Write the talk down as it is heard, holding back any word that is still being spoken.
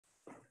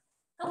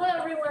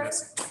everyone.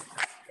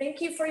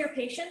 Thank you for your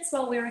patience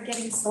while we were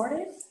getting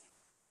started.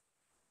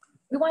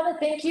 We want to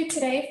thank you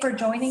today for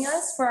joining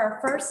us for our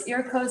first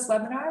EARCOS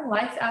webinar,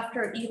 Life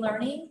After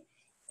E-Learning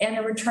and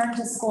a Return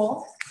to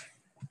School.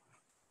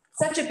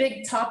 Such a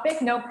big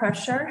topic, no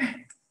pressure.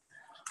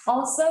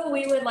 Also,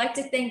 we would like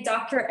to thank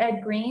Dr.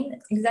 Ed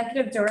Green,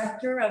 Executive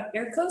Director of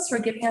EARCOS, for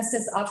giving us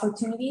this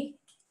opportunity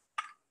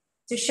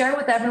to share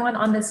with everyone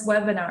on this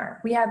webinar.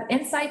 We have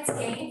insights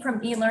gained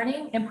from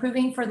e-learning,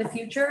 improving for the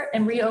future,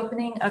 and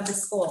reopening of the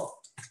school.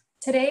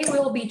 Today, we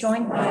will be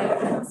joined by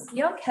Ms.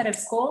 Young, Head of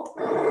School,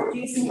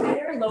 Jason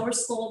Peter, Lower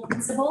School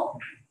Principal,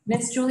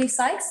 Ms. Julie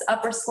Sykes,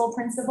 Upper School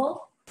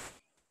Principal,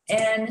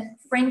 and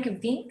Frank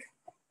Vink,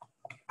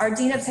 our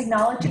Dean of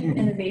Technology and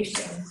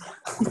Innovation,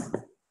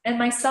 and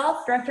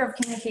myself, Director of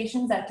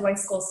Communications at Dwight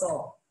School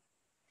Seoul.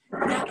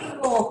 Now we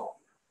will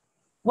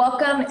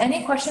welcome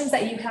any questions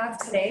that you have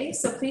today,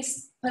 so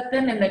please put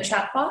them in the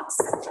chat box.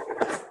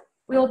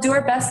 We will do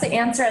our best to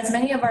answer as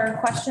many of our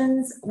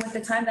questions with the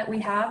time that we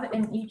have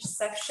in each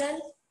section.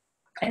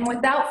 And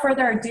without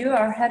further ado,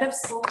 our head of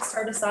school will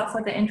start us off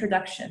with the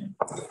introduction.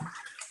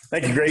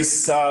 Thank you,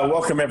 Grace.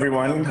 Welcome,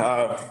 everyone.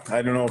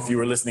 I don't know if you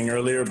were listening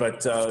earlier,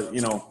 but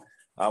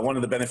one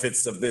of the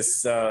benefits of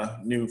this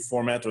new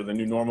format or the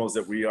new normal is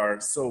that we are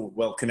so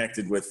well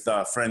connected with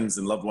friends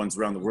and loved ones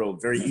around the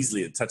world very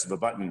easily at the touch of a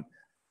button.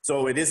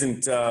 So it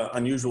isn't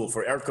unusual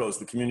for EARCOS,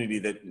 the community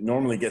that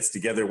normally gets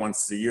together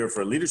once a year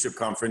for a leadership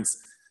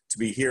conference, to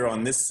be here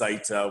on this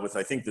site with,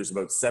 I think there's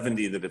about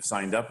 70 that have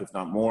signed up, if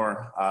not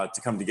more,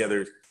 to come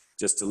together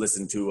just to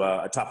listen to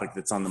a topic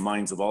that's on the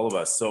minds of all of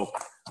us. So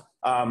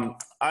I'm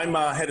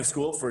head of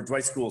school for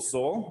Dwight School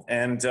Seoul,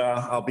 and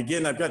I'll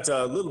begin. I've got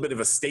a little bit of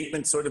a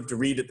statement sort of to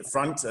read at the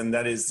front, and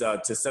that is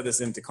to set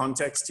us into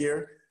context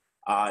here.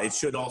 It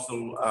should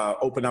also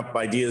open up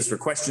ideas for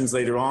questions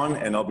later on,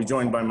 and I'll be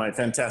joined by my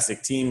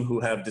fantastic team who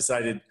have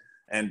decided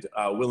and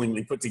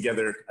willingly put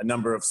together a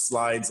number of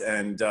slides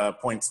and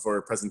points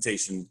for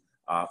presentation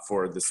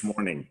for this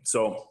morning.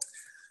 So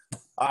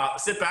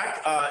sit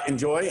back,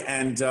 enjoy,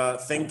 and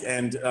think,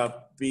 and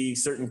be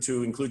certain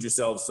to include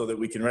yourselves so that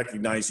we can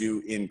recognize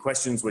you in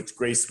questions, which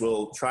Grace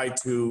will try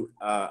to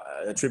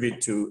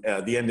attribute to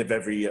the end of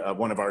every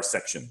one of our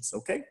sections,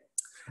 okay?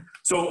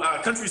 So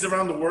countries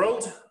around the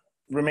world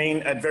remain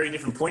at very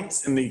different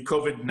points in the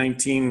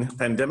COVID-19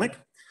 pandemic,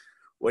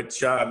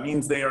 which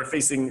means they are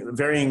facing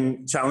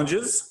varying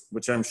challenges,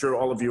 which I'm sure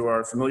all of you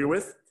are familiar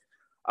with.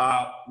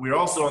 We're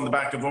also on the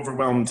back of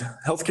overwhelmed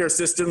healthcare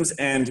systems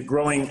and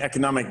growing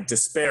economic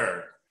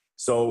despair.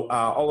 So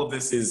all of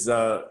this is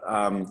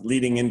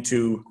leading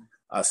into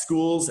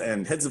schools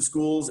and heads of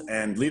schools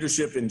and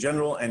leadership in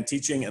general and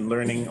teaching and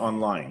learning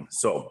online.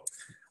 So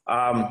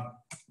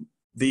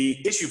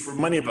the issue for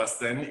many of us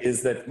then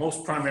is that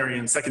most primary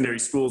and secondary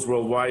schools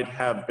worldwide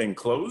have been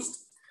closed.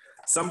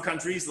 Some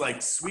countries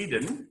like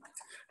Sweden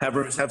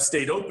have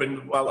stayed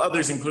open, while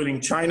others,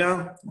 including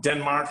China,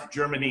 Denmark,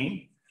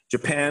 Germany,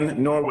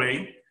 Japan,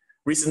 Norway,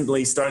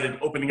 recently started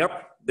opening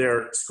up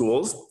their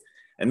schools.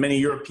 And many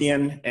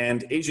European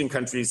and Asian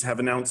countries have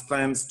announced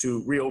plans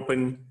to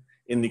reopen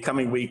in the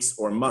coming weeks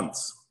or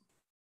months.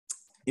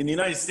 In the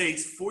United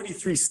States,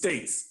 43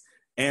 states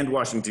and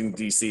Washington,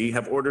 D.C.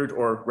 have ordered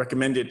or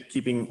recommended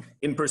keeping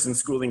in-person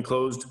schooling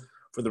closed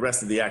for the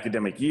rest of the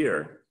academic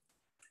year.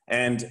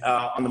 And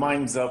on the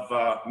minds of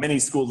many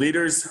school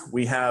leaders,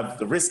 we have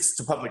the risks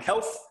to public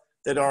health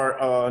that are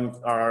on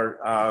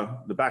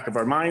the back of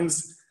our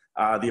minds,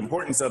 the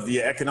importance of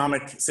the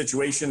economic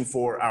situation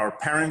for our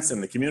parents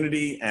and the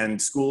community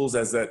and schools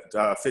as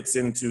that fits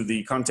into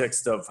the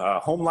context of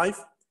home life,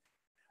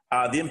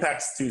 the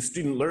impacts to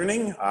student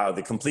learning,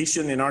 the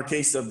completion, in our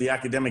case, of the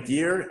academic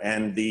year,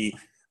 and the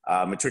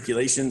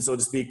matriculation, so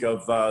to speak,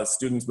 of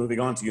students moving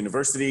on to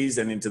universities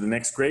and into the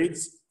next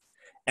grades,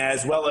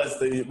 as well as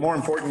the more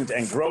important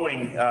and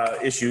growing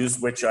issues,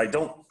 which I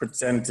don't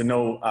pretend to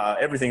know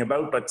everything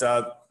about, but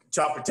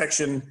child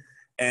protection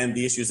and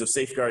the issues of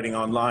safeguarding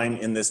online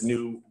in this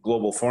new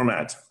global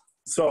format.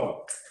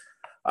 So,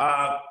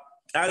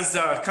 as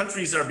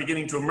countries are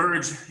beginning to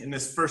emerge in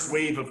this first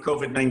wave of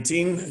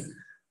COVID-19,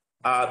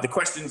 the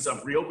questions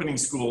of reopening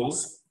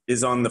schools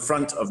is on the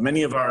front of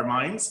many of our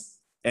minds.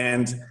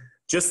 And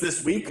just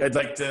this week, I'd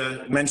like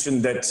to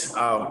mention that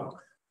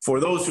for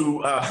those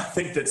who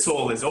think that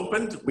Seoul is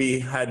opened,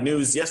 we had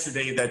news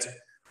yesterday that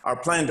our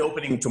planned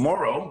opening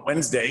tomorrow,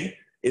 Wednesday,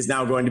 is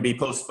now going to be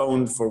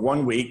postponed for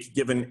 1 week,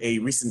 given a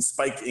recent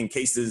spike in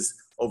cases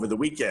over the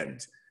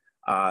weekend.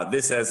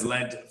 This has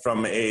led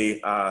from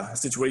a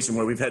situation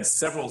where we've had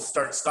several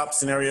start-stop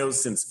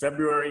scenarios since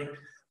February,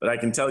 but I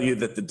can tell you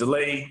that the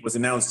delay was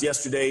announced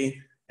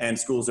yesterday and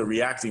schools are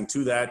reacting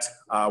to that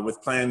with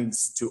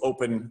plans to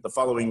open the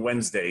following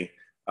Wednesday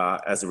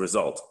as a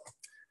result.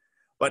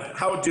 But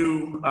how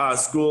do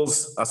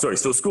schools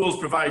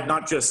provide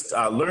not just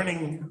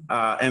learning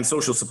and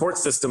social support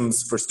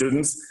systems for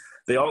students,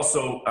 they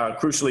also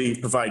crucially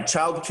provide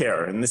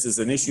childcare. And this is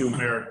an issue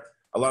where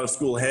a lot of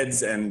school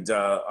heads and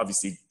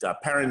obviously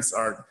parents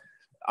are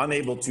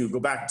unable to go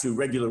back to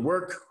regular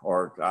work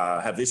or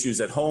have issues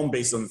at home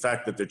based on the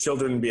fact that their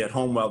children be at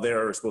home while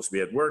they're supposed to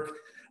be at work.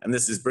 And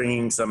this is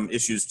bringing some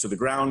issues to the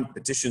ground,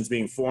 petitions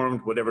being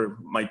formed, whatever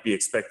might be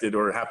expected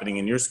or happening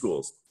in your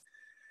schools.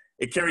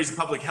 It carries a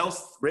public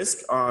health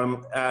risk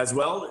as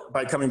well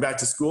by coming back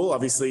to school.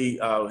 Obviously,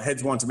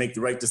 heads want to make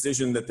the right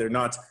decision that they're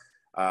not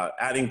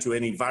adding to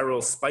any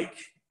viral spike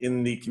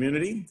in the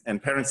community,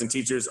 and parents and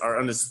teachers are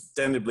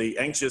understandably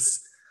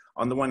anxious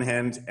on the one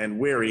hand and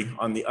wary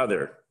on the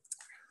other.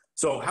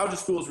 So how do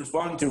schools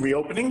respond to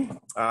reopening?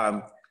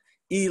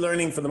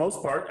 E-learning, for the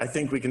most part, I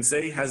think we can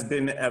say, has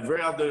been a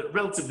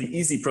relatively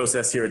easy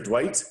process here at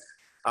Dwight.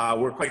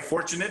 We're quite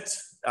fortunate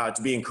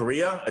to be in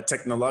Korea, a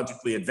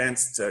technologically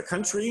advanced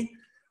country.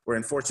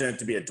 We're fortunate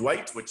to be at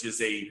Dwight, which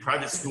is a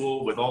private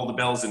school with all the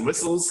bells and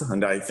whistles.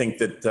 And I think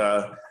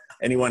that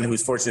anyone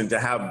who's fortunate to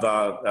have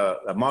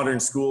a modern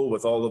school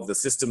with all of the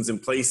systems in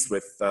place,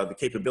 with the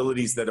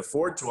capabilities that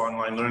afford to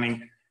online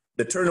learning,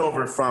 the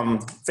turnover from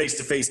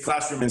face-to-face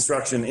classroom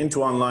instruction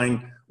into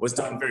online was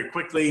done very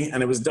quickly,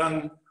 and it was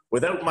done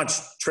without much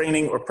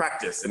training or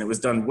practice, and it was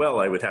done well,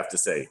 I would have to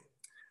say.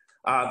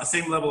 The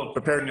same level of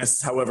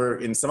preparedness, however,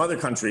 in some other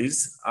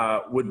countries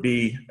would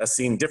be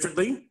seen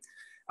differently,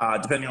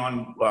 depending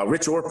on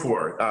rich or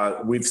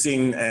poor. We've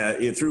seen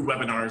through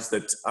webinars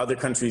that other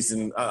countries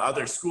and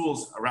other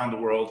schools around the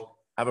world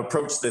have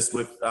approached this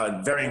with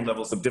varying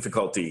levels of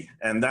difficulty.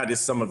 And that is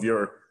some of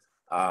your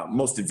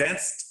most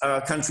advanced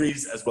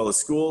countries, as well as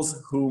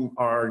schools who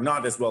are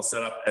not as well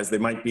set up as they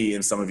might be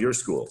in some of your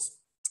schools.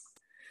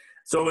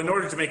 So in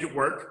order to make it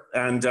work,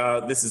 and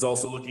this is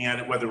also looking at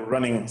it whether we're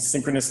running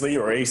synchronously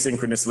or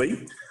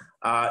asynchronously,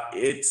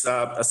 it's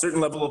a certain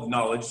level of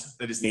knowledge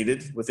that is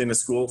needed within a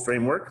school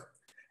framework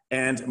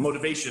and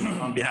motivation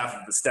on behalf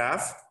of the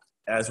staff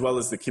as well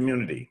as the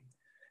community.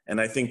 And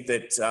I think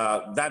that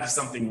that is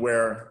something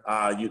where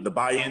the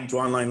buy-in to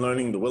online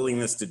learning, the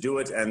willingness to do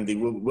it, and the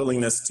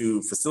willingness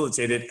to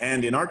facilitate it,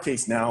 and in our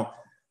case now,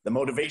 the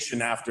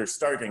motivation after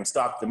starting,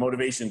 the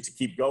motivation to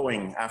keep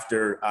going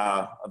after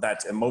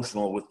that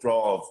emotional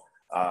withdrawal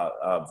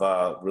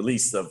of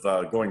release of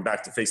going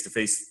back to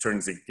face-to-face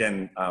turns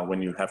again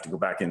when you have to go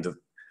back into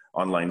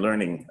online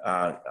learning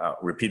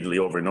repeatedly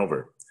over and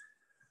over.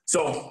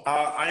 So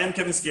I am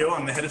Kevin Skio,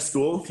 I'm the head of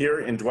school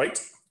here in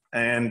Dwight,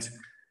 and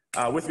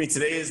with me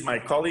today is my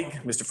colleague,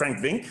 Mr. Frank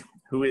Vink,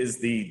 who is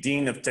the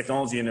Dean of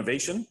Technology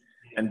Innovation.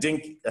 And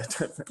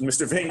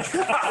Mr. Vink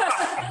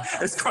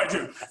is going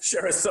to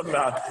share us some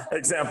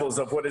examples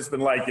of what it's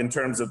been like in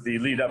terms of the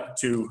lead up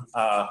to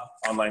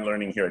online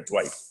learning here at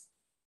Dwight.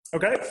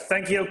 Okay,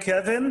 thank you,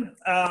 Kevin.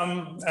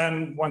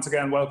 And once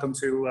again, welcome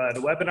to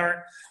the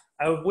webinar.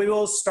 We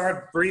will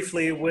start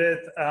briefly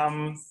with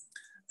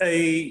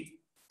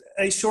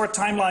a short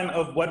timeline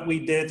of what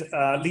we did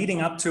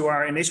leading up to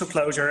our initial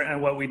closure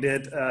and what we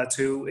did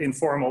to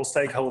inform all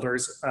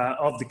stakeholders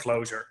of the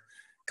closure.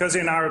 Because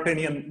in our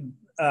opinion,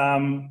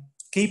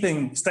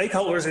 keeping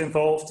stakeholders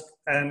involved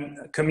and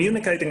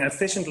communicating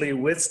efficiently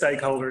with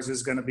stakeholders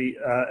is going to be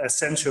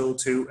essential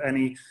to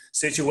any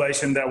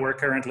situation that we're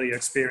currently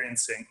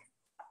experiencing.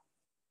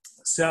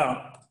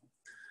 So,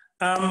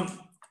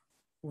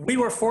 we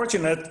were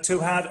fortunate to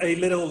have a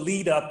little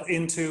lead up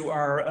into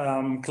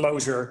our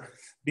closure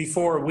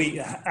before we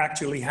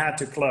actually had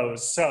to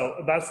close. So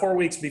about 4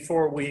 weeks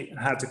before we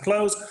had to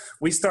close,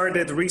 we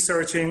started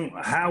researching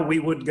how we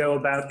would go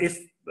about if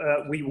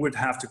we would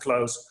have to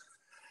close.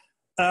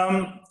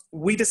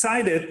 We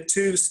decided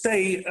to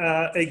stay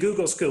a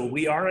Google school.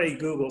 We are a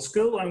Google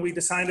school, and we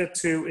decided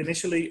to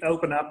initially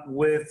open up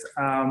with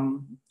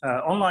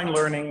online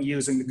learning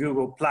using the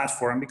Google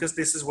platform, because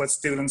this is what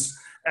students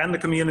and the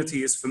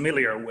community is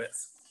familiar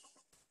with.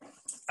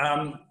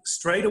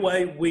 Straight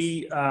away,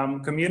 we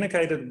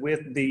communicated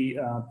with the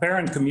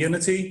parent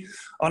community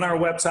on our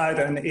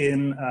website and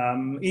in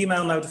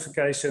email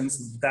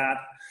notifications that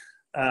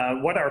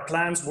what our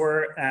plans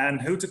were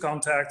and who to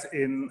contact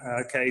in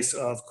case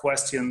of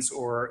questions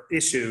or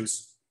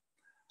issues.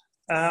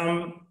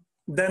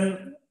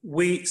 Then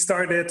we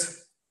started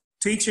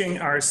teaching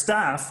our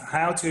staff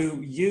how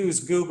to use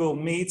Google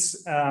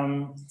Meets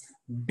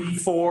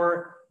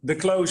before the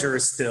closure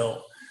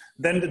still.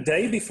 Then the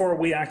day before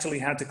we actually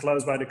had to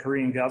close by the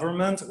Korean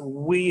government,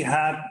 we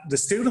had the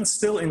students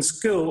still in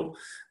school,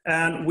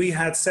 and we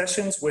had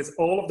sessions with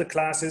all of the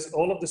classes,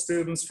 all of the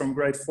students from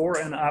grade 4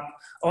 and up,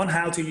 on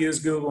how to use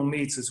Google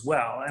Meets as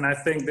well. And I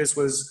think this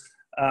was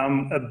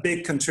a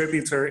big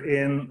contributor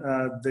in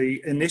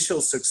the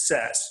initial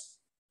success.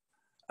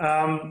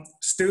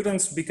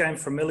 Students became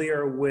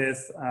familiar with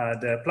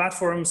the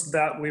platforms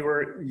that we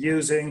were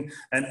using,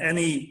 and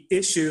any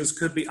issues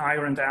could be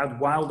ironed out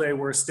while they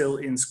were still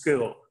in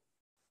school.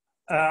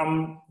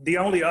 The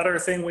only other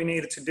thing we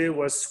needed to do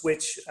was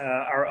switch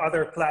our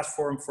other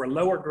platform for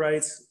lower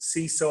grades,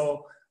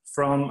 Seesaw,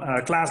 from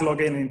class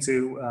login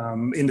into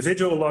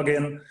individual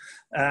login.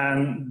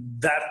 And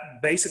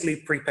that basically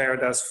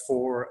prepared us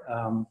for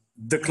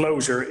the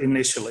closure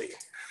initially.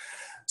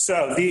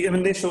 So the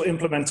initial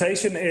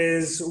implementation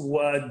is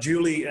what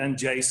Julie and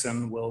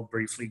Jason will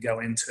briefly go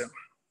into.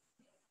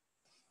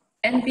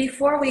 And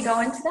before we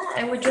go into that,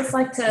 I would just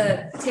like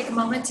to take a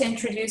moment to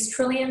introduce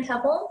Trillium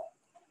Hebel.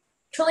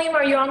 Trillium,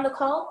 are you on the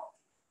call?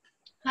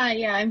 Hi,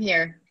 yeah, I'm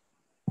here.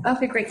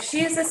 Okay, great.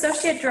 She is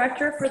Associate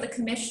Director for the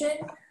Commission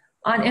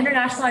on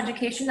International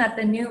Education at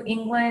the New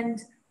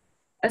England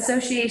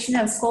Association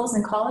of Schools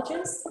and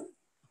Colleges.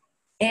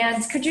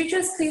 And could you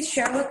just please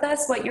share with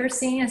us what you're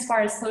seeing as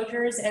far as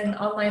closures and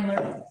online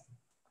learning?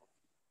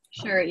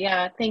 Sure,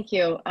 yeah, thank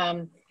you.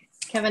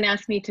 Kevin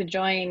asked me to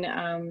join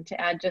to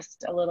add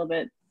just a little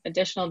bit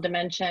additional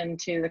dimension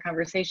to the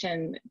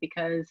conversation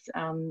because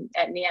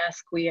at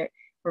NEASC we're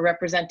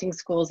representing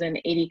schools in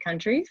 80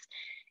 countries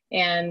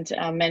and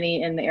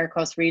many in the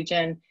EARCOS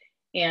region.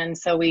 And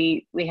so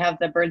we have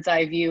the bird's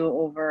eye view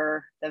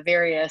over the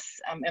various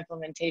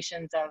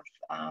implementations of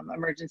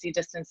emergency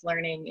distance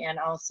learning and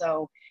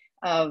also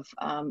of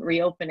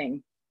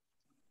reopening.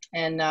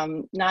 And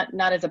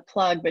not as a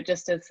plug, but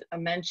just as a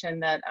mention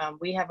that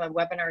we have a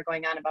webinar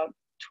going on about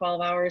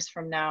 12 hours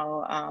from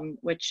now,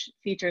 which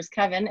features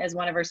Kevin as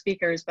one of our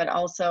speakers, but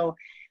also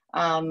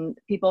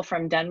people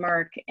from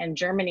Denmark and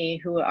Germany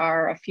who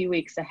are a few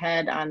weeks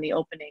ahead on the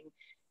opening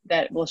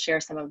that will share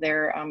some of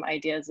their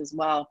ideas as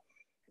well.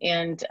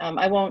 And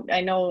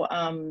I know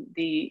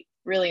the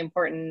really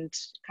important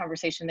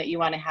conversation that you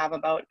want to have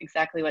about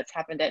exactly what's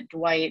happened at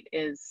Dwight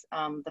is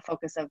the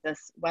focus of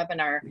this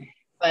webinar.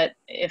 But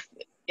if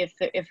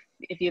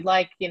you'd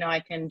like, you know, I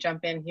can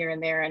jump in here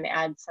and there and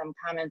add some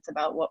comments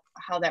about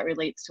how that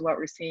relates to what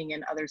we're seeing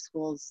in other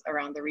schools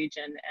around the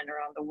region and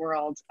around the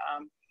world.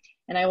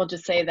 And I will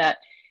just say that,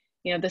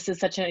 you know, this is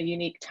such a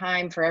unique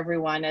time for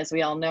everyone, as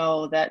we all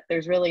know, that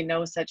there's really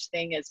no such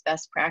thing as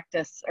best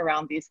practice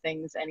around these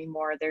things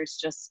anymore. There's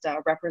just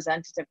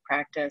representative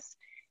practice.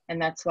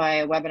 And that's why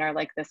a webinar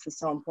like this is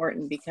so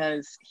important,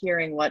 because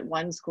hearing what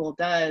one school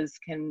does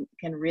can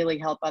really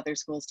help other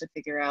schools to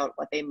figure out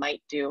what they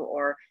might do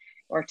or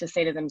to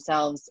say to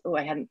themselves, oh,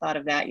 I hadn't thought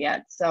of that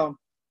yet. So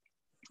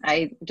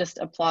I just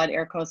applaud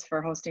EARCOS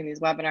for hosting these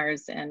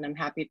webinars, and I'm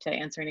happy to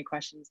answer any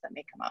questions that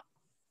may come up.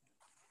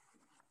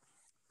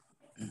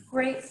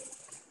 Great.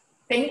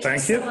 Thank you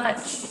so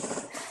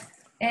much.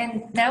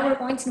 And now we're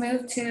going to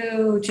move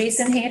to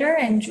Jason Hayter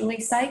and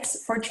Julie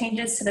Sykes for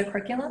changes to the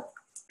curriculum.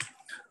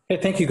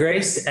 Okay, thank you,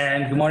 Grace,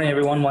 and good morning,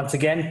 everyone, once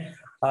again.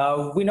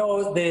 We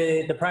know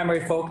the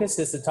primary focus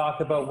is to talk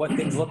about what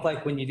things look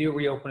like when you do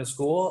reopen a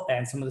school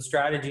and some of the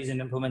strategies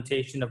and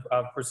implementation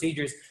of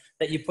procedures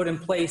that you put in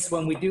place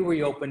when we do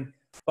reopen.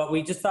 But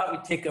we just thought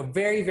we'd take a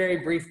very, very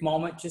brief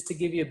moment just to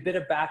give you a bit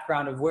of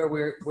background of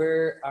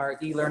where our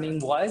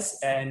e-learning was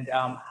and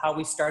how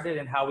we started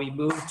and how we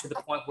moved to the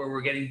point where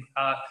we're getting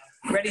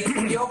ready to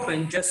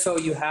reopen, just so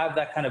you have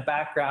that kind of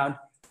background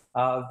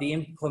of the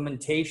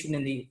implementation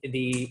and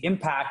the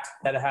impact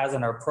that it has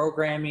on our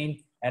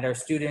programming and our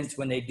students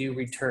when they do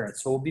return.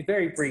 So we'll be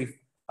very brief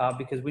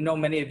because we know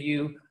many of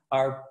you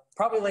are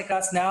probably like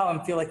us now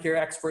and feel like you're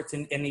experts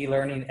in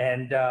e-learning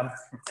and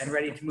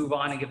ready to move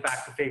on and get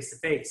back to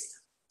face-to-face.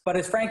 But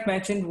as Frank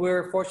mentioned,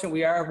 we're fortunate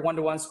we are a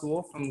one-to-one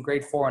school from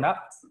grade 4 and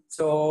up.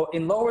 So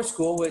in lower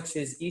school, which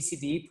is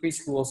ECD,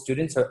 preschool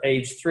students are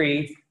age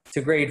 3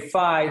 to grade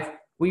 5,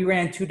 we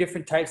ran 2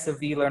 different types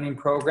of e-learning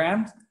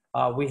programs.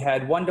 We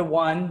had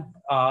one-to-one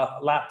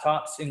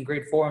laptops in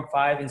grade 4 and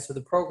 5, and so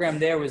the program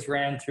there was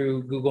ran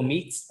through Google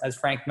Meets, as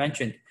Frank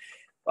mentioned.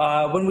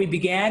 When we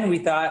began, we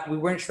thought we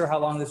weren't sure how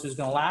long this was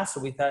going to last, so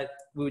we thought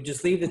we would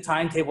just leave the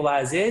timetable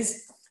as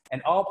is,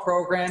 and all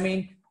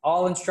programming,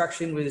 all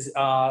instruction was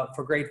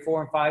for grade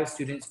 4 and 5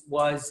 students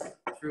was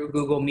through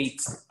Google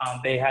Meets.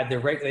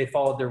 They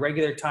followed their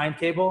regular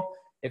timetable.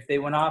 If they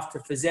went off to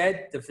phys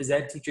ed, the phys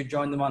ed teacher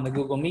joined them on the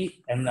Google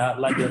Meet and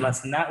led their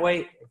lesson that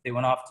way. If they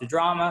went off to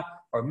drama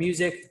or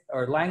music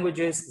or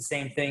languages, the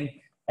same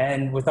thing.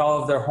 And with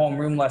all of their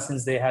homeroom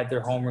lessons, they had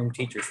their homeroom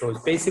teacher. So it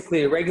was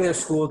basically a regular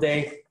school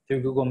day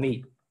through Google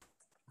Meet.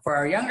 For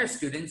our younger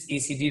students,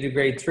 ECD to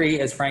grade 3,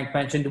 as Frank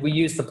mentioned, we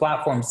used the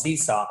platform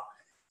Seesaw.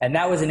 And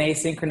that was an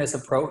asynchronous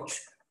approach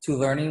to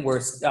learning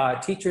where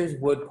teachers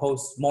would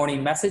post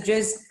morning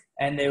messages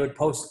and they would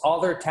post all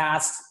their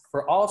tasks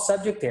for all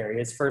subject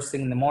areas first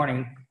thing in the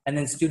morning. And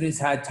then students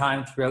had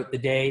time throughout the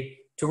day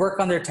to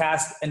work on their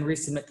tasks and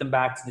resubmit them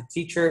back to the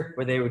teacher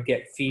where they would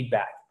get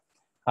feedback.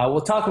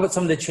 We'll talk about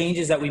some of the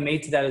changes that we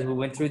made to that as we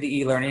went through the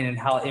e-learning and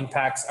how it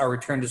impacts our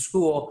return to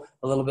school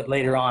a little bit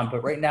later on.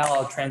 But right now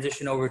I'll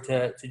transition over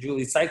to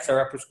Julie Sykes, our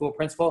upper school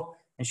principal,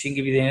 and she can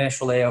give you the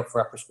initial layout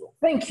for upper school.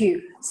 Thank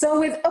you. So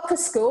with upper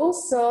school,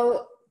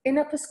 in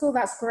upper school,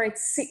 that's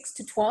grades 6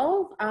 to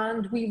 12,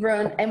 and we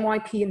run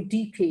MYP and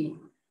DP.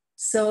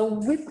 So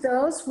with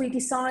those, we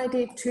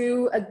decided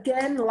to,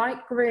 again,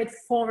 like grade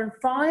 4 and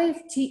 5,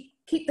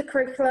 keep the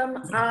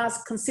curriculum as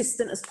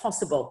consistent as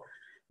possible.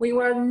 We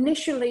were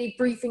initially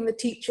briefing the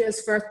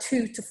teachers for a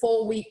 2 to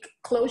 4 week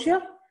closure.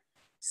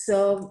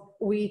 So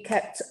we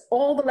kept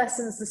all the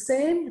lessons the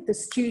same. The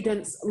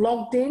students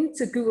logged in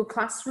to Google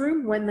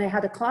Classroom when they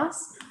had a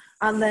class,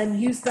 and then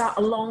used that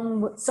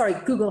along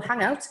with, Google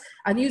Hangouts,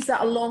 and used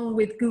that along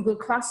with Google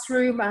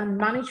Classroom and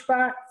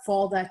ManageBack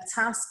for their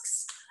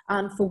tasks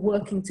and for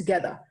working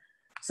together.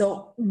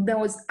 So there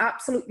was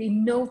absolutely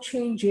no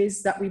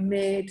changes that we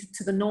made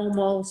to the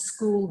normal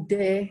school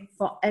day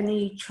for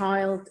any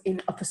child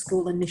in upper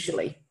school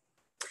initially.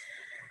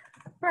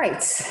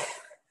 Right,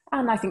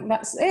 and I think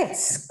that's it.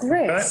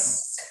 Great. Okay.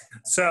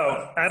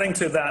 So adding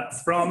to that,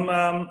 from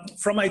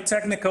a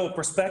technical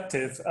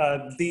perspective,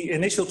 the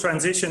initial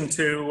transition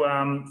to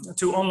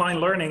online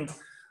learning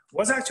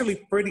was actually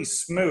pretty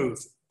smooth.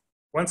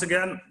 Once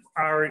again,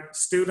 our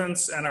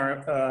students and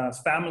our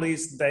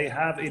families, they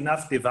have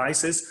enough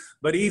devices,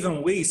 but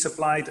even we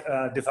supplied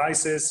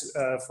devices,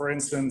 for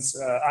instance,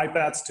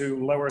 iPads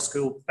to lower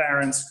school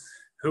parents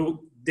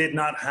who did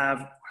not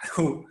have,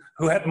 who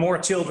had more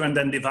children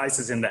than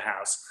devices in the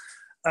house.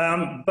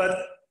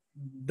 But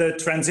the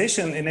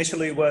transition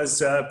initially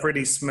was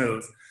pretty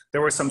smooth.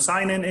 There were some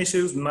sign-in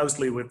issues,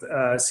 mostly with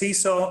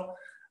Seesaw.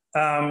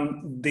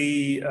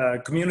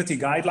 The community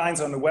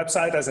guidelines on the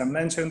website, as I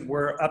mentioned,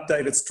 were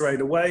updated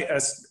straight away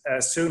as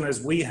soon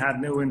as we had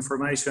new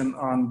information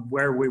on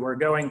where we were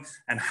going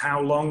and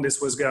how long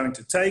this was going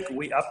to take.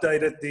 We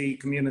updated the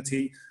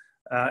community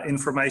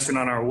information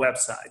on our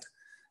website.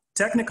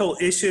 Technical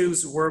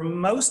issues were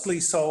mostly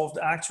solved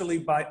actually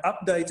by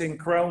updating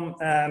Chrome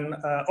and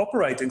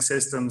operating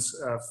systems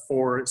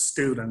for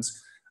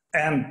students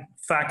and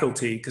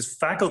faculty, because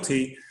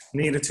faculty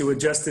needed to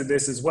adjust to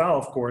this as well,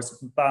 of course,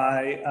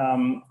 by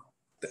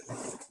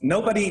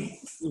nobody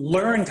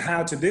learned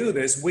how to do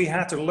this. We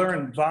had to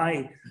learn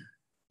by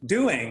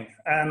doing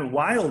and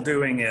while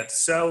doing it.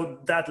 So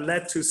that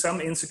led to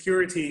some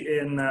insecurity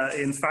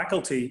in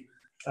faculty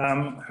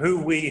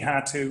who we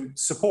had to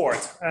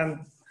support.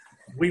 And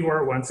we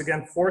were once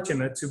again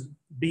fortunate to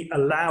be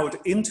allowed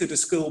into the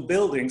school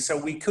building so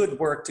we could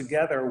work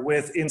together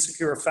with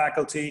insecure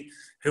faculty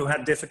who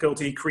had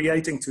difficulty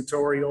creating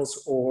tutorials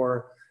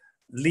or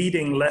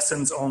leading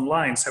lessons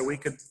online. So we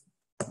could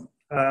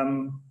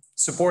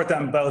support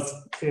them both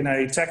in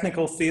a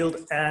technical field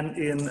and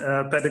in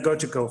a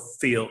pedagogical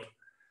field.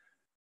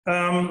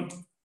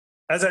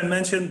 As I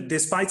mentioned,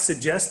 despite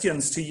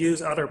suggestions to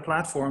use other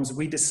platforms,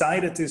 we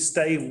decided to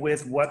stay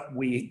with what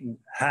we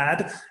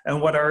had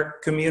and what our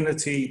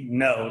community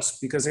knows,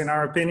 because in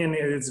our opinion,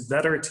 it's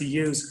better to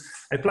use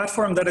a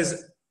platform that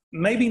is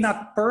maybe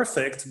not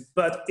perfect,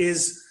 but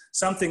is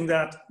something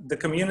that the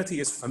community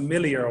is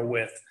familiar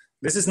with.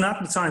 This is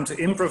not the time to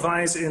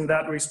improvise in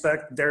that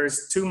respect. There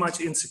is too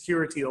much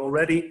insecurity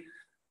already,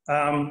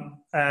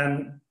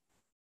 and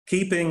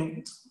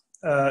keeping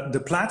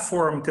the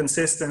platform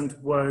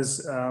consistent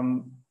was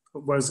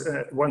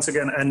once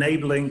again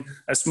enabling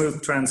a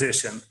smooth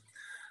transition.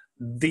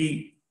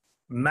 The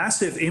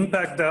massive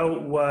impact, though,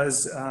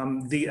 was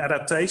the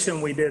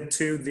adaptation we did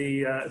to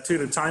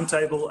the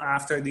timetable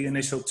after the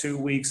initial 2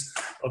 weeks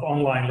of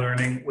online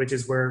learning, which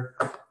is where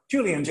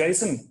Julie and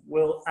Jason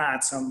will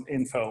add some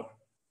info.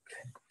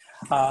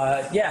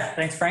 Yeah,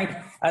 thanks, Frank.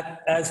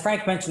 As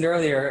Frank mentioned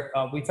earlier,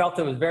 we felt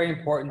it was very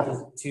important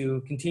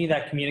to continue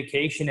that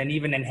communication and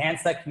even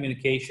enhance that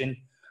communication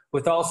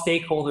with all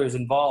stakeholders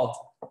involved.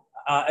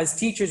 As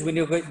teachers, we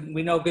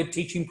know good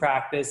teaching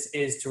practice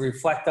is to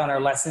reflect on our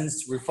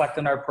lessons, to reflect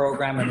on our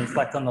program, and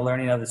reflect on the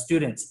learning of the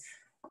students.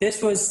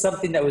 This was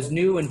something that was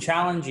new and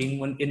challenging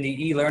in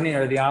the e-learning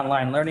or the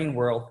online learning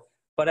world.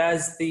 But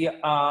as the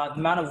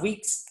amount of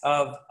weeks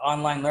of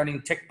online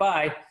learning ticked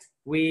by,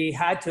 we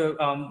had to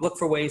look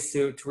for ways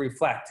to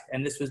reflect.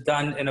 And this was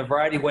done in a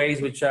variety of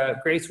ways, which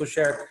Grace will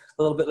share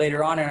a little bit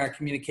later on in our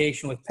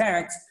communication with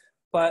parents.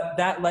 But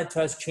that led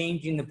to us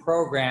changing the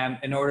program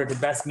in order to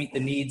best meet the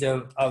needs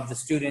of the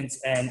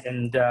students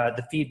and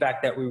the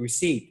feedback that we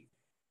received.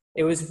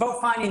 It was about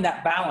finding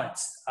that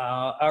balance.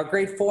 Our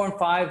grade 4 and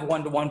 5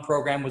 one-to-one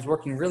program was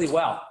working really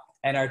well.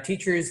 And our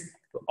teachers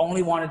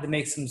only wanted to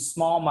make some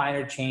small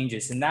minor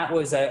changes. And that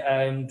was,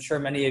 I'm sure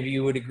many of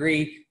you would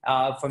agree,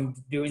 from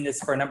doing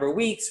this for a number of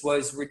weeks,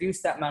 was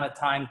reduce that amount of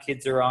time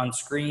kids are on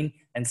screen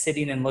and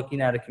sitting and looking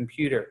at a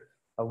computer.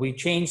 We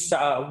changed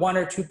 1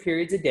 or 2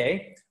 periods a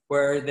day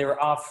where they were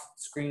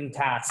off-screen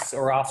tasks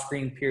or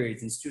off-screen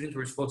periods, and students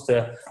were supposed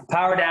to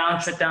power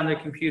down, shut down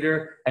their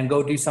computer, and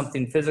go do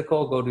something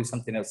physical, go do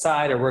something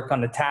outside, or work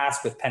on a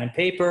task with pen and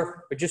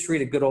paper, or just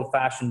read a good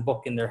old-fashioned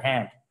book in their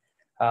hand.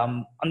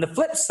 On the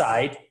flip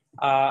side,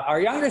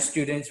 our younger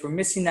students were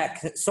missing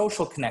that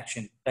social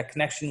connection, that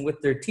connection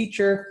with their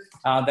teacher,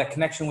 that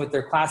connection with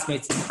their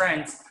classmates and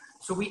friends.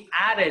 So we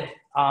added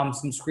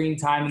some screen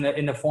time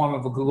in the form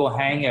of a Google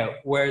Hangout,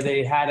 where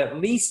they had at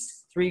least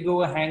 3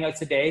 Google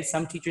Hangouts a day.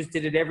 Some teachers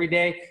did it every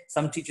day.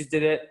 Some teachers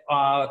did it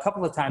a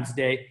couple of times a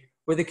day,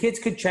 where the kids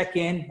could check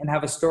in and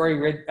have a story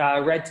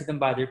read to them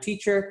by their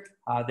teacher.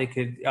 They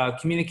could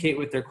communicate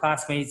with their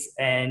classmates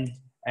and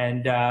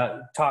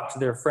talk to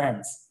their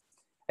friends.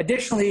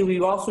 Additionally,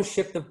 we also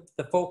shifted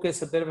the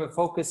focus, a bit of a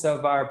focus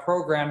of our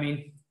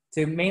programming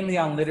to mainly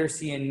on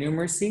literacy and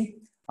numeracy.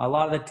 A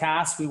lot of the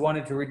tasks, we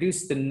wanted to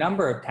reduce the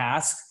number of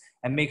tasks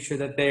and make sure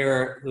that they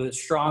are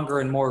stronger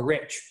and more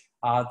rich.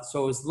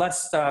 So it was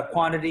less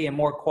quantity and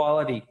more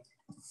quality.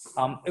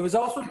 It was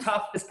also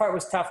tough, this part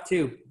was tough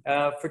too,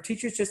 for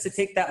teachers just to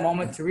take that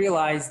moment to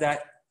realize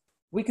that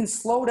we can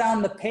slow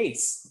down the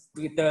pace.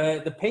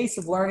 The pace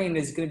of learning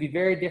is going to be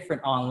very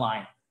different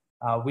online.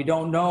 We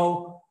don't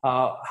know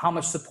how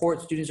much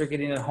support students are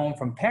getting at home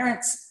from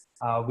parents.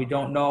 We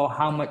don't know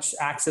how much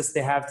access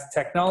they have to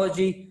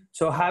technology.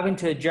 So having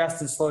to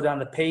adjust and slow down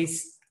the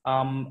pace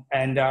and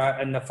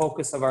the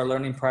focus of our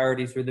learning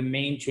priorities were the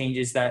main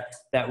changes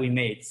that we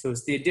made. So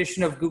it's the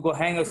addition of Google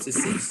Hangouts to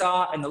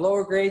Seesaw in the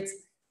lower grades,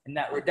 and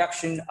that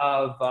reduction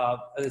of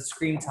the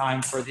screen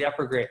time for the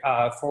upper grade,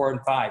 4 and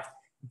 5.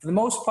 For the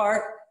most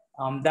part,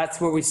 that's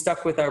where we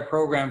stuck with our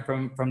program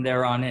from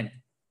there on in.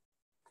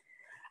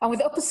 And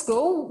with upper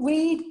school,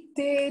 we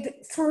did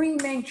 3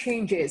 main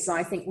changes,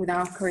 I think, with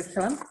our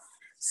curriculum.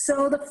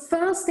 So the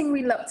first thing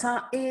we looked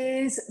at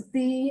is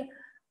the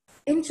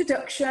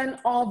introduction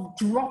of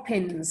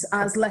drop-ins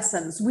as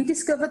lessons. We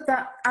discovered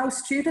that our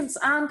students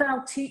and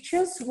our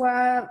teachers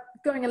were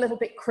going a little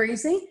bit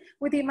crazy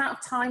with the amount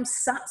of time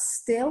sat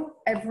still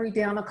every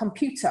day on a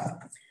computer.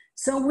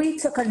 So we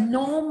took a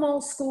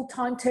normal school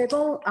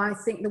timetable. I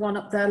think the one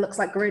up there looks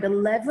like grade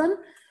 11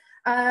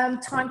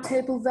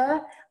 timetable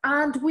there,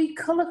 and we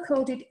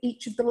color-coded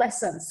each of the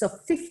lessons. So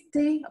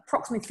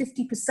approximately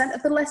 50%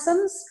 of the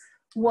lessons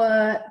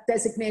were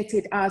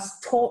designated as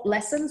taught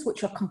lessons,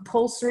 which are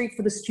compulsory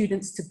for the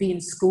students to be in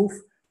school,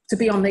 to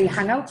be on the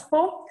Hangout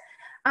for.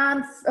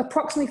 And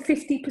approximately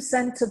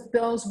 50% of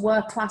those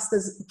were classed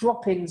as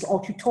drop-ins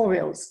or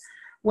tutorials,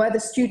 where the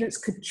students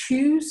could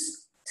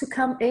choose to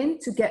come in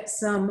to get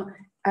some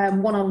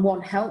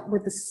one-on-one help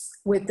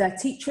with their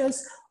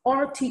teachers,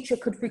 or a teacher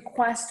could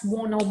request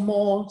one or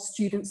more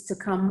students to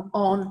come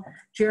on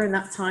during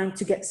that time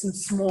to get some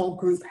small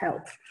group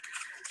help.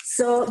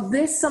 So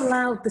this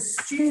allowed the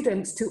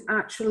students to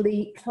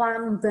actually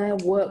plan their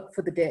work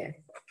for the day.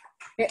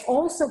 It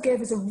also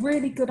gave us a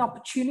really good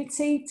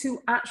opportunity to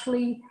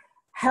actually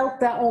help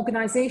their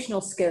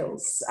organizational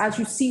skills. As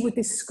you see with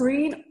this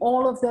screen,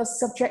 all of those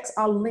subjects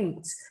are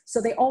linked.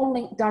 So they all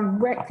link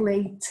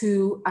directly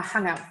to a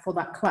Hangout for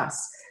that class.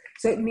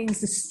 So it means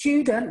the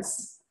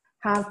students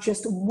have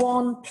just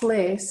one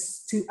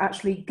place to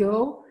actually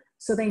go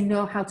so they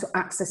know how to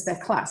access their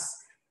class.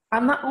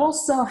 And that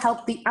also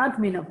helped the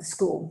admin of the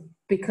school,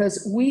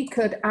 because we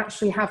could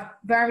actually have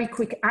very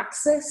quick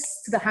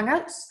access to the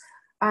Hangouts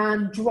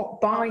and drop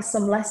by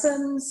some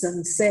lessons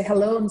and say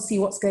hello and see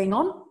what's going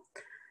on.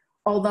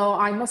 Although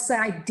I must say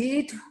I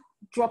did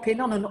drop in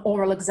on an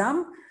oral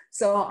exam,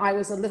 so I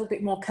was a little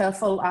bit more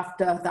careful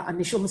after that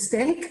initial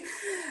mistake.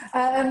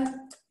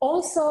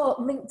 Also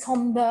linked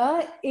on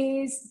there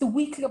is the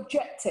weekly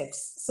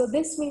objectives. So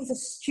this means a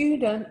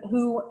student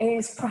who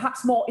is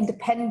perhaps more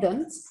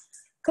independent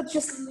could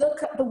just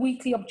look at the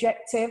weekly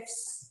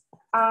objectives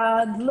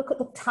and look at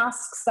the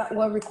tasks that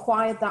were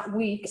required that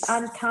week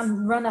and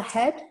can run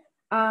ahead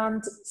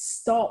and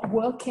start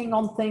working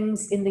on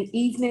things in the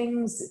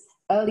evenings,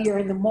 earlier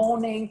in the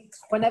morning,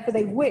 whenever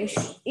they wish,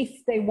 if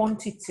they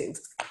wanted to.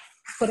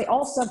 But it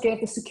also gave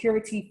the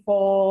security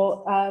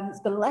for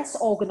the less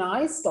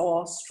organized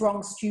or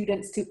strong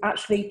students to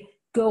actually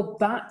go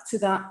back to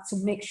that to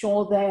make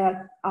sure they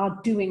are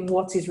doing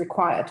what is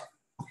required.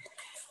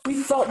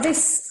 We thought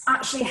this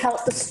actually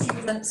helped the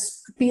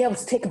students be able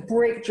to take a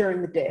break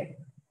during the day.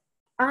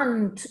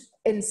 And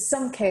in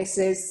some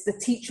cases, the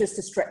teachers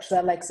to stretch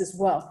their legs as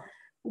well.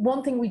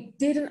 One thing we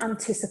didn't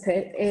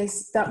anticipate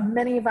is that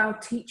many of our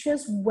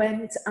teachers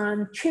went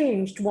and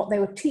changed what they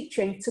were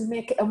teaching to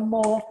make it a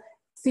more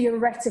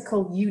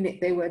theoretical unit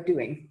they were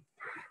doing.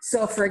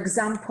 So for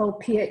example,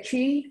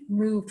 PHE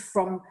moved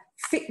from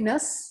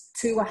fitness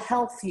to a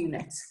health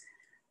unit.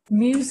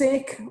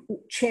 Music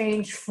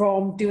changed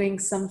from doing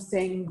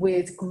something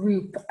with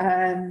group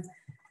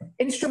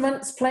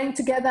instruments playing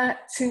together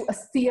to a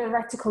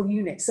theoretical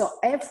unit. So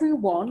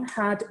everyone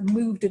had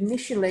moved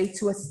initially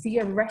to a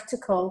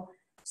theoretical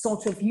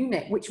sort of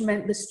unit, which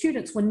meant the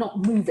students were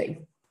not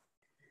moving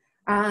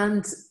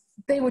and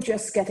they were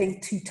just getting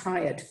too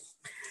tired.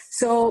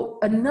 So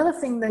another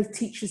thing the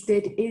teachers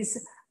did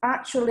is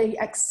actually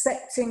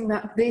accepting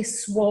that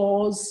this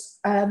was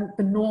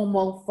the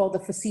normal for the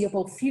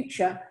foreseeable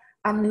future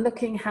and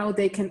looking how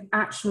they can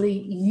actually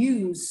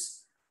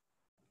use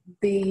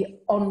the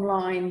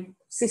online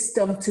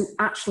system to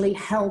actually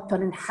help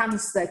and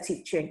enhance their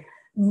teaching,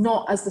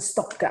 not as the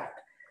stopgap.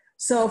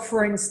 So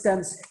for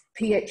instance,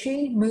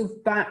 PHE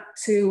moved back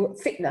to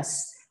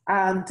fitness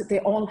and they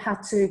all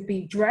had to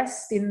be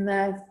dressed in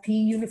their PE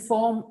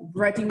uniform,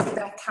 ready with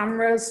their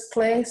cameras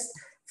placed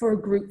for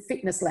a group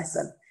fitness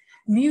lesson.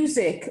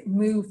 Music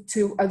moved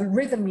to a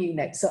rhythm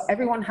unit, so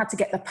everyone had to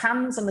get the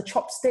pans and the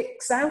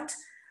chopsticks out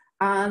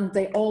and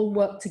they all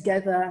worked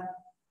together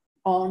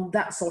on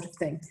that sort of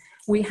thing.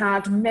 We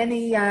had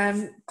many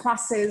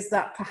classes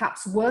that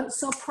perhaps weren't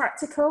so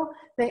practical.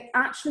 They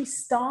actually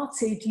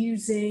started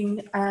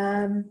using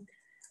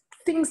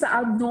things that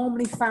are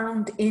normally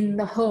found in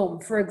the home.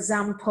 For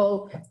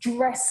example,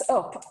 dress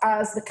up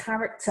as the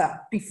character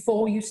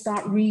before you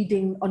start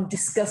reading and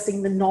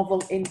discussing the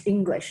novel in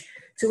English,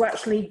 to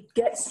actually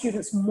get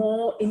students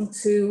more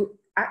into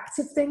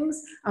active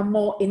things and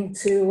more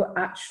into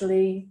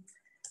actually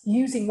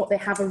using what they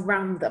have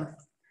around them.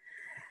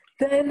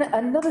 Then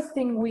another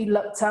thing we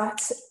looked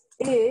at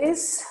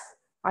is,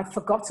 I've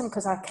forgotten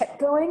because I kept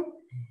going,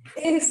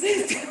 is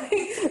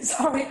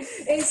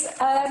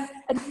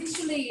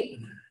initially,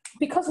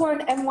 because we're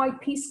an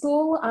MYP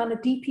school and a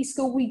DP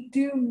school, we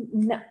do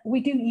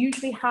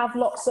usually have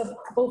lots of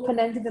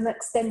open-ended and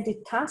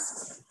extended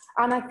tasks.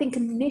 And I think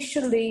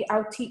initially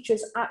our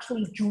teachers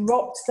actually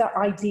dropped that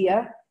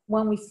idea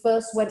when we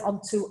first went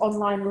on to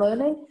online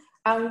learning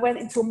and went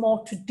into a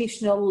more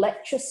traditional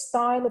lecture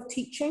style of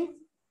teaching.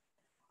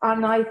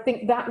 And I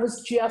think that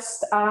was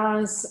just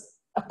as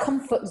a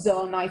comfort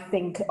zone, I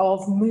think,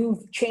 of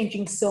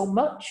changing so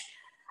much.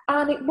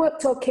 And it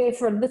worked okay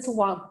for a little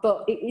while,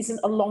 but it isn't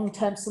a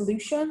long-term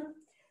solution.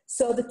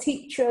 So the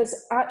teachers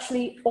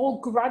actually all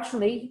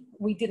gradually,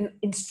 we didn't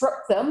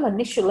instruct them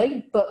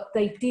initially, but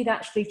they did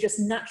actually just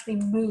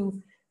naturally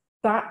move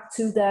back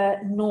to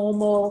their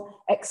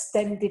normal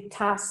extended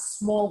tasks,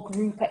 small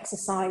group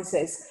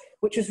exercises,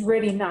 which was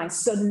really nice.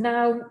 So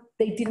now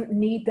they didn't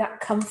need that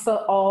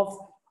comfort of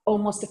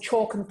almost a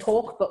chalk and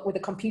talk, but with a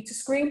computer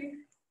screen.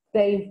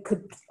 They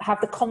could have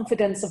the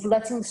confidence of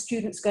letting the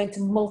students go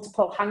into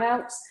multiple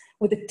Hangouts,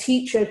 with a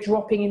teacher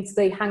dropping into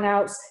the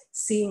Hangouts,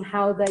 seeing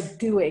how they're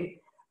doing.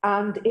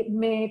 And it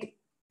made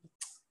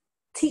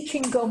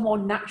teaching go more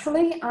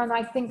naturally. And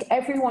I think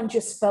everyone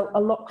just felt a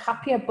lot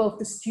happier, both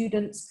the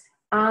students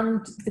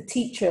and the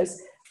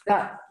teachers,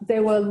 that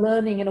they were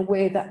learning in a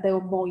way that they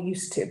were more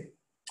used to.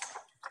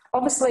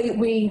 Obviously,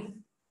 we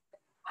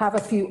have a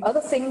few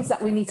other things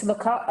that we need to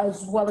look at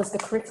as well as the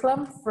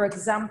curriculum. For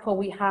example,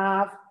 we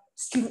have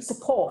student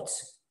support,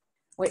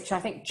 which I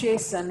think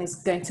Jason is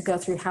going to go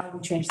through how we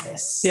change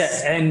this. Yeah,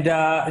 and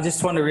I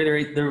just want to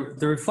reiterate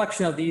the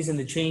reflection of these and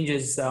the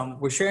changes.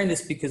 We're sharing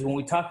this because when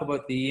we talk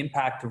about the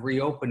impact of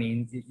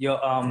reopening,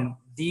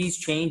 these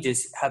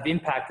changes have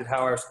impacted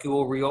how our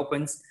school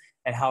reopens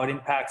and how it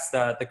impacts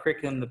the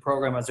curriculum, the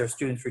program as our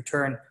students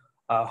return,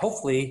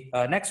 hopefully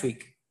next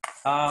week.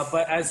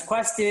 But as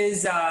Quest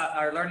is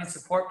our learning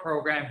support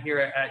program here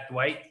at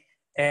Dwight,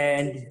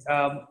 and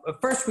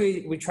at first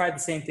we tried the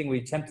same thing. We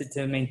attempted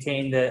to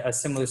maintain a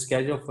similar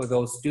schedule for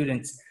those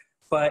students,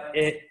 but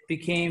it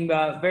became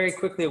very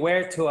quickly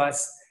aware to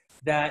us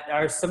that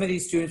some of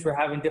these students were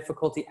having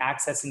difficulty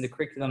accessing the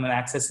curriculum and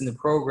accessing the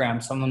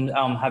program. Some of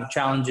them have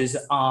challenges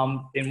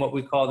in what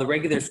we call the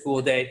regular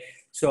school day.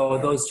 So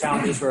those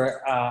challenges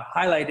were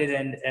highlighted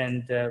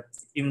and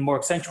even more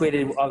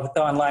accentuated with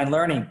online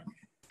learning.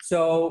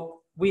 So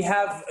we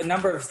have a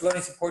number of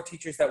learning support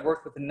teachers that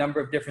work with a number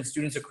of different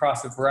students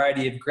across a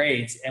variety of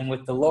grades. And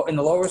with in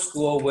the lower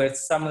school, with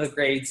some of the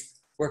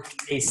grades work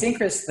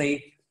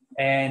asynchronously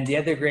and the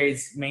other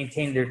grades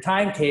maintain their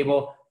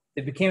timetable,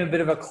 it became a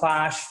bit of a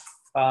clash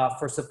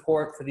for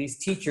support for these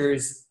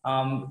teachers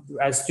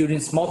as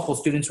multiple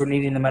students were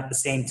needing them at the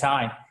same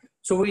time.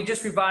 So we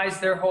just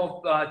revised their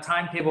whole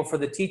timetable for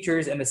the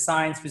teachers and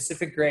assigned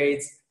specific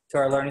grades to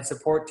our learning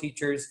support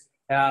teachers.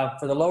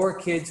 For the lower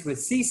kids with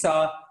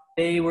Seesaw,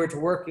 they were to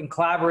work and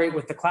collaborate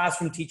with the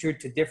classroom teacher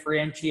to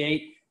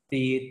differentiate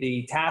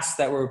the tasks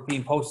that were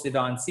being posted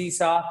on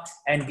Seesaw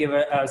and give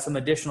some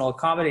additional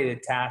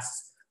accommodated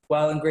tasks.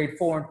 While in grade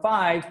 4 and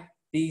 5,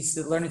 these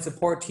learning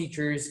support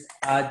teachers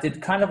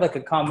did kind of like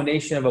a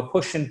combination of a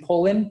push in,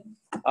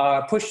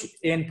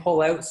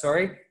 pull out,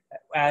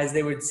 as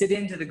they would sit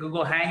into the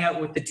Google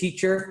Hangout with the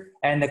teacher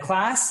and the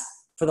class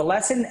for the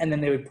lesson, and then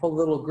they would pull a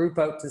little group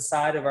out to the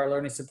side of our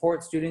learning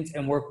support students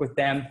and work with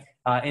them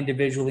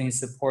individually and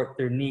support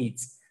their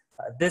needs.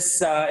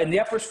 In the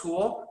upper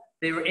school,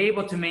 they were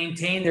able to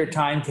maintain their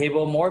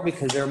timetable more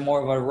because they're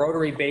more of a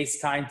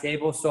rotary-based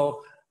timetable.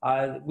 So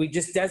we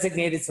just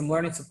designated some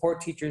learning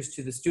support teachers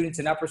to the students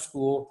in upper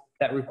school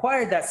that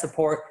required that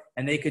support,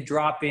 and they could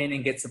drop in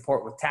and get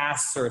support with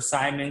tasks or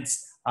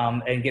assignments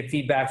and get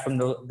feedback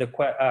from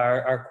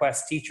our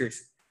Quest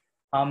teachers.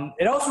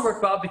 It also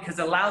worked well because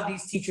it allowed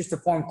these teachers to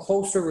form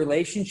closer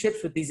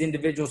relationships with these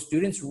individual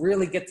students,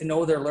 really get to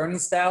know their learning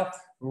style,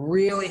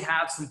 really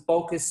have some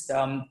focused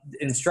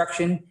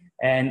instruction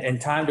and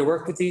time to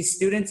work with these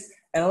students.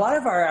 And a lot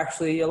of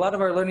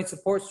our learning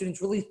support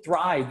students really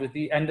thrived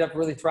ended up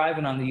really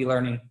thriving on the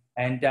e-learning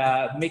and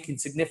making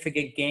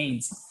significant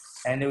gains.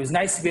 And it was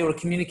nice to be able to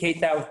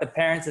communicate that with the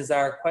parents as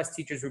our Quest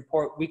teachers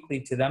report weekly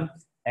to them,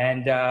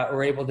 and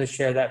we're able to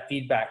share that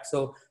feedback.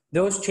 So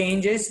those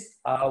changes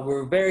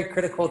were very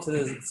critical to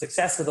the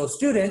success of those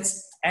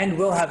students and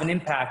will have an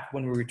impact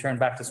when we return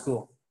back to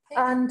school.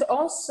 And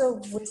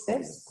also with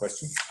this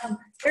Question?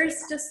 There's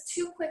just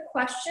two quick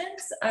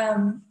questions.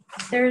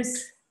 There's a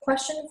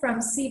question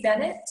from C.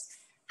 Bennett.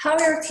 How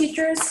are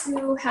teachers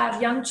who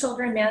have young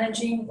children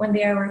managing when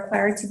they are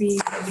required to be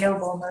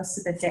available most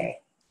of the day?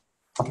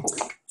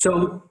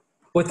 So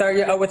with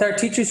our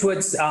teachers,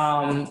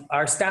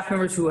 our staff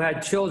members who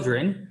had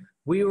children,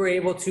 we were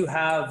able to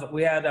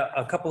we had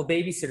a couple of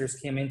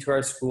babysitters came into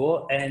our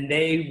school, and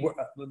they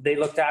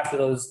looked after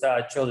those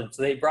children.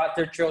 So they brought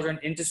their children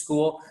into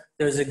school.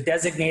 There's a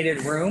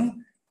designated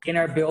room in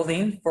our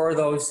building for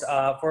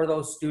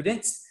those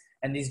students,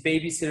 and these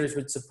babysitters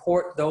would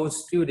support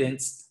those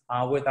students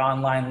with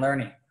online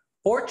learning.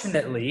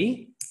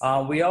 Fortunately,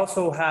 We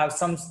also have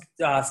some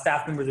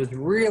staff members with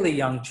really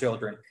young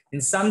children.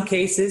 In some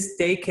cases,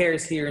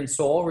 daycares here in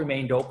Seoul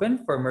remained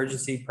open for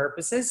emergency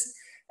purposes.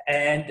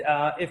 And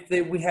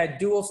we had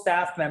dual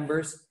staff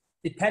members,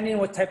 depending on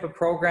what type of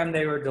program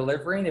they were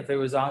delivering, if it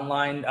was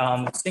online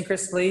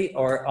synchronously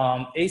or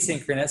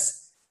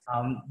asynchronous,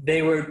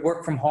 they would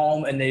work from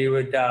home and they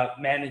would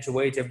manage a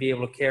way to be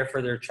able to care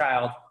for their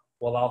child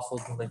while also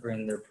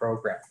delivering their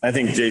program. I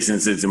think, Jason,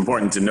 it's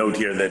important to note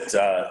here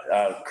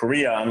that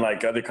Korea,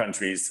 unlike other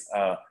countries,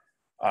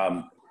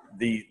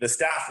 the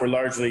staff were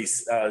largely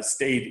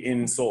stayed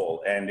in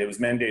Seoul, and it was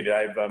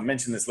mandated. I've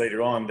mentioned this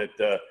later on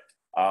that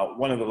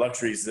one of the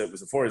luxuries that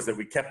was afforded is that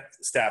we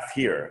kept staff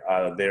here.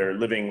 They're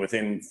living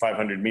within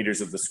 500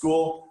 meters of the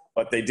school,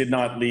 but they did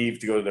not leave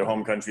to go to their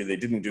home country. They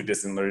didn't do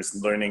distance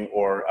learning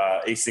or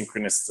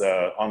asynchronous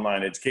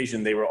online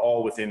education. They were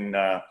all within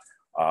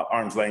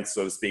arm's length,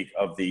 so to speak,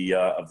 of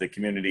the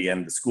community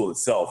and the school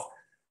itself.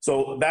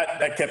 So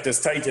that kept us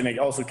tight, and it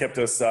also kept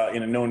us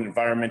in a known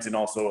environment and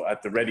also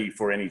at the ready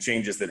for any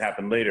changes that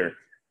happened later.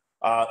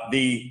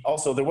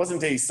 Also, there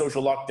wasn't a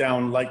social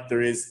lockdown like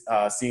there is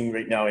seen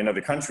right now in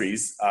other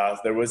countries.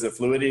 There was a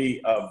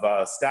fluidity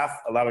of staff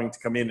allowing to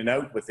come in and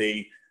out with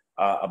a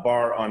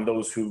bar on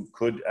those who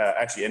could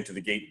actually enter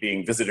the gate,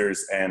 being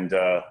visitors and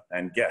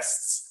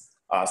guests.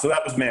 So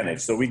that was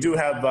managed. So we do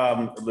have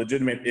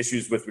legitimate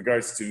issues with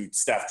regards to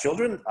staff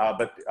children,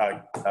 but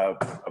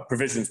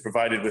provisions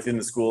provided within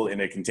the school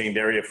in a contained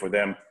area for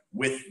them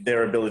with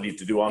their ability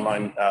to do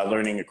online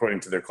learning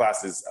according to their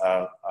classes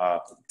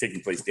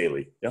taking place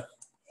daily. Yeah.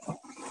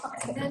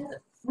 Okay, then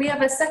we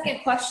have a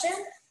second question.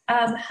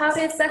 How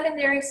did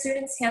secondary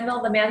students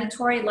handle the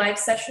mandatory live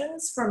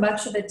sessions for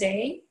much of the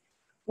day?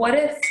 What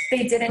if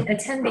they didn't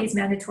attend these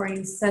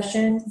mandatory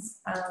sessions?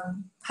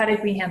 How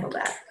did we handle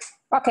that?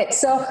 Okay,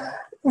 so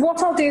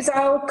what I'll do is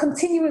I'll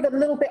continue with a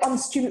little bit on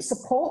student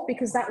support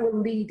because that will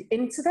lead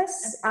into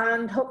this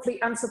and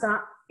hopefully answer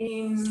that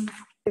in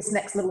this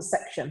next little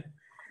section.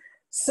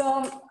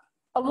 So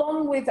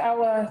along with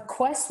our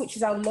quest, which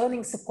is our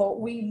learning support,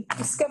 we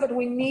discovered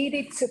we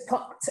needed to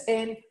put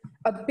in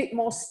a bit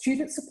more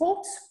student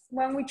support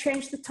when we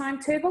changed the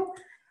timetable.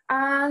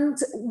 And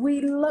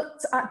we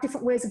looked at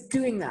different ways of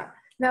doing that.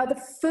 Now,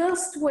 the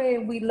first way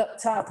we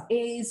looked at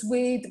is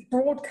with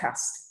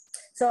broadcast.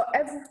 So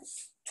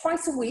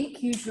twice a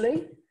week,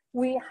 usually,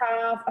 we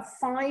have a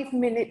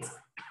 5-minute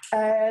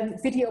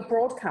video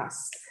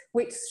broadcast,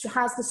 which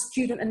has the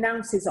student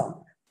announcements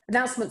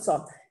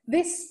on.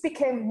 This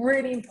became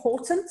really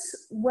important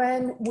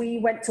when we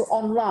went to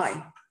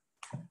online.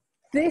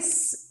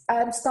 This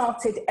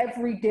started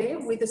every day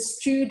with a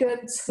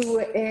student who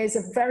is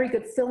a very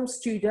good film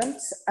student,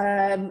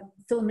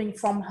 filming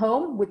from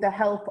home with the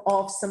help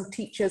of some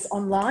teachers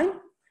online.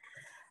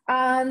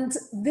 And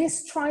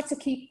this tried to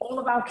keep all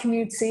of our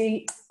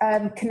community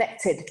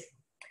connected.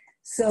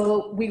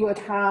 So we would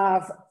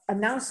have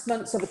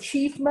announcements of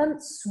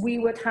achievements, we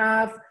would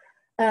have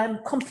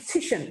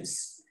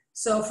competitions.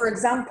 So for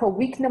example,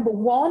 week number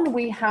 1,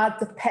 we had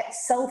the pet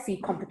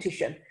selfie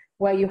competition,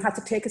 where you had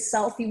to take a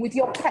selfie with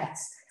your pet.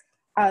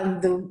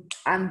 And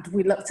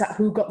we looked at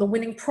who got the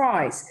winning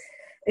prize.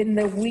 In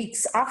the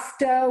weeks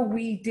after,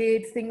 we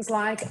did things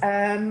like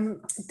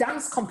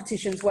dance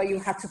competitions where you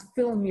had to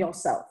film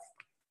yourself.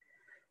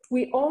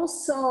 We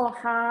also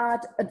had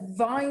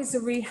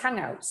advisory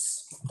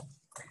hangouts.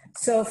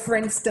 So for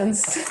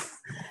instance,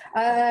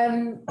 at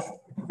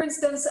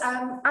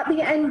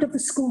the end of the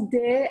school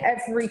day,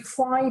 every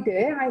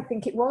Friday, I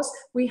think it was,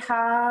 we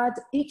had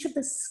each of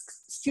the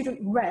student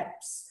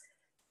reps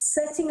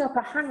setting up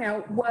a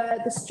hangout where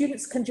the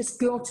students can just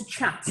go to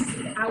chat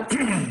without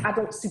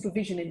adult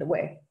supervision in the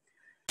way.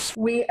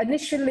 We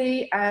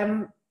initially,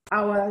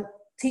 our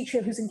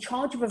teacher who's in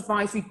charge of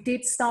advisory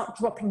did start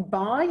dropping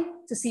by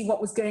to see what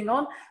was going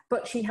on,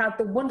 but she had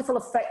the wonderful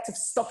effect of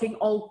stopping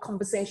all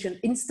conversation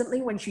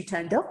instantly when she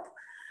turned up.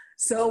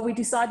 So we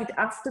decided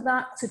after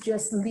that to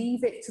just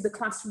leave it to the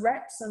class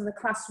reps, and the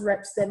class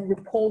reps then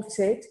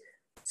reported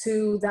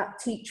to that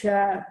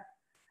teacher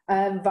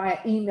via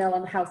email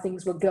on how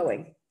things were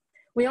going.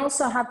 We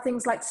also had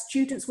things like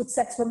students would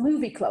set up a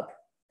movie club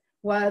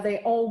where they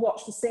all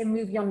watched the same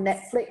movie on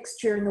Netflix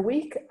during the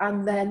week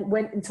and then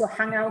went into a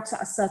hangout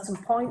at a certain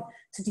point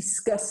to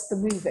discuss the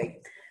movie.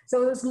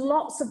 So there's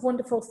lots of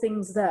wonderful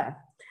things there.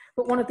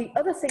 But one of the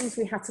other things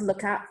we had to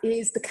look at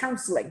is the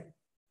counselling.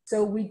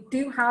 So we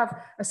do have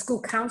a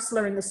school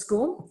counsellor in the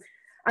school,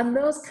 and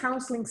those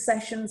counselling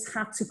sessions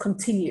had to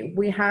continue.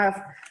 We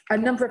have a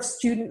number of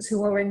students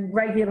who are in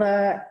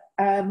regular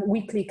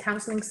weekly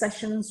counselling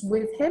sessions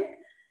with him,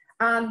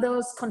 and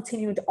those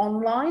continued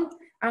online.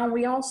 And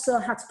we also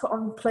had to put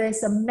in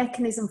place a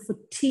mechanism for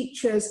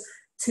teachers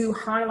to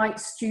highlight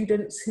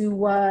students who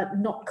were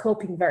not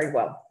coping very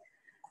well.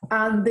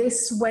 And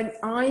this went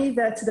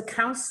either to the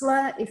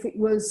counsellor if it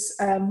was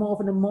more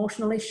of an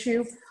emotional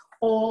issue,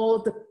 or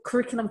the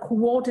curriculum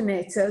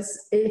coordinators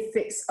if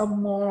it's a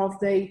more of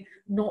the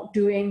not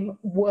doing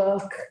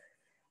work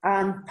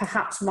and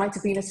perhaps might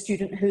have been a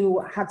student who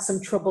had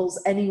some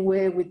troubles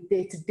anyway with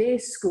day-to-day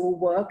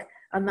schoolwork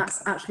And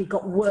that's actually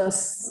got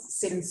worse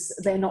since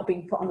they're not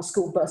being put on a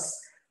school bus,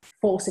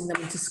 forcing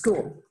them into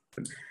school.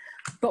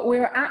 But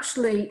we're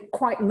actually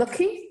quite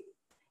lucky.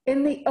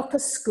 In the upper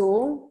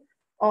school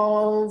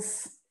of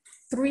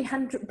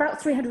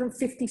about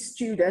 350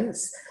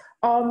 students,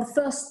 on the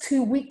first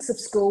 2 weeks of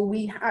school,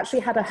 we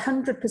actually had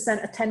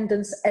 100%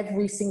 attendance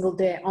every single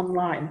day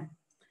online.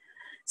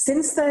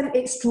 Since then,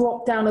 it's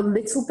dropped down a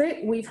little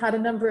bit. We've had a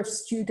number of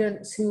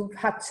students who've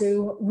had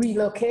to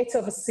relocate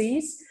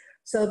overseas.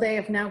 So they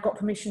have now got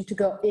permission to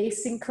go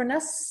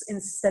asynchronous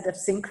instead of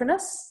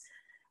synchronous.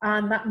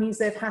 And that means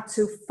they've had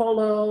to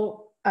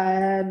follow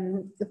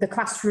the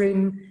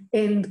classroom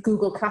in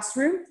Google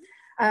Classroom.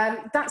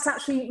 That's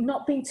actually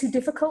not been too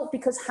difficult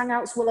because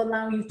Hangouts will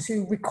allow you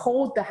to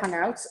record the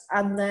Hangouts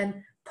and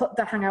then put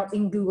the Hangout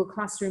in Google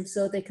Classroom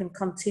so they can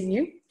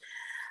continue.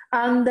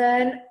 And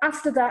then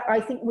after that, I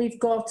think we've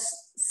got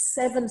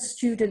 7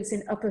 students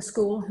in upper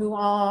school who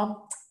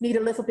need a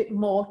little bit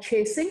more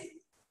chasing.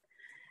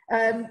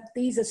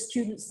 These are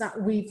students that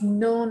we've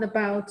known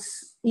about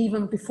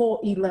even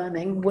before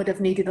e-learning would have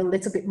needed a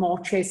little bit more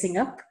chasing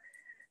up.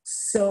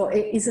 So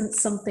it isn't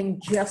something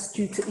just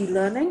due to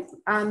e-learning,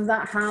 and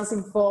that has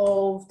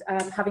involved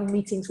having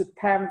meetings with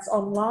parents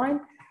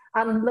online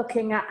and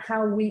looking at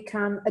how we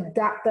can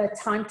adapt their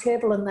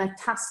timetable and their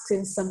tasks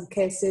in some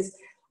cases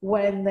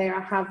when they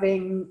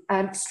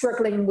are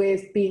struggling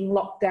with being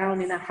locked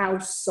down in a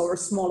house or a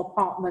small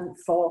apartment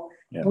for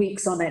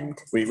weeks on end.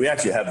 We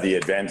actually have the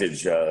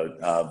advantage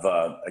of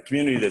a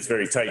community that's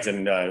very tight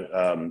and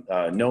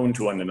known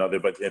to one another.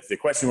 But if the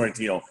question were,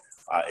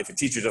 if a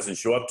teacher doesn't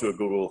show up to a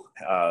Google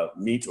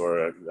Meet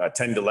or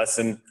attend a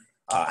lesson,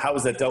 how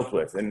is that dealt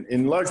with? And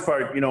in large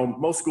part,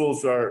 most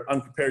schools are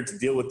unprepared to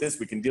deal with this.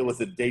 We can deal with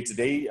the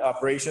day-to-day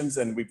operations,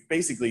 and we've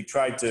basically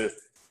tried to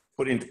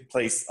put into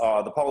place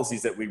the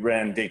policies that we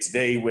ran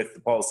day-to-day with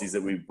the policies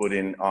that we put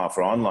in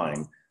for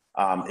online.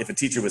 If a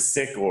teacher was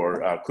sick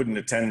or couldn't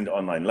attend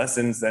online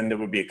lessons, then there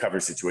would be a cover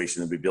situation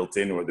that would be built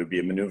in, or there'd be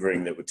a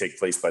maneuvering that would take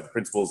place by the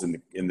principals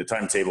in the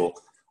timetable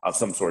of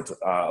some sort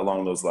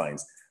along those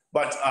lines.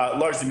 But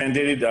largely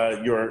mandated,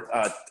 your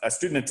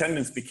student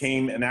attendance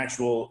became an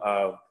actual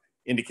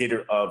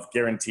indicator of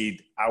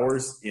guaranteed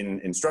hours in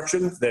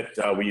instruction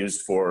that we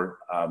used for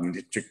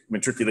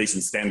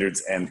matriculation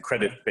standards and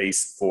credit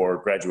base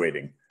for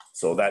graduating.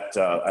 So that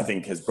I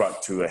think has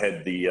brought to a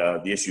head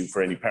the issue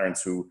for any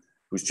parents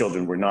whose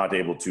children were not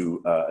able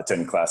to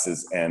attend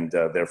classes and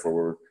therefore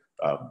were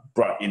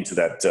brought into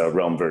that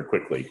realm very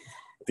quickly.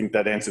 I think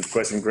that answers the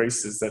question,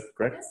 Grace, is that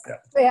correct?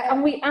 Yeah,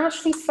 and we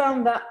actually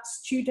found that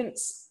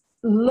students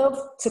love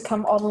to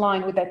come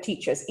online with their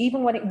teachers.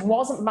 Even when it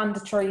wasn't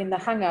mandatory in the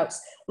Hangouts,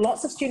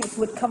 lots of students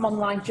would come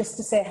online just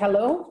to say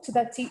hello to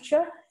their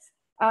teacher.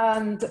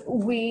 And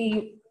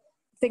we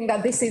think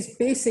that this is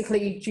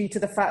basically due to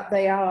the fact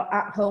they are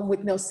at home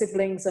with no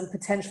siblings and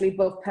potentially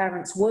both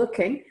parents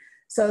working.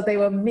 So they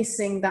were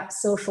missing that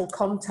social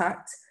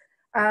contact.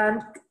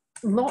 And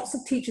lots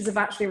of teachers have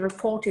actually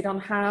reported on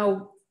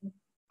how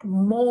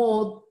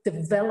more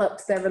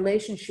developed their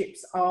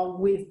relationships are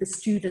with the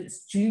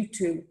students due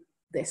to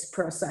this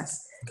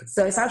process. Okay.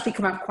 So it's actually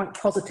come out quite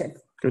positive.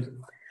 Good.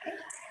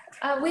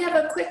 We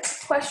have a quick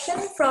question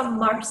from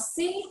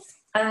Marcy,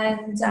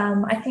 and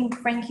I think,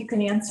 Frank, you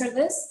can answer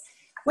this.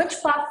 Which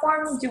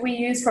platform do we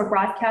use for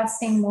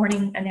broadcasting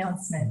morning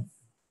announcements?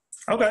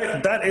 Okay,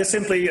 that is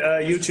simply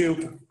a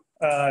YouTube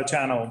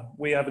channel.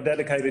 We have a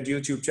dedicated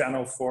YouTube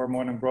channel for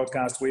morning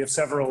broadcast. We have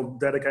several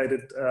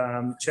dedicated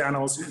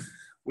channels.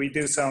 We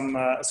do some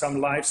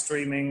live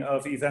streaming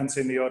of events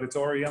in the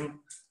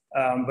auditorium.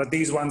 But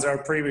these ones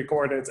are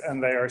pre-recorded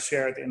and they are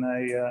shared in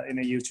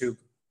a YouTube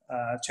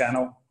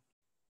channel.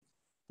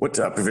 What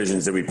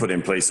provisions did we put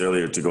in place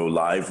earlier to go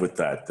live with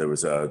that? There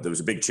was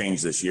a big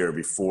change this year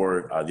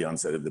before the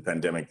onset of the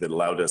pandemic that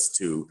allowed us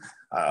to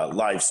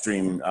live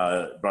stream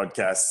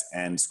broadcasts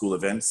and school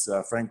events.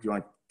 Frank, do you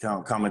want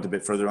to comment a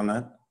bit further on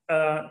that?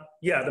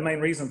 Yeah, the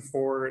main reason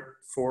for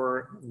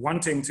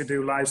wanting to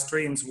do live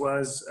streams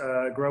was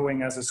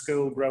growing as a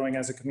school, growing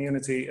as a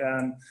community,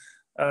 and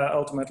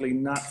ultimately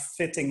not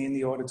fitting in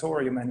the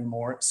auditorium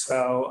anymore.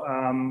 So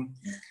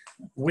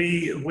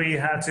we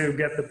had to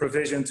get the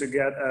provision to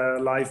get a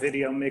live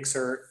video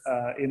mixer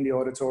in the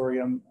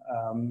auditorium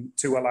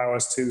to allow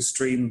us to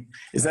stream.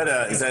 Is that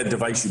a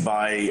device you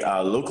buy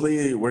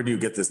locally? Where do you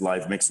get this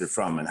live mixer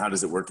from, and how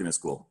does it work in a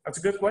school? That's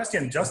a good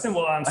question. Justin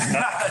will answer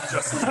that.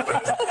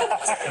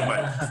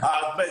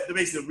 But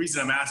basically the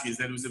reason I'm asking is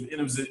that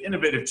it was an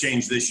innovative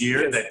change this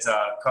year that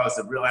caused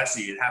a real,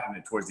 actually it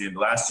happened towards the end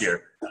of last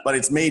year, but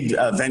it's made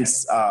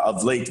events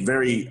of late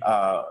very,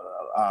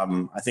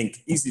 I think,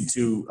 easy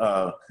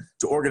to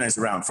organize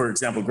around. For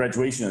example,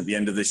 graduation at the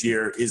end of this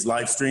year is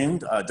live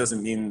streamed.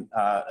 Doesn't mean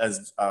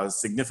as a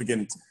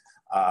significant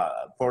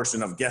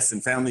portion of guests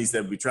and families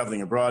that will be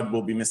traveling abroad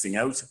will be missing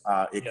out.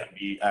 It can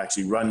be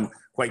actually run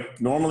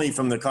quite normally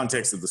from the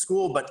context of the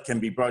school, but can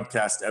be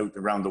broadcast out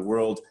around the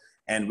world.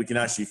 And we can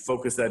actually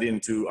focus that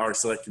into our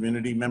select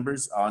community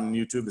members on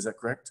YouTube. Is that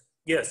correct?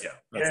 Yes. Yeah,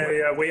 that's right.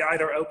 Yeah. We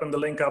either open the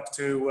link up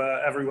to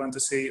everyone to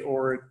see,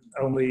 or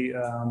only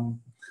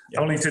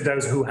only to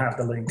those who have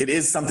the link. It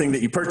is something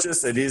that you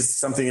purchase. It is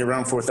something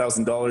around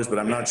 $4,000, but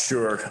I'm not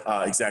sure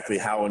exactly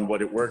how and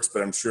what it works.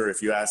 But I'm sure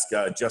if you ask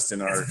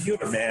Justin, our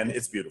man,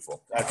 it's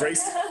beautiful.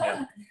 Grace?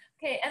 Yeah.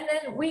 Okay, and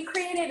then we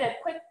created a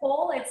quick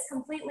poll. It's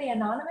completely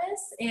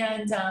anonymous,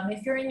 and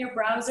if you're in your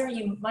browser,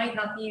 you might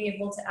not be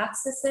able to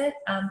access it,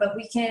 but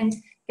we can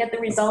get the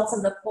results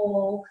of the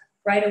poll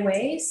right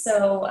away.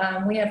 So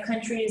we have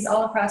countries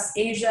all across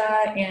Asia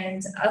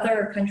and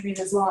other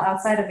countries as well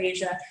outside of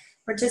Asia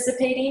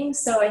participating.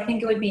 So I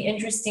think it would be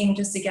interesting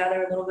just to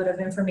gather a little bit of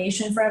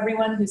information for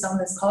everyone who's on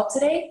this call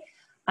today.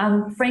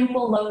 Frank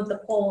will load the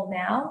poll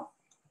now.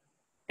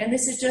 And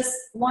this is just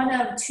one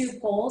of 2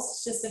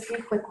 polls, just a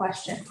few quick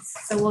questions.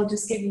 So we'll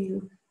just give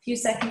you a few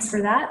seconds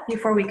for that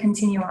before we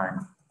continue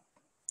on.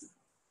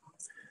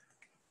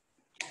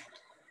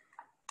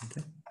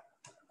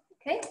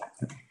 Okay.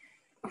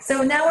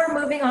 So now we're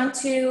moving on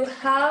to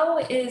how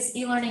is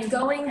e-learning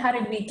going? How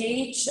did we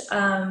gauge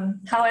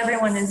how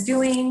everyone is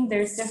doing?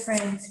 There's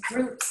different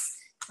groups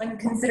when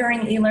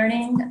considering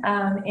e-learning,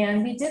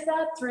 and we did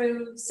that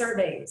through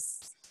surveys.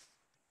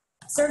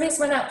 Surveys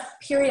went out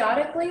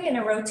periodically in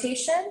a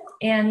rotation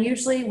and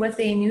usually with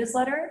a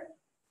newsletter.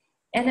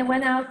 And it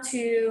went out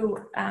to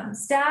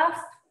staff.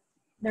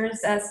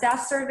 There's a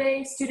staff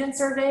survey, student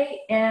survey,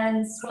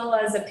 and as well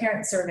as a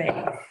parent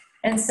survey.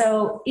 And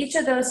so each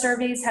of those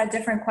surveys had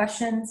different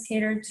questions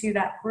catered to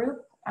that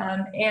group.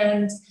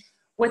 And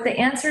with the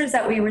answers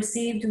that we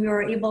received, we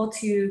were able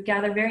to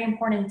gather very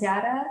important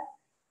data.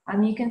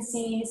 You can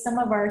see some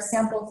of our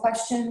sample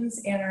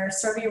questions and our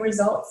survey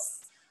results.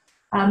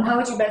 How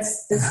would you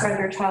best describe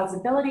your child's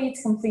ability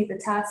to complete the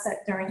tasks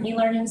during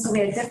e-learning? So we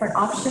had different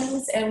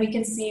options, and we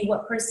can see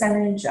what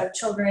percentage of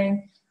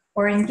children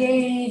were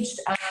engaged,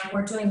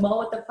 were doing well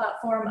with the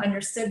platform,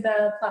 understood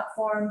the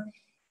platform,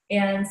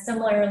 and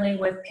similarly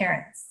with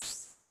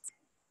parents.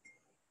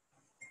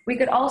 We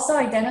could also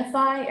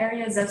identify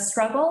areas of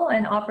struggle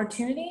and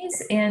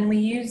opportunities, and we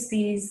use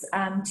these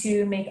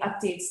to make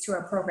updates to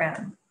our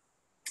program.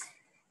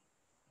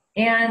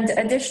 And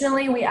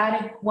additionally, we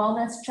added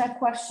wellness check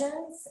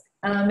questions.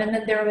 And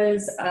then there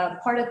was a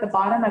part at the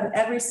bottom of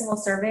every single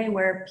survey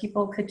where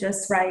people could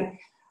just write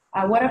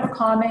whatever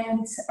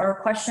comment or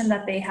question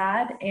that they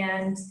had,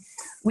 and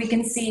we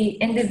can see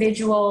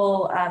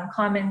individual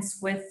comments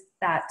with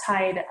that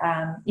tied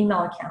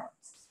email account.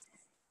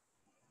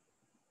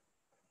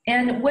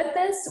 And with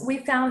this, we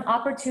found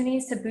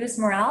opportunities to boost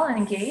morale and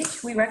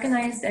engage. We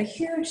recognized a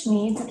huge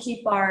need to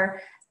keep our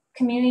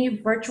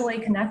community virtually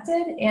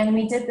connected, and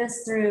we did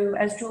this through,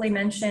 as Julie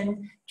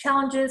mentioned,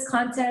 challenges,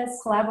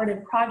 contests,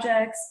 collaborative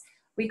projects.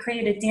 We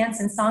created dance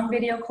and song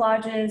video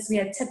collages. We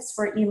had tips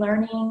for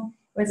e-learning.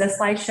 It was a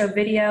slideshow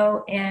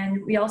video,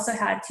 and we also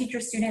had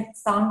teacher-student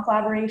song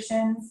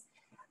collaborations.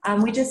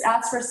 We just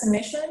asked for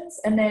submissions,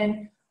 and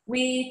then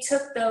we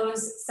took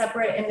those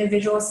separate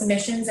individual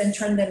submissions and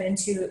turned them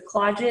into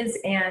collages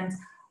and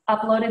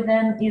uploaded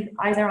them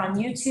either on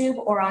YouTube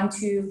or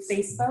onto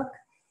Facebook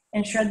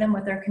and shared them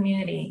with our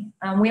community.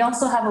 We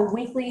also have a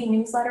weekly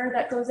newsletter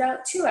that goes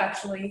out, 2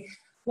 actually.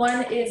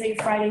 One is a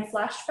Friday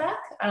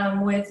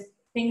flashback with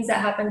things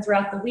that happen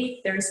throughout the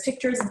week. There's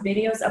pictures and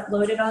videos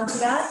uploaded onto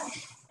that,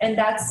 and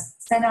that's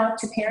sent out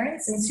to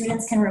parents, and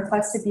students can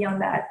request to be on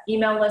that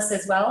email list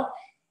as well.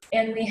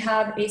 And we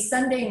have a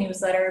Sunday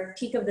newsletter,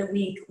 Peak of the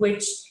Week,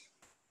 which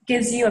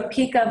gives you a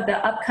peek of the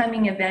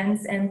upcoming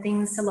events and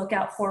things to look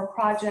out for,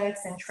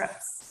 projects and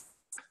trips.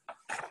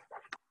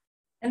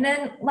 And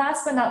then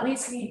last but not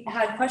least, we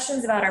had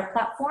questions about our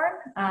platform,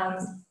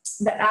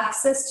 the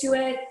access to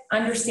it,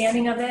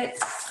 understanding of it,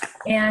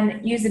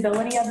 and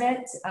usability of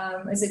it.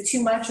 Is it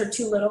too much or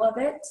too little of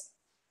it?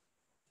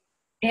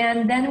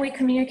 And then we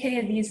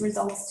communicated these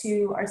results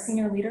to our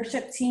senior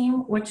leadership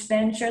team, which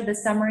then shared the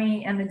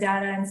summary and the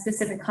data and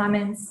specific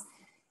comments.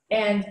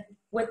 And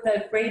with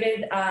the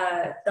graded,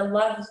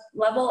 the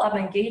level of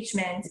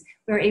engagement,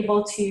 we were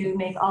able to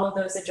make all of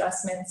those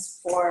adjustments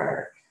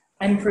for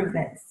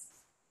improvements.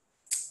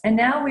 And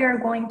now we are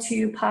going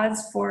to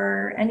pause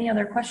for any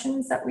other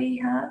questions that we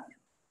have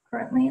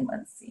currently.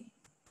 Let's see.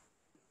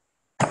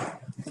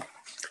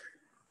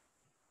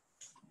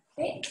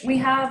 Okay, we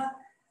have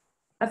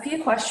a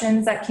few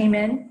questions that came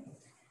in.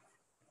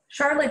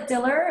 Charlotte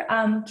Diller,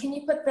 can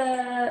you put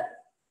the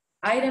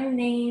item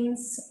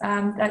names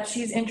that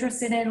she's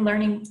interested in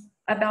learning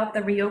about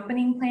the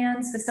reopening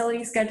plans,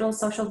 facility schedule,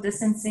 social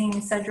distancing,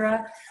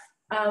 etc.?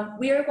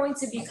 We are going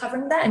to be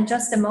covering that in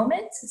just a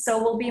moment,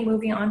 so we'll be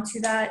moving on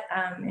to that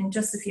in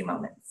just a few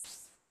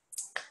moments.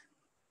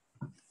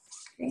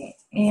 Okay,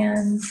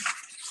 and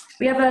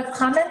we have a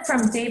comment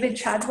from David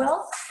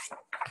Chadwell.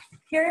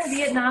 Here in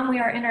Vietnam, we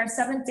are in our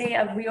 7th day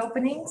of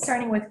reopening,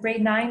 starting with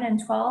grade 9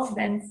 and 12,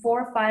 then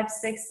 4, 5,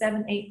 6,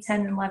 7, 8, 10,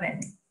 and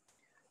 11.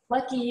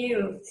 Lucky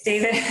you,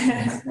 David.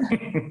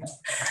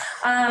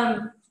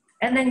 And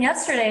then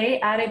yesterday,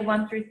 added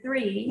 1 through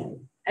 3,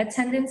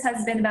 attendance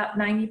has been about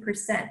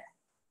 90%.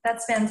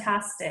 That's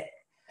fantastic.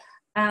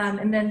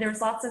 And then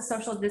there's lots of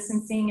social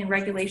distancing and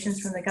regulations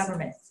from the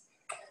government.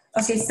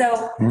 Okay,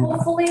 so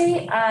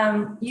hopefully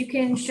you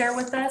can share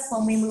with us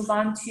when we move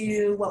on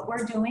to what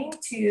we're doing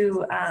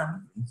to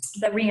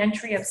the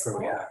reentry of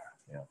school.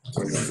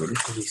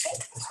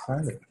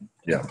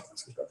 Yeah.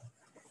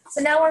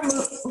 So now we're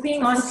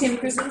moving on to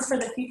improvements for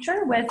the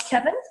future with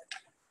Kevin.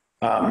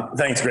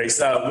 Thanks, Grace.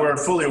 We're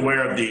fully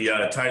aware of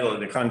the title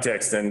and the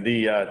context and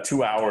the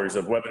 2 hours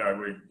of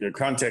webinar. The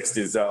context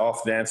is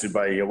often answered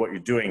by what you're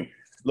doing.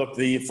 Look,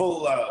 the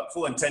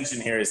full intention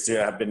here is to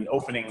have been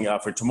opening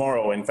for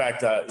tomorrow. In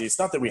fact, it's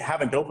not that we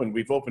haven't opened,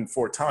 we've opened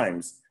 4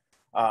 times.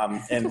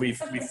 And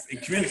we've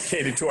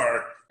communicated to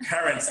our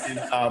parents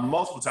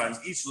multiple times.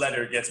 Each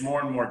letter gets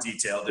more and more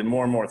detailed and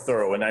more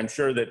thorough. And I'm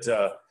sure that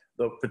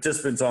the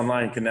participants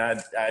online can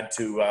add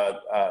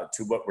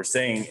to what we're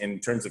saying in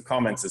terms of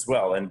comments as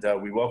well. And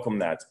we welcome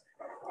that.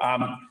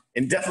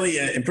 And definitely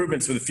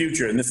improvements for the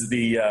future. And this is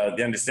the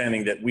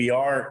understanding that we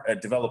are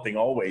developing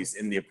always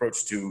in the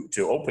approach to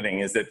opening,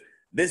 is that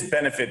this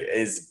benefit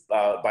is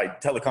by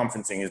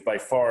teleconferencing is by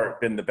far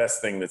been the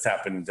best thing that's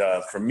happened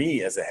for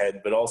me as a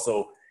head, but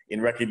also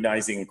in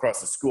recognizing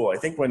across the school. I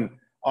think when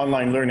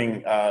online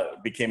learning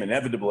became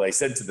inevitable, I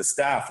said to the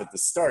staff at the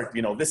start,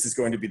 you know, this is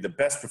going to be the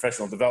best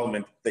professional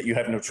development that you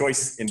have no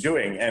choice in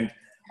doing. And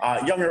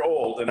young or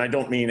old, and I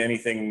don't mean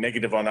anything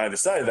negative on either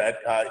side of that,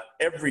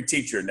 every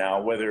teacher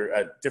now, whether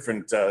at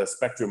different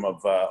spectrum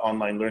of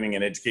online learning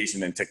and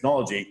education and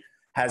technology,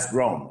 has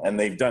grown, and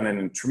they've done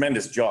a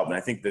tremendous job. And I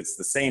think that's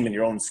the same in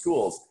your own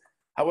schools.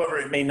 However,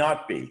 it may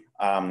not be.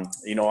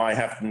 You know, I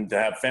happen to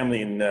have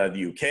family in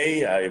the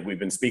UK. We've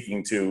been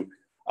speaking to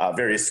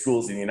various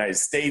schools in the United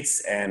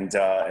States and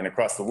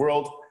across the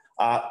world.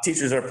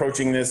 Teachers are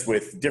approaching this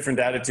with different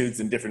attitudes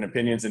and different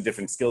opinions and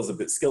different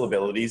skill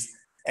abilities.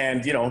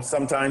 And, you know,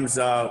 sometimes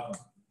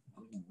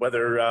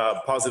whether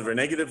positive or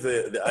negative,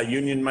 a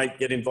union might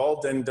get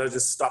involved and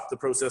just stop the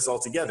process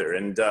altogether.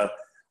 And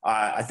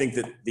I think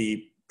that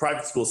the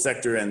private school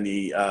sector and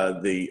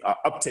the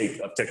uptake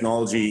of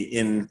technology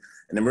in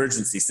an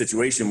emergency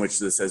situation, which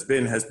this has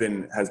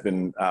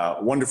been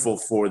wonderful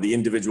for the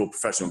individual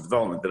professional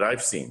development that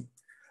I've seen.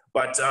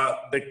 But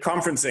the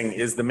conferencing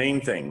is the main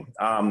thing.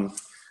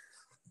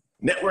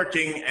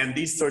 Networking and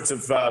these sorts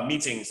of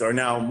meetings are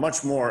now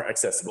much more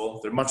accessible.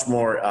 They're much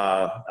more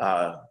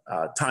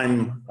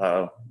time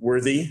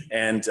worthy,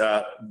 and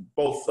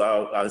both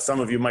some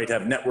of you might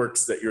have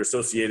networks that you're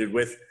associated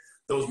with.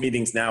 Those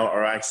meetings now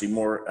are actually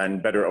more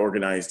and better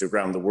organized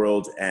around the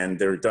world, and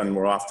they're done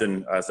more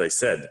often, as I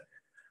said.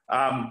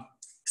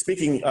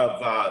 Speaking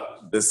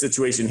of the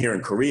situation here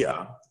in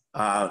Korea,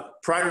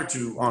 prior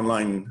to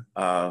online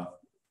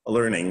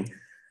learning,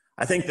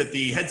 I think that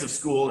the heads of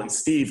school, and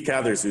Steve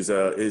Cathers,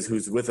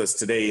 who's with us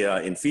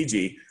today in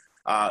Fiji,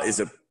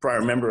 is a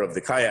prior member of the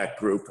Kayak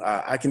group.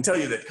 I can tell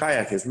you that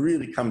Kayak has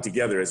really come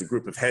together as a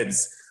group of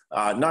heads,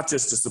 not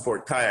just to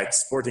support kayak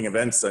sporting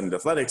events and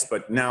athletics,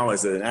 but now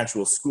as an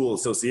actual school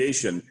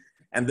association.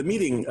 And the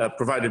meeting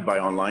provided by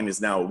online is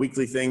now a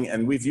weekly thing,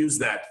 and we've used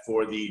that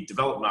for the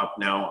development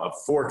now of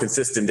 4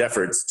 consistent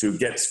efforts to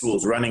get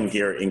schools running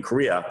here in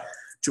Korea,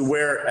 to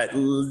where at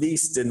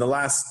least in the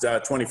last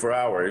 24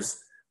 hours,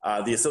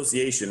 the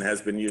association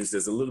has been used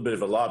as a little bit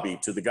of a lobby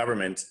to the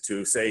government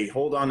to say,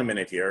 hold on a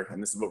minute here,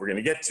 and this is what we're going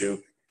to get to,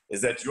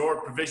 is that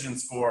your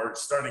provisions for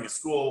starting a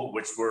school,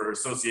 which were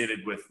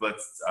associated with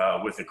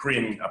the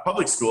Korean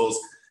public schools,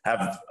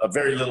 have a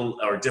very little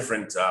or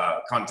different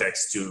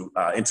context to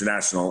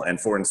international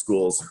and foreign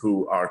schools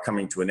who are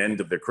coming to an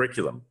end of their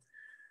curriculum.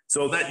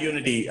 So that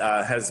unity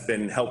has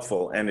been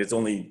helpful, and it's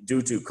only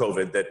due to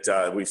COVID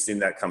that we've seen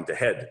that come to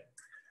head.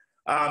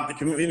 The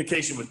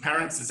communication with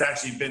parents has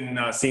actually been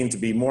seen to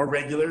be more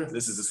regular.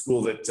 This is a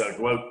school that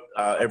go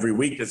out every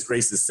week, as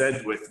Grace has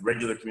said, with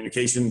regular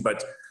communication,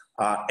 but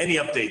any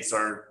updates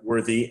are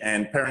worthy,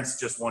 and parents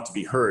just want to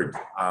be heard.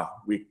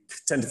 We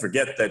tend to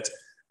forget that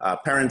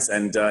parents,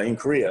 and in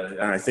Korea,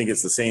 and I think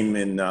it's the same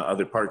in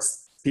other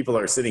parts, people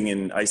are sitting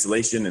in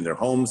isolation in their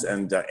homes,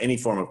 and any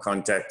form of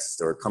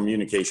context or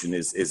communication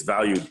is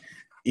valued,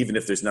 even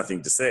if there's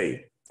nothing to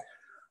say.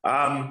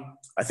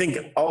 I think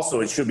also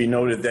it should be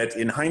noted that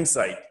in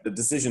hindsight, the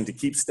decision to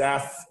keep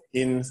staff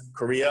in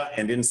Korea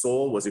and in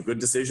Seoul was a good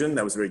decision.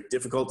 That was a very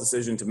difficult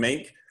decision to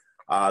make.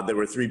 There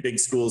were 3 big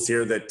schools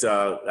here that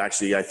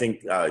actually, I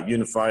think,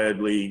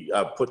 unifiedly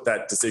put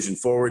that decision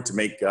forward to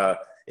make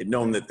it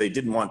known that they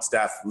didn't want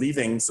staff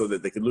leaving so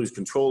that they could lose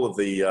control of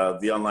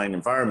the online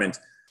environment.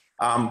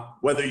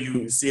 Whether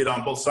you see it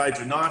on both sides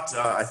or not,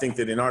 I think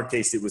that in our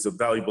case, it was a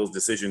valuable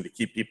decision to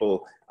keep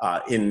people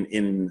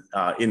in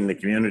the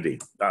community,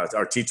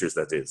 our teachers,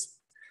 that is.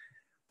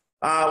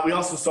 We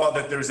also saw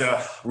that there's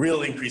a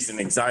real increase in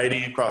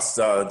anxiety across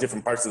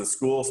different parts of the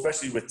school,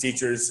 especially with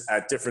teachers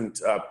at different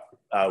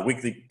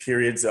weekly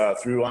periods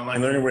through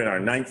online learning. We're in our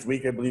 9th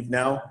week, I believe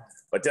now,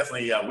 but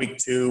definitely week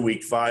 2,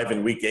 week 5,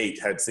 and week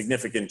 8 had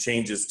significant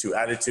changes to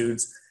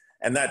attitudes.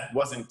 And that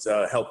wasn't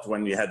helped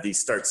when you had these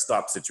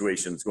start-stop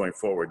situations going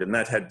forward. And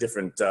that had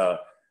different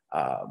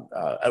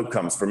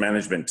outcomes for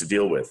management to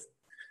deal with.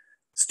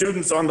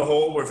 Students on the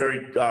whole were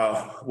very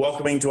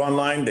welcoming to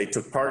online. They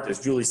took part, as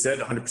Julie said,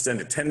 100%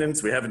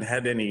 attendance. We haven't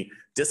had any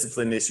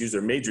discipline issues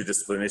or major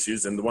discipline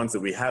issues, and the ones that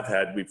we have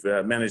had, we've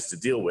managed to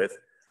deal with.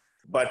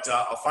 But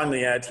I'll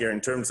finally add here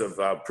in terms of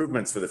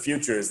improvements for the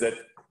future is that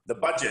the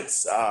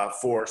budgets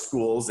for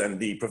schools and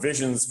the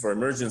provisions for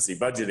emergency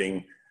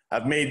budgeting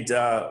have made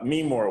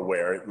me more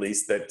aware, at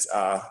least, that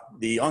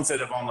the onset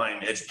of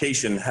online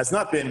education has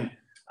not been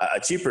a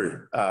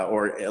cheaper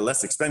or a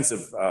less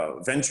expensive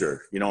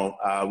venture. You know,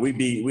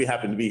 we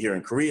happen to be here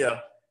in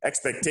Korea.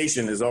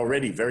 Expectation is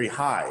already very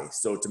high.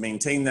 So to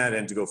maintain that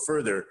and to go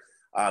further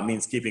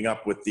means keeping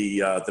up with the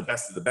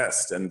best of the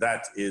best. And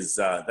that is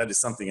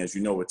something, as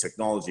you know, with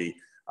technology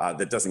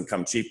that doesn't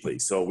come cheaply.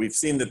 So we've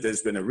seen that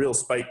there's been a real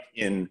spike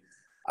in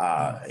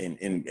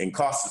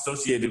costs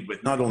associated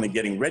with not only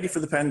getting ready for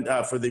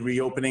the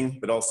reopening,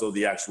 but also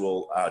the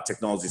actual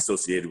technology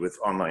associated with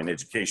online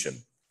education.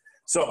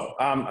 So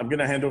I'm going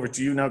to hand over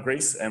to you now,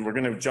 Grace, and we're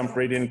going to jump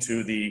right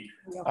into the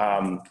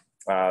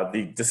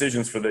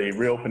decisions for the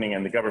reopening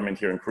and the government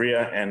here in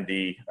Korea and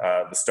the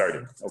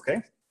starting. Okay.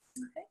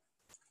 Okay.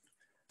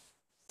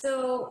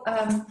 So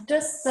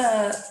just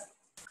to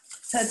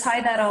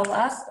tie that all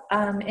up,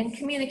 in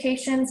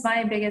communications,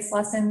 my biggest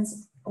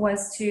lessons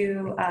was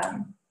to,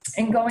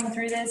 in going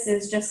through this,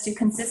 is just to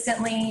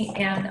consistently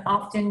and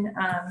often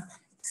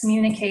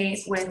communicate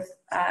with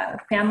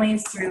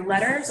families through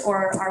letters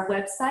or our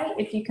website.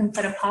 If you can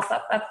put a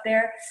pop-up up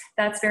there,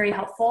 that's very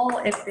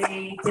helpful. If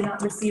they did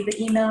not receive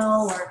the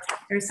email or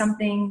there's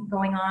something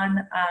going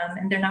on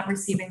and they're not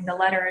receiving the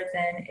letter,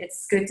 then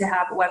it's good to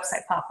have a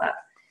website pop-up.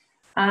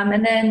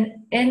 And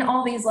then in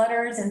all these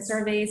letters and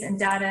surveys and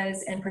datas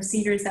and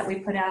procedures that we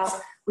put out,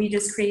 we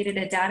just created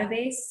a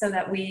database so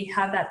that we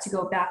have that to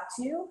go back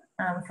to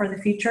for the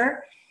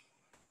future.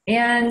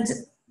 And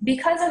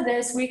because of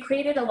this, we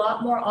created a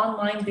lot more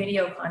online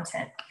video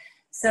content.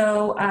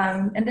 So,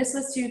 and this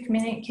was to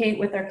communicate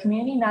with our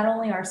community, not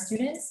only our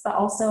students, but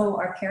also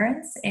our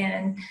parents.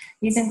 And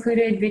these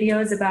included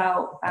videos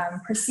about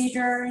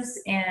procedures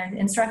and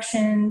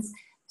instructions.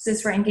 This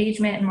is for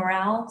engagement and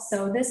morale.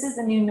 So this is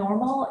the new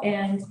normal,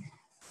 and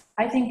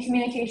I think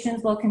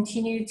communications will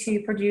continue to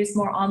produce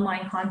more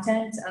online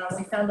content.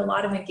 We found a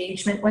lot of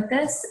engagement with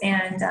this,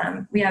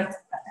 and we have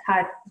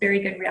had very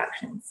good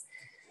reactions.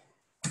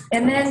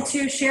 And then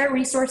to share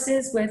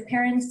resources with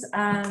parents,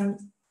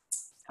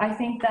 I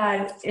think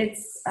that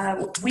it's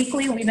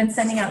weekly. We've been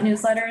sending out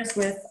newsletters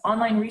with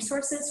online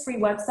resources, free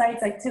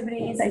websites,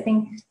 activities. I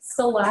think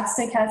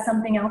Scholastic has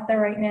something out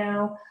there right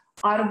now.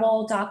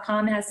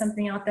 Audible.com has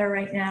something out there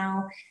right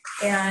now,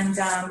 and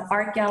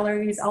art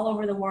galleries all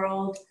over the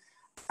world.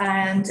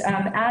 And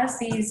as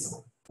these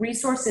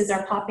resources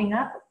are popping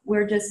up,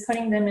 we're just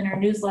putting them in our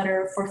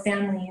newsletter for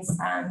families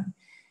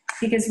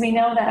because we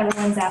know that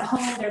everyone's at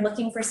home, they're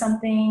looking for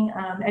something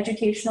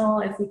educational,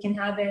 if we can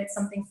have it,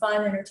 something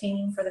fun,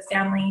 entertaining for the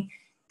family.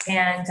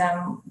 And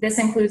this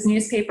includes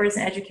newspapers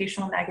and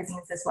educational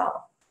magazines as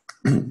well.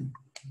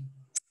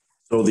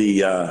 So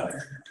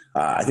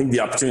I think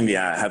the opportunity,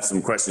 I have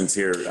some questions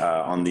here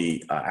on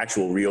the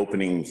actual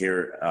reopening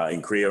here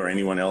in Korea, or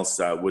anyone else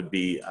would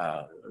be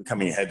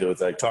coming ahead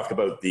as I talk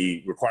about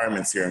the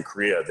requirements here in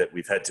Korea that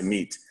we've had to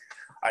meet.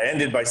 I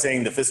ended by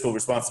saying the fiscal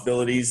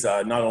responsibilities,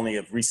 not only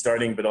of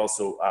restarting, but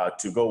also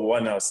to go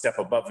one step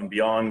above and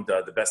beyond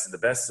the best of the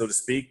best, so to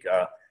speak.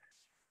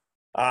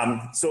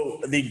 So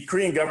the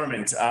Korean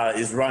government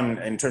is run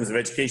in terms of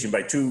education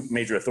by two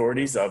major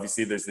authorities.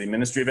 Obviously, there's the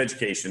Ministry of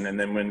Education, and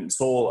then when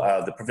Seoul,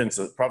 the province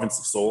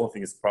of Seoul, I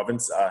think it's the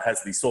province,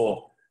 has the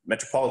Seoul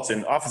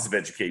Metropolitan Office of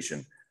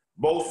Education.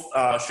 Both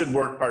should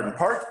work part and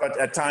part, but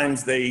at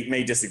times they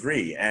may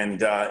disagree.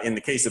 And in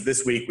the case of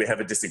this week, we have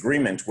a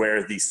disagreement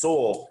where the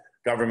Seoul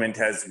government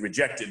has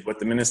rejected what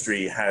the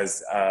ministry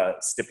has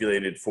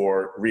stipulated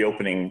for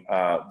reopening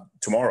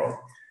tomorrow.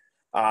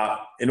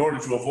 In order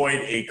to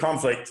avoid a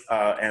conflict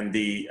and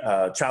the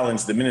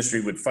challenge the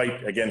ministry would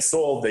fight against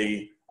Seoul,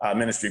 the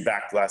ministry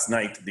backed last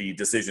night the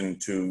decision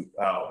to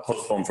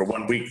postpone for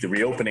 1 week the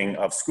reopening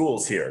of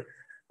schools here.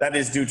 That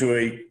is due to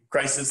a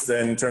crisis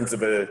in terms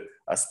of a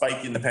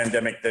spike in the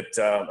pandemic,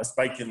 a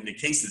spike in the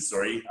cases,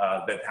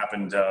 that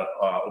happened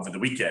over the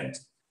weekend.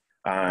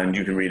 And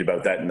you can read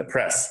about that in the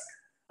press.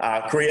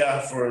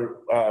 Korea, for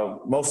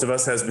most of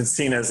us, has been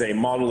seen as a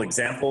model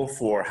example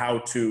for how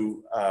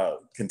to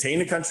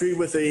contain a country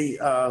with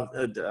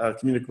a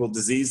communicable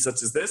disease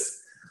such as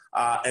this,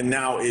 and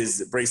now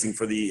is bracing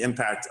for the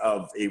impact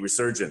of a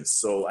resurgence.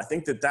 So I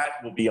think that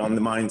will be on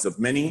the minds of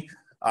many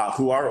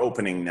who are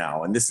opening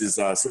now. And this is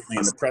certainly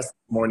in the press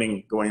this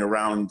morning going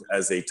around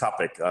as a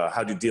topic,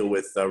 how to deal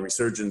with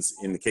resurgence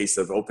in the case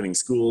of opening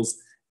schools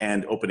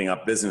and opening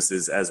up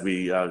businesses as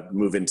we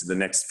move into the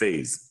next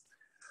phase.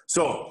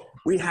 So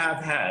we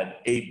have had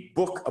a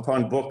book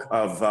upon book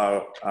of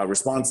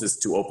responses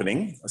to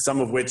opening, some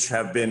of which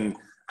have been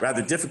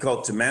rather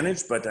difficult to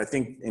manage, but I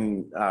think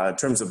in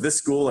terms of this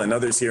school and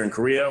others here in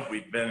Korea,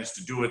 we've managed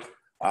to do it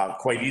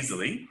quite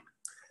easily.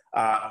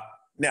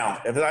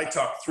 Now, as I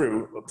talk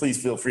through,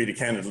 please feel free to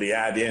candidly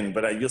add in,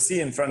 but you'll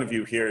see in front of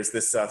you here is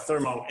this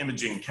thermo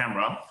imaging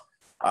camera.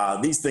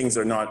 These things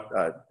are not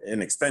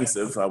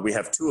inexpensive. We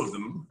have 2 of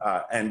them,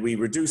 and we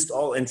reduced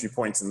all entry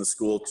points in the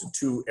school to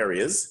 2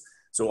 areas.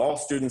 So all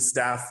students,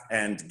 staff,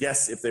 and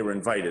guests, if they were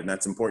invited, and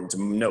that's important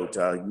to note.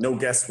 No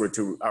guests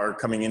are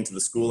coming into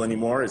the school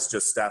anymore. It's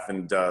just staff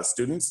and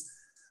students.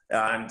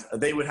 And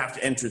they would have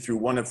to enter through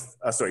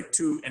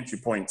 2 entry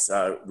points,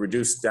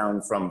 reduced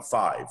down from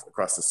 5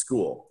 across the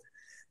school.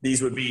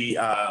 These would be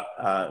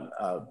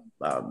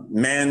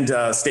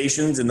manned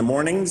stations in the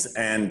mornings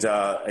and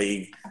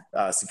a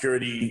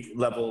security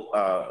level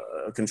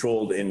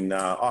controlled in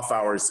off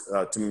hours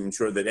to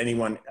ensure that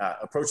anyone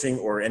approaching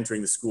or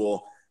entering the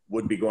school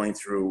would be going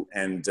through,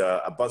 and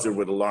a buzzer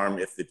would alarm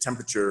if the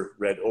temperature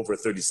read over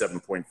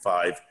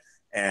 37.5,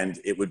 and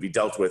it would be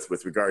dealt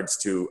with regards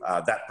to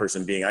that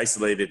person being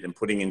isolated and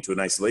putting into an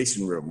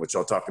isolation room, which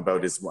I'll talk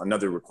about is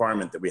another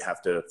requirement that we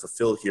have to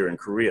fulfill here in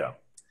Korea.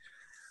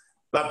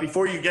 But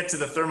before you get to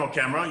the thermal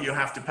camera, you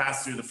have to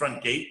pass through the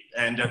front gate,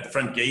 and at the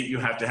front gate, you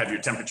have to have your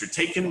temperature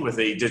taken with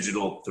a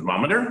digital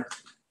thermometer.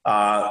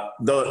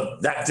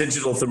 That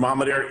digital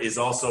thermometer is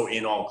also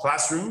in all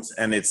classrooms,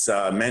 and it's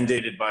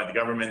mandated by the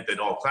government that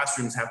all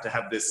classrooms have to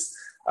have this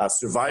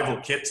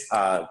survival kit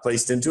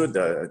placed into it.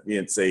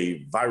 It's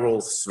a viral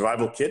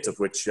survival kit, of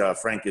which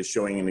Frank is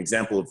showing an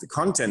example of the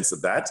contents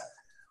of that.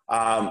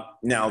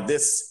 Now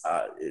this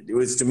it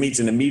was to meet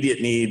an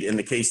immediate need in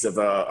the case of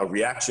a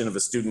reaction of a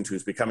student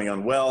who's becoming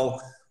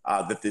unwell,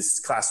 that this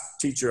class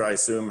teacher, I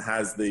assume,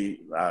 has the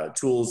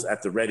tools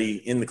at the ready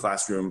in the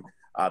classroom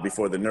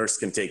before the nurse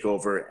can take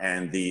over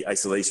and the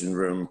isolation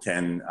room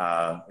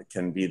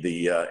can be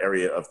the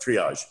area of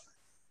triage.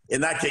 In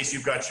that case,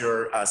 you've got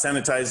your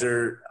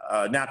sanitizer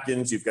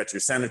napkins, you've got your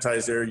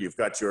sanitizer, you've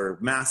got your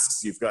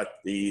masks, you've got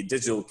the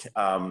digital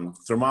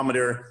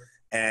thermometer,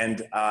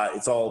 and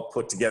it's all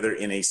put together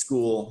in a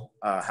school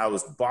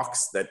housed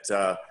box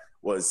that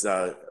was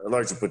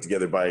largely put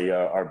together by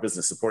our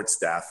business support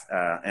staff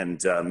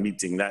and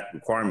meeting that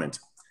requirement.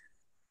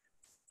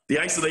 The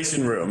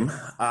isolation room,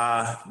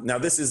 now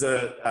this is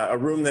a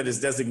room that is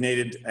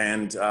designated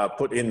and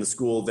put in the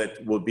school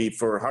that will be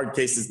for hard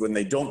cases when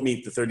they don't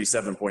meet the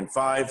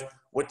 37.5.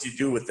 What do you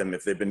do with them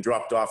if they've been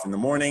dropped off in the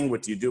morning?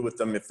 What do you do with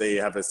them if they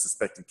have a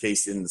suspected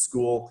case in the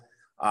school?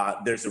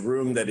 There's a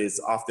room that is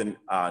often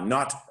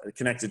not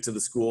connected to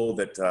the school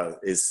that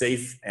is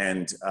safe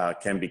and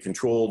can be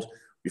controlled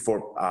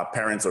before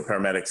parents or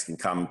paramedics can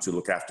come to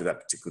look after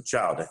that particular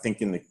child. I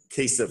think in the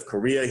case of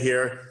Korea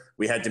here,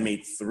 we had to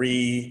meet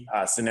 3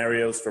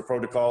 scenarios for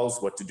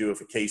protocols: what to do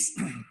if a case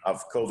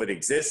of COVID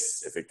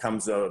exists, if it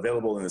comes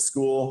available in the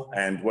school,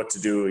 and what to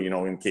do,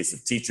 in case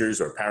of teachers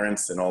or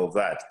parents and all of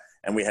that.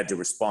 And we had to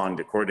respond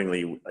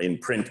accordingly in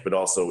print, but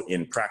also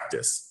in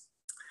practice.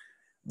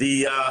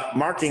 The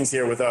markings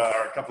here with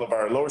a couple of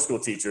our lower school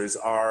teachers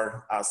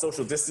are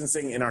social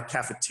distancing in our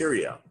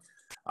cafeteria.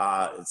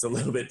 It's a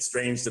little bit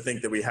strange to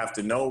think that we have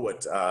to know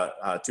what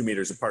 2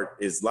 meters apart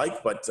is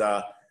like, but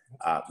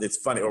it's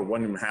funny, or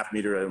 1.5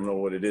 meter, I don't know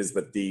what it is,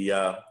 but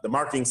the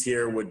markings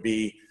here would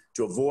be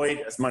to avoid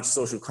as much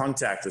social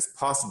contact as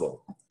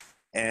possible.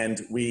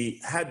 And we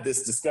had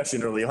this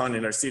discussion early on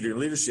in our senior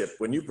leadership.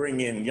 When you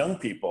bring in young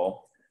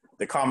people,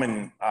 the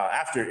common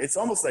after, it's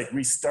almost like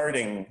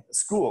restarting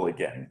school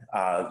again.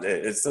 At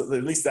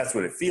least that's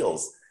what it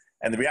feels.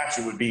 And the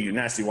reaction would be you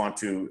naturally want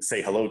to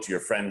say hello to your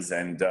friends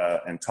and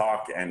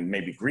talk and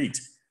maybe greet.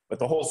 But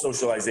the whole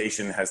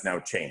socialization has now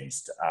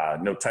changed.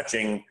 No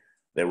touching.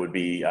 There would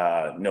be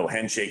no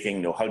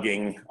handshaking, no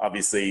hugging.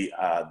 Obviously,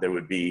 there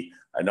would be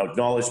an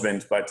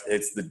acknowledgement, but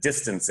it's the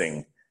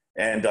distancing.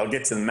 And I'll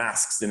get to the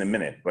masks in a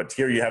minute. But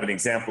here you have an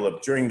example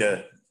of during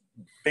the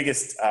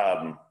biggest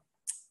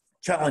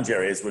challenge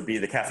areas would be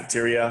the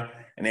cafeteria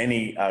and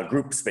any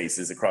group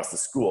spaces across the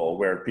school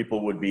where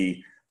people would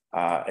be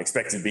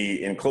expected to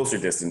be in closer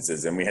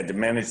distances. And we had to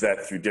manage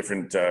that through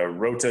different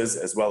rotas,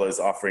 as well as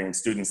offering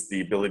students the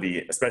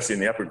ability, especially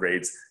in the upper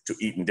grades, to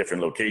eat in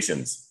different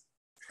locations.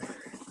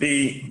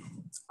 The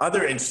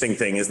other interesting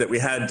thing is that we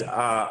had,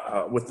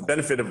 with the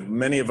benefit of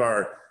many of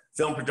our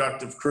film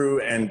productive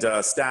crew and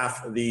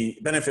staff, the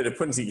benefit of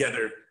putting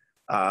together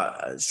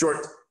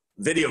short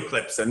video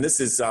clips. And this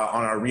is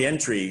on our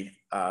reentry,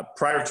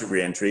 prior to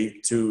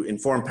reentry, to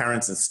inform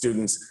parents and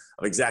students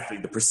of exactly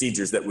the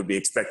procedures that would be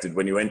expected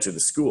when you enter the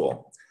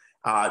school.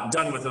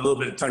 Done with a little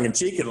bit of tongue in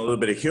cheek and a little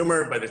bit of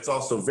humor, but it's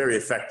also very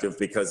effective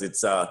because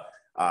it's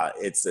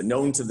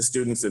known to the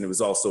students, and it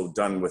was also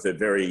done with a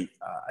very,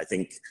 I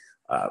think,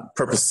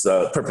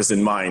 purpose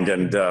in mind,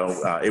 and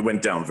it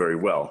went down very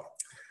well.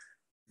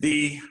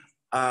 The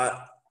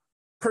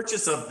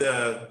purchase of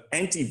the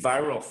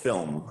antiviral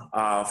film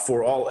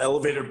for all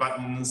elevator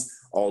buttons,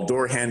 all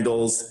door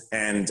handles,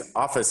 and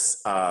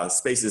office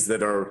spaces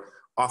that are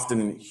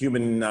often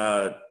human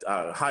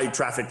high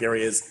traffic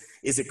areas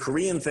is a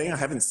Korean thing. I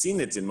haven't seen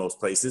it in most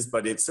places,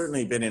 but it's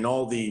certainly been in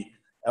all the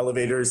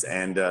elevators,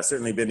 and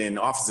certainly been in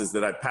offices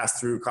that I've passed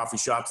through, coffee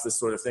shops, this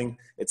sort of thing.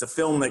 It's a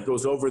film that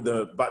goes over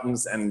the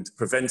buttons and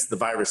prevents the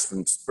virus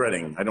from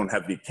spreading. I don't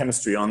have the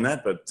chemistry on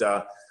that, but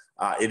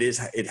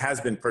it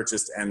has been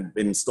purchased and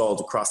been installed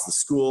across the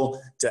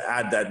school to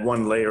add that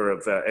one layer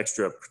of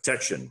extra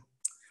protection.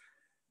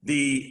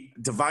 The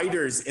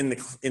dividers in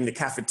the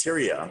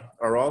cafeteria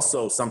are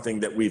also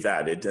something that we've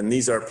added, and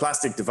these are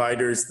plastic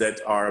dividers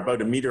that are about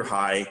 1 meter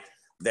high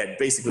that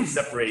basically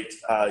separate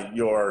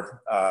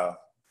your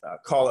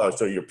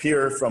so your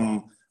peer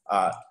from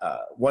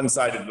one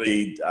side of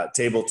the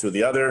table to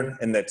the other,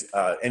 and that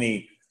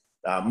any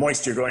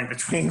moisture going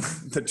between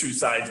the two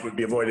sides would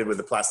be avoided with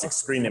a plastic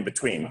screen in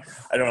between.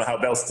 I don't know how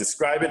else to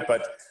describe it,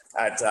 but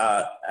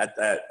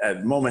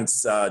at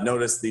moment's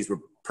notice, these were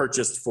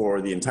purchased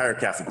for the entire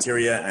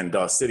cafeteria and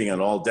sitting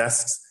on all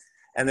desks.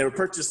 And they were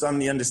purchased on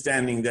the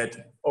understanding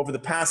that over the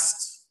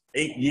past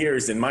 8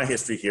 years in my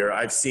history here,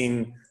 I've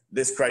seen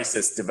this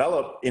crisis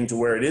develop into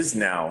where it is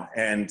now.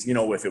 And, you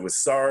know, if it was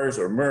SARS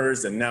or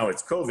MERS and now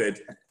it's COVID,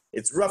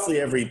 it's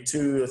roughly every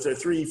 2 or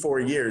 3, 4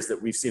 years that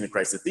we've seen a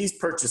crisis. These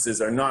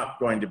purchases are not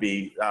going to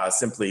be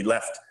simply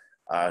left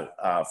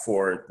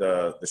for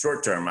the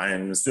short term. I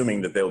am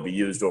assuming that they'll be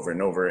used over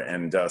and over,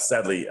 and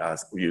sadly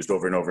used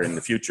over and over in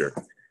the future.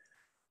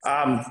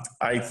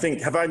 I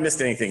think, have I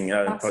missed anything?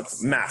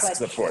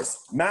 Masks, of course.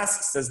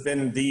 Masks has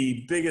been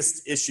the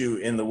biggest issue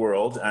in the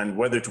world, and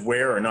whether to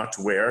wear or not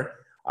to wear.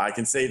 I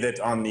can say that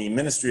on the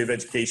Ministry of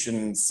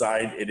Education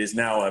side, it is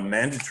now a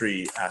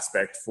mandatory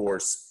aspect for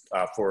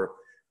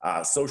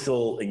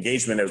social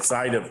engagement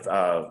outside in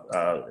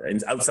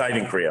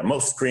Korea.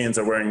 Most Koreans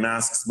are wearing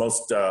masks.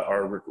 Most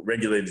are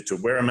regulated to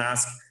wear a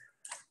mask.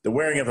 The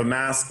wearing of a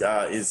mask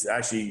is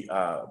actually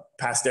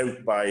passed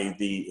out by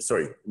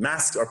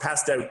masks are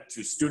passed out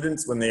to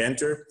students when they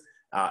enter,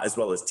 as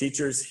well as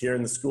teachers here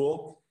in the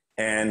school.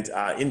 And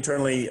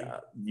internally,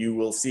 you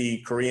will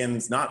see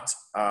Koreans not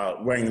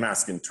wearing the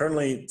mask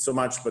internally so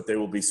much, but they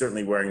will be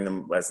certainly wearing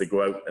them as they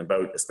go out and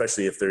about,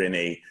 especially if they're in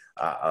a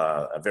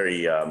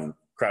very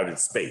crowded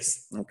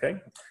space, okay?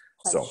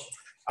 So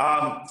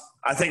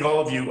I thank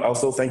all of you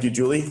also. Thank you,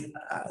 Julie.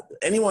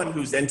 Anyone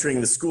who's entering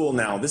the school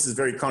now, this is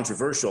very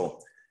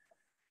controversial.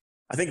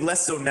 I think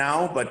less so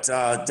now, but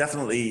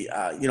definitely,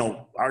 you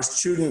know, our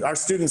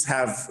students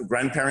have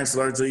grandparents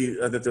largely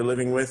that they're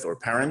living with, or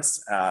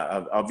parents,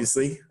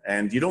 obviously,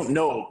 and you don't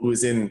know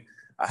who's in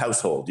a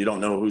household. You don't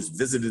know who's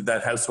visited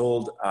that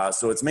household.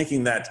 So it's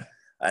making that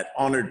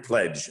honored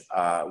pledge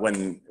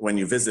when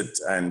you visit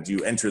and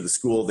you enter the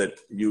school that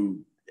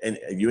you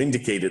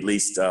indicate at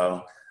least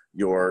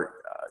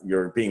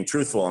you're being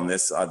truthful on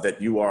this,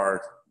 that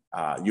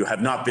you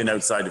have not been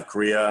outside of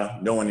Korea,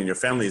 no one in your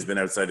family has been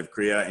outside of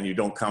Korea, and you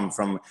don't come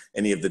from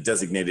any of the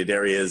designated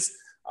areas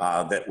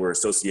that were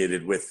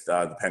associated with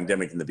the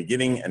pandemic in the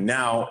beginning, and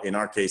now, in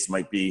our case,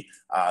 might be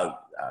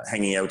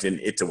hanging out in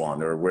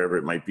Itaewon or wherever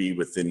it might be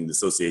within the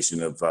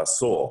association of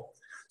Seoul.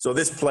 So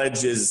this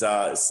pledge is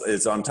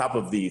on top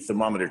of the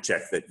thermometer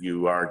check that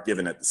you are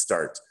given at the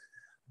start.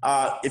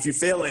 If you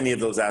fail any of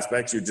those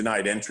aspects, you're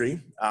denied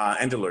entry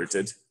and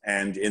alerted,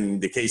 and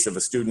in the case of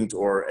a student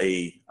or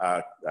a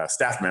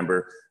staff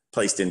member,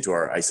 placed into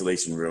our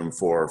isolation room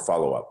for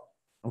follow-up.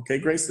 Okay,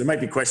 Grace, there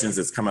might be questions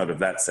that's come out of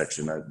that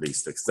section at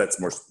least, because that's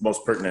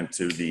most pertinent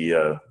to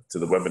the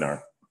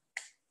webinar.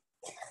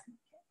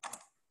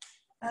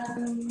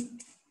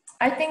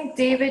 I think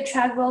David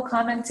Chadwell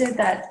commented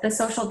that the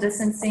social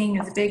distancing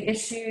is a big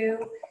issue,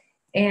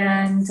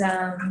 and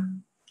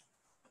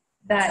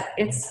that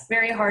it's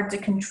very hard to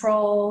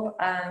control,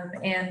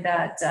 and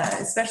that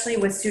especially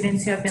with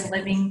students who have been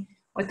living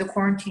with the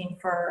quarantine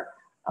for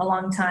a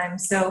long time.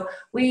 So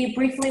we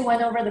briefly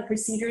went over the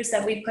procedures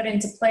that we put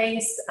into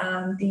place,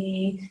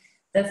 the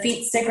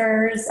feet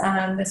stickers,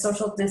 the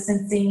social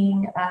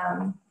distancing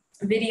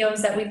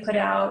videos that we put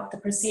out, the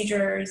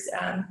procedures,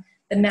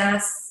 the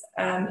masks.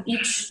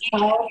 Each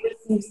child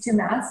receives 2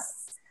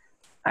 masks.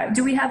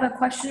 Do we have a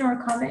question or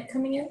a comment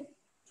coming in?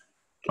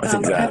 I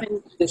think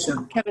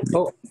Kevin.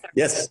 Oh,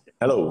 yes.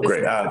 Hello,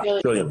 great.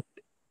 Trillium.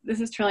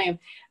 This is Trillium.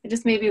 I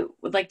just maybe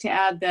would like to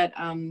add that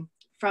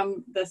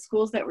from the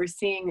schools that we're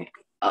seeing,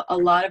 a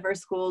lot of our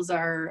schools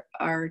are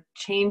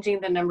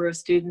changing the number of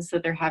students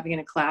that they're having in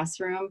a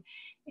classroom,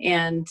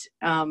 and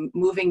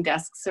moving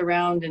desks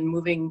around, and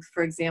moving,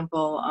 for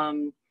example,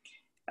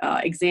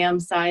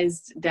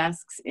 exam-sized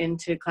desks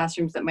into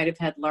classrooms that might have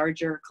had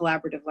larger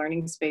collaborative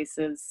learning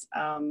spaces.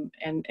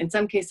 And in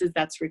some cases,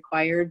 that's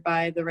required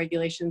by the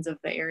regulations of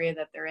the area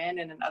that they're in,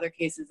 and in other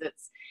cases,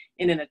 it's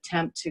in an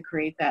attempt to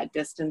create that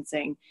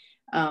distancing.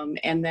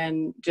 And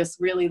then just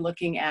really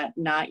looking at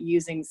not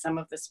using some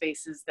of the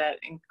spaces that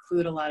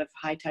include a lot of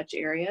high-touch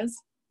areas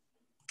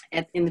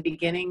in the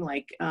beginning,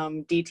 like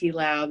DT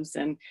labs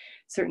and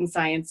certain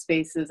science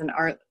spaces and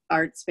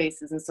art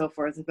spaces and so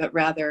forth, but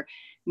rather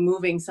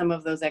moving some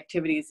of those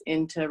activities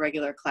into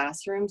regular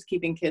classrooms,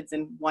 keeping kids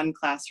in one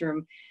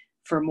classroom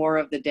for more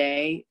of the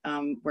day,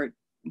 where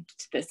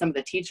some of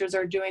the teachers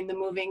are doing the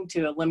moving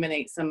to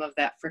eliminate some of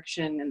that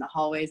friction in the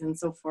hallways and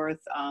so forth,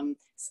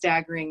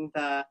 staggering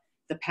the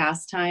the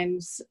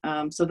pastimes.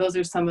 So those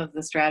are some of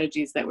the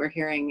strategies that we're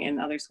hearing in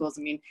other schools.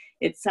 I mean,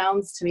 it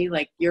sounds to me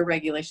like your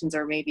regulations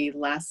are maybe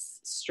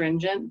less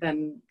stringent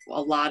than a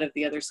lot of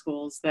the other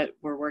schools that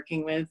we're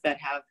working with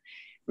that have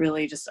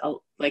really just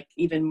like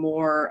even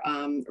more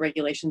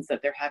regulations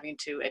that they're having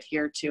to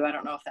adhere to. I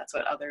don't know if that's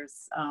what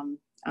others on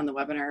the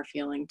webinar are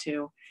feeling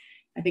too.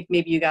 I think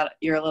maybe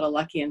you're a little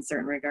lucky in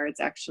certain regards,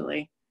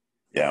 actually.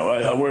 Yeah,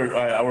 well,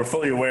 we're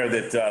fully aware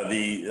that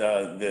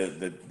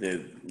the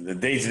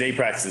day-to-day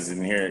practices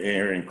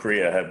here in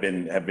Korea have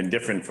been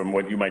different from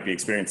what you might be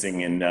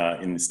experiencing in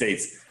the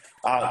States.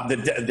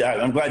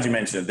 I'm glad you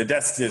mentioned it. The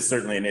desks is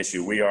certainly an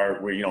issue.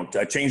 We're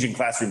changing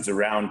classrooms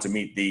around to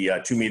meet the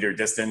 2-meter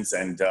distance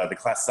and the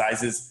class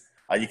sizes.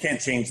 You can't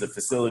change the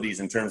facilities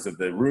in terms of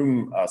the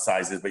room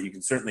sizes, but you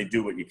can certainly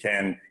do what you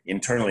can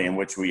internally, in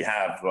which we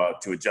have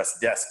to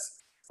adjust desks.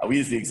 We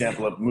used the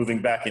example of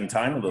moving back in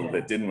time a little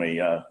bit, didn't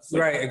we?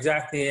 Right,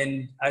 exactly.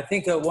 And I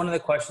think one of the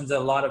questions that a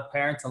lot of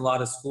parents and a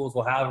lot of schools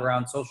will have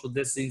around social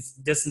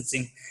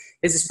distancing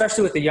is,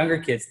 especially with the younger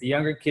kids. The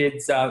younger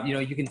kids,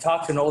 you can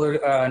talk to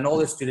an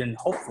older student,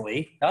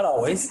 hopefully, not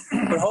always,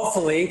 but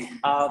hopefully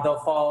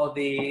they'll follow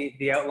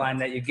the outline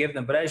that you give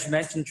them. But as you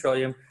mentioned,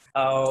 Trillium,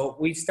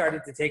 we've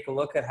started to take a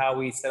look at how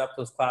we set up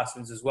those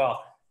classrooms as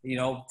well.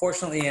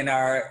 Fortunately in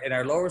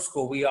our lower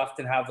school, we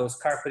often have those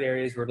carpet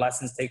areas where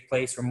lessons take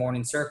place or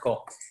morning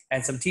circle.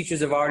 And some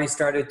teachers have already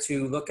started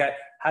to look at,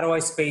 how do I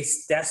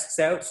space desks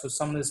out? So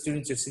some of the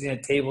students are sitting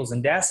at tables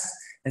and desks,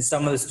 and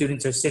some of the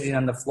students are sitting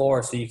on the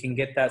floor, so you can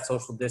get that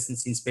social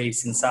distancing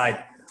space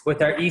inside.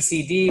 With our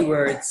ECD,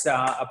 where it's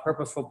a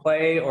purposeful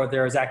play, or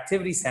there's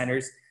activity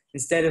centers,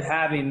 instead of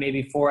having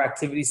maybe 4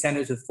 activity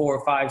centers with 4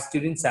 or 5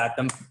 students at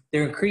them,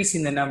 they're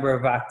increasing the number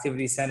of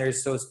activity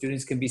centers so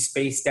students can be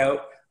spaced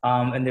out.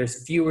 And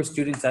there's fewer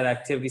students at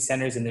activity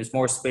centers, and there's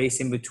more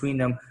space in between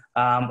them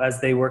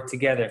as they work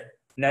together.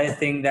 Another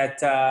thing that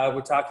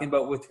we're talking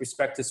about with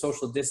respect to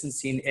social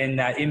distancing and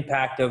that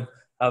impact of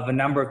a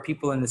number of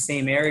people in the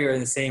same area or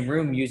in the same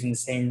room using the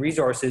same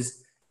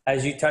resources,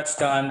 as you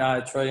touched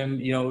on,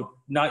 Trillium,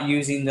 not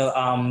using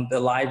the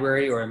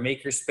library or a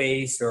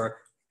makerspace, or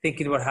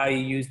thinking about how you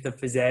use the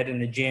phys ed in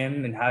the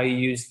gym and how you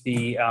use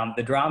the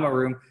drama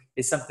room,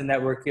 is something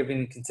that we're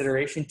giving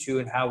consideration to,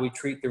 and how we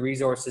treat the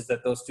resources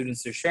that those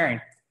students are sharing.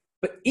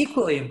 But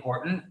equally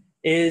important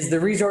is the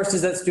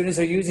resources that students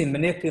are using,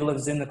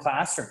 manipulatives in the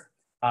classroom.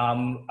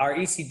 Our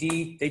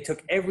ECD, they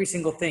took every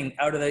single thing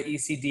out of the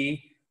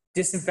ECD,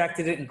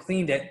 disinfected it and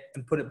cleaned it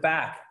and put it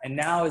back. And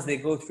now as they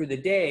go through the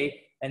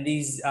day and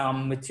these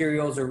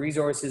materials or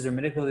resources or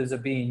manipulatives are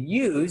being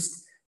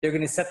used, they're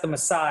going to set them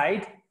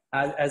aside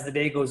as the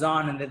day goes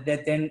on, and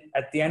then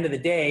at the end of the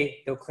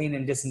day, they'll clean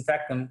and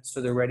disinfect them so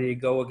they're ready to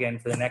go again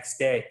for the next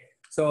day.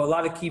 So a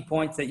lot of key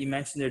points that you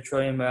mentioned there,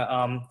 Trillium,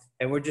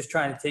 and we're just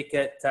trying to take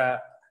it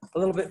a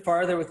little bit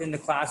farther within the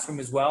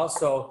classroom as well,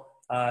 so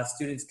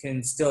students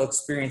can still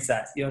experience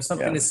that.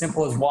 Something as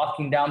simple as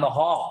walking down the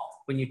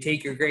hall. When you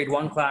take your grade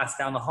 1 class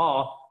down the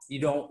hall,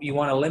 you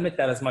want to limit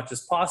that as much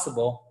as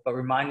possible, but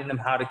reminding them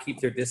how to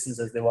keep their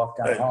distance as they walk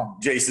down the hall.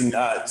 Jason,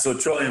 so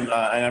Trillium,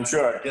 and I'm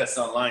sure our guests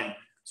online,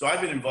 so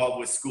I've been involved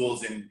with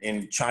schools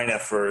in China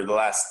for the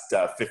last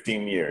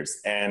 15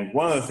 years. And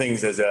one of the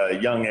things as a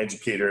young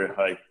educator,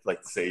 I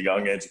like to say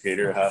young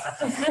educator,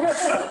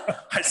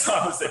 I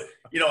saw was that,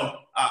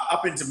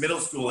 up into middle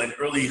school and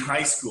early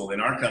high school in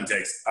our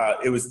context,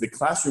 it was the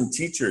classroom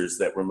teachers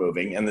that were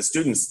moving, and the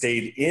students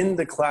stayed in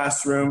the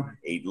classroom,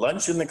 ate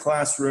lunch in the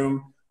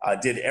classroom,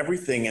 did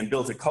everything, and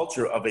built a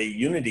culture of a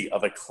unity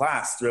of a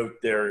class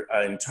throughout their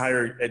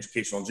entire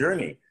educational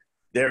journey.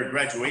 Their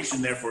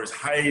graduation, therefore, is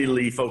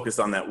highly focused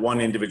on that one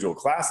individual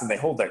class, and they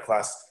hold that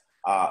class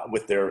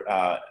with their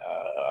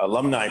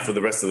alumni for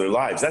the rest of their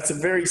lives. That's a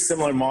very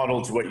similar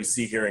model to what you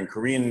see here in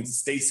Korean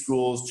state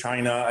schools,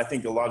 China, I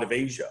think a lot of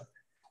Asia.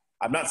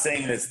 I'm not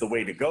saying that it's the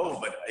way to go,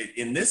 but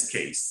in this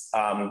case,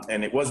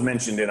 and it was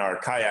mentioned in our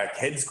kayak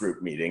heads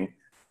group meeting,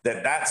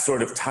 that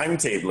sort of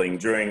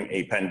timetabling during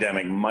a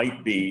pandemic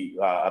might be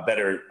a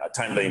better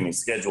timetabling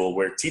schedule,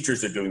 where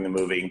teachers are doing the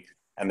moving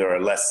and there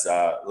are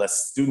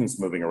less students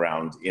moving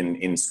around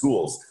in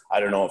schools. I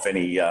don't know if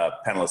any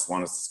panelists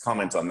want to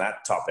comment on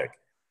that topic.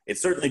 It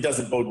certainly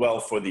doesn't bode well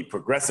for the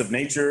progressive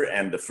nature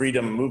and the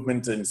freedom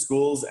movement in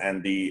schools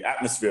and the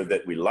atmosphere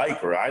that we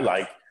like, or I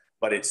like,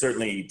 but it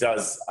certainly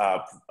does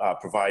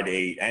provide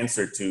an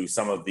answer to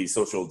some of the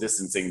social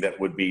distancing that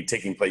would be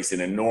taking place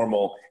in a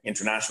normal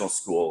international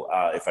school,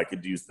 if I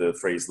could use the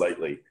phrase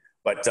lightly.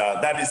 But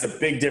that is a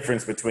big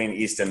difference between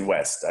East and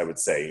West, I would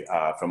say,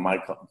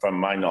 from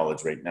my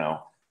knowledge right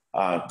now.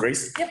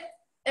 Grace? Yep.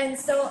 And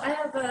so I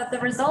have the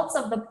results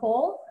of the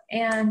poll,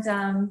 and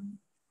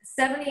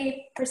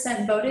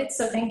 78% voted,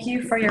 so thank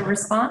you for your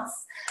response.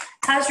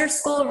 Has your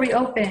school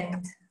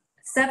reopened?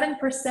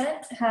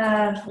 7%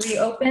 have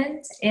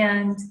reopened,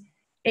 and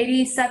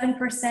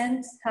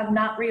 87% have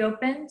not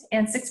reopened,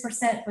 and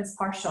 6% was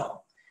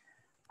partial.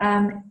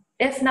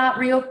 If not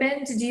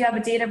reopened, do you have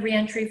a date of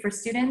reentry for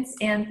students?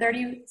 And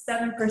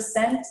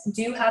 37%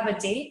 do have a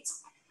date.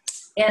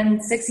 and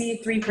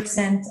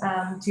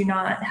 63% do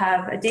not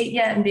have a date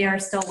yet, and they are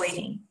still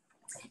waiting.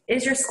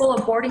 Is your school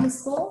a boarding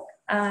school?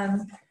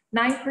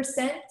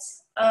 9%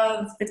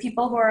 of the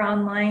people who are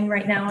online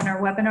right now on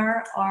our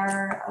webinar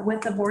are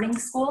with a boarding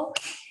school,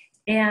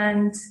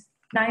 and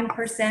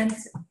 9%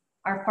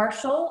 are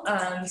partial.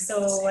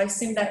 So I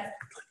assume that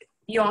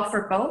you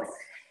offer both.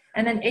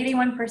 And then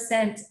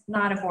 81%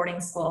 not a boarding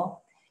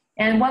school.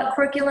 And what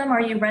curriculum are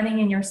you running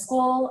in your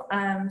school?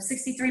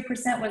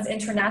 63% was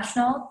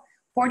international,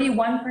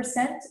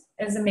 41%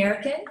 is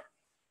American,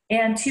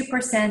 and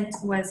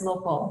 2% was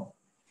local.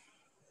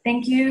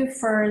 Thank you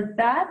for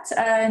that.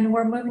 And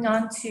we're moving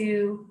on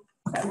to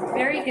a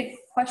very good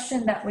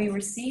question that we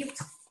received.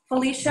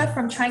 Felicia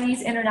from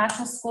Chinese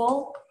International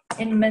School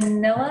in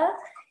Manila.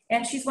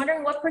 And she's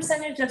wondering what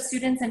percentage of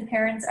students and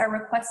parents are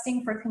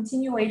requesting for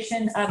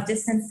continuation of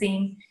distance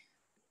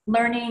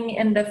learning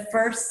in the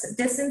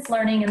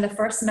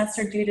first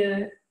semester due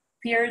to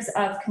fears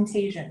of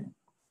contagion.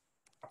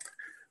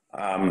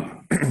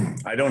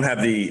 I don't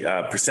have the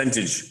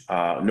percentage,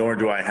 nor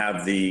do I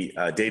have the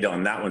data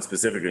on that one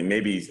specifically.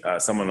 Maybe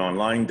someone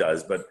online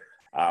does, but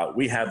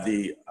we have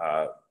the,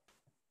 I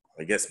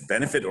guess,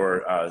 benefit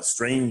or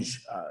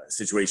strange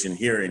situation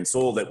here in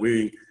Seoul that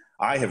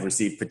I have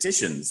received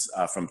petitions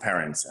from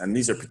parents, and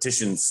these are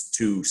petitions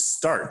to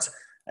start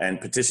and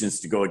petitions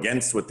to go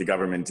against what the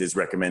government is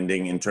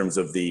recommending in terms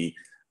of the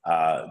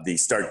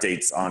start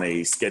dates on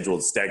a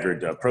scheduled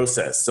staggered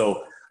process.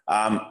 So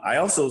I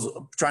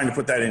also trying to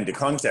put that into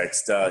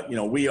context. You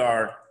know,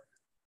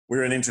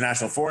 we're an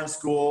international foreign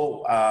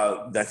school.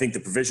 I think the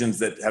provisions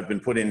that have been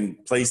put in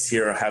place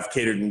here have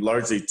catered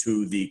largely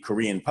to the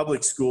Korean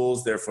public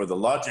schools. Therefore, the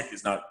logic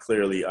is not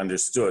clearly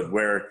understood.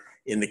 Where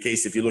in the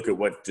case, if you look at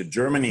what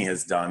Germany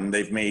has done,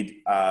 they've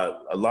made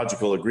a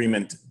logical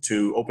agreement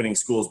to opening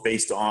schools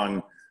based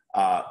on,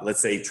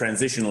 let's say,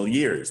 transitional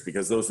years,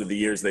 because those are the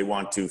years they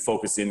want to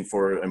focus in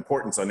for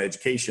importance on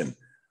education.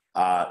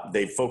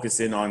 They focus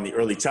in on the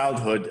early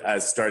childhood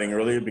as starting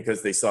earlier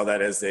because they saw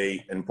that as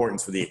an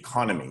importance for the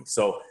economy.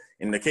 So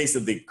in the case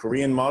of the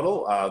Korean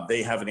model,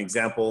 they have an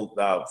example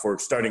for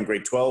starting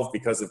grade 12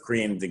 because of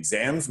Korean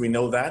exams, we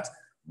know that.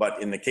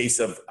 But in the case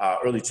of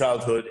early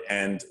childhood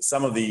and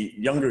some of the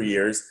younger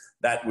years,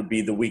 that would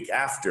be the week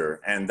after.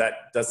 And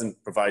that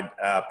doesn't provide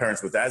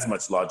parents with as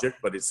much logic,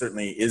 but it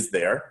certainly is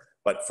there.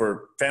 But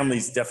for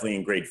families definitely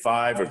in grade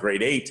 5 or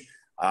grade 8,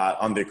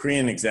 on the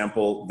Korean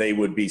example, they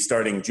would be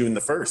starting June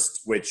the 1st,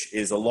 which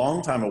is a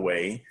long time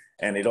away.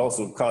 And it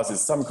also causes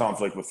some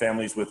conflict with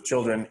families with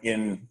children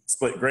in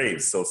split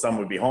grades. So some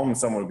would be home and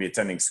some would be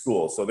attending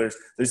school. So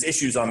there's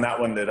issues on that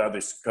one that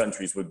other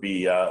countries would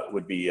be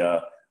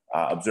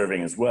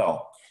observing as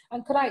well.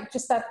 And could I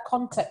just add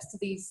context to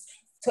these,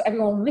 to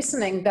everyone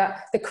listening,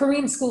 that the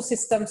Korean school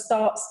system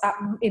starts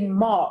in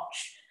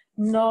March,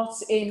 not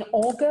in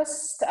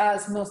August,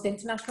 as most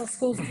international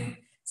schools do.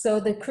 So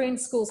the Korean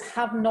schools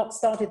have not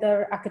started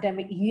their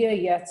academic year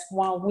yet,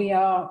 while we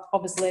are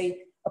obviously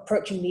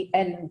approaching the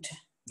end.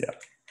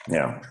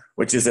 Yeah,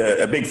 which is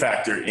a big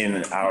factor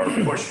in our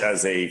push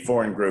as a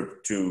foreign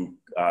group to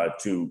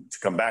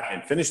come back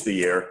and finish the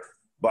year,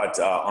 but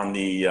on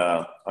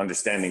the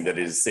understanding that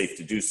it is safe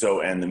to do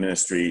so and the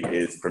ministry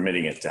is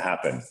permitting it to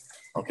happen.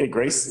 Okay,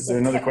 Grace, is there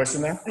another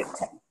question there?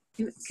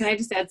 Can I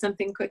just add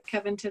something quick,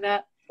 Kevin, to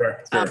that?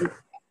 Sure.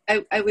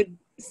 I would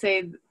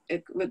say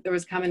there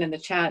was a comment in the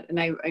chat, and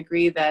I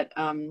agree that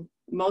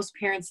most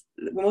parents,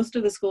 most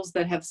of the schools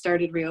that have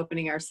started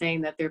reopening are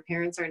saying that their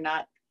parents are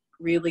not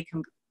really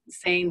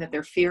saying that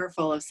they're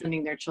fearful of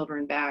sending their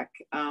children back.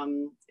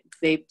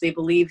 They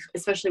believe,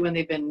 especially when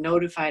they've been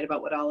notified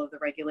about what all of the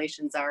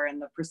regulations are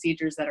and the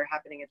procedures that are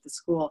happening at the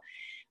school.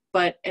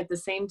 But at the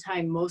same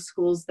time, most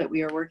schools that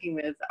we are working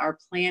with are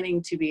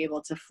planning to be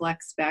able to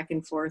flex back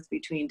and forth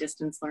between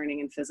distance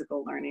learning and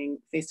physical learning,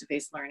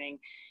 face-to-face learning,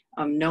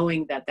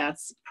 knowing that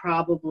that's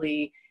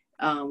probably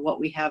what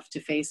we have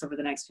to face over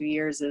the next few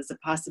years is a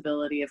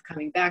possibility of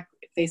coming back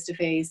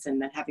face-to-face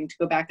and then having to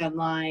go back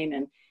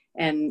online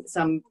and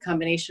some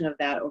combination of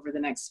that over the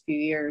next few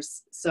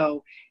years.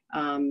 So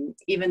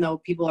even though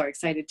people are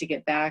excited to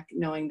get back,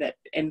 knowing that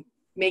and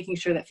making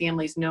sure that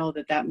families know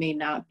that that may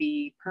not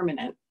be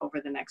permanent over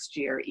the next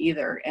year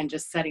either, and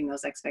just setting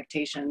those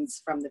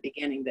expectations from the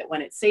beginning that when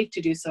it's safe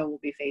to do so, we'll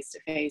be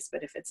face-to-face,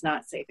 but if it's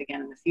not safe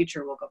again in the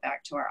future, we'll go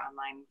back to our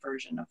online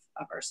version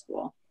of our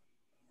school.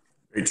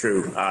 Very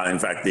true. In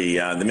fact,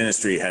 the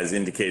ministry has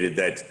indicated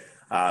that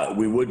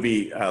we would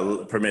be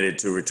permitted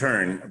to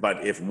return,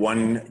 but if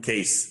one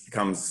case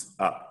comes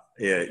up,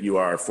 you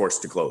are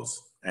forced to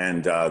close.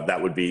 And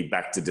that would be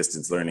back to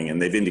distance learning. And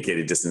they've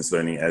indicated distance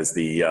learning as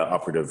the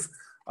operative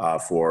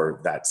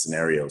for that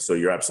scenario. So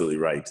you're absolutely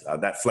right.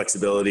 That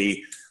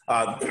flexibility,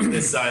 I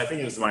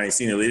think it was my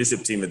senior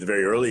leadership team at the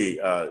very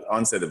early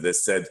onset of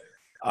this said,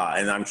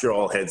 and I'm sure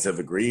all heads have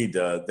agreed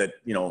that,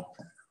 you know,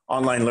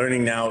 online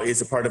learning now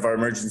is a part of our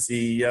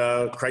emergency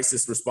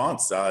crisis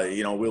response.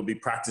 You know, we'll be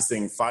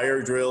practicing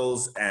fire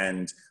drills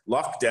and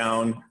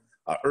lockdown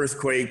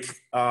earthquake,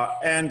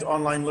 and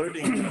online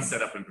learning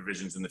setup and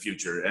provisions in the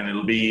future. And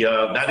it'll be,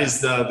 that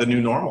is the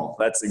new normal.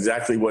 That's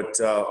exactly what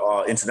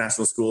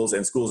international schools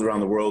and schools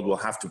around the world will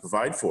have to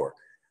provide for.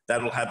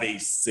 That'll have a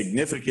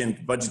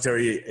significant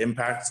budgetary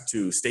impact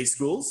to state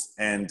schools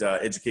and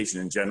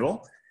education in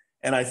general.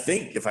 And I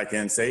think, if I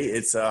can say,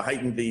 it's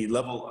heightened the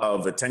level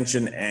of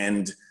attention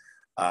and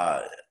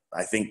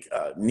I think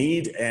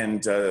need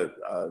and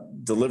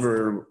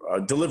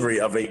delivery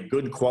of a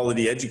good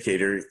quality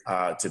educator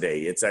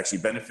today. It's actually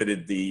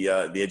benefited the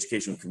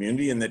educational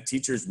community, and that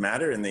teachers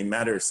matter, and they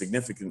matter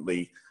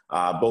significantly,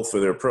 both for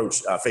their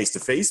approach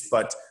face-to-face,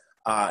 but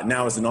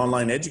now as an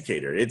online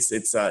educator. It's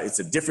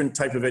a different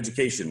type of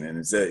education, and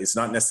it's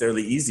not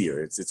necessarily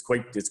easier. It's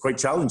quite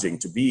challenging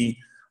to be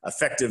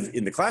effective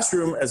in the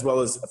classroom as well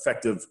as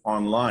effective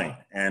online,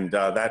 and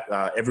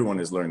that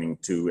everyone is learning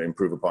to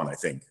improve upon, I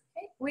think.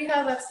 We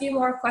have a few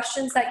more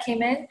questions that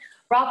came in.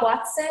 Rob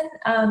Watson,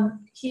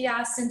 he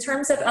asked, in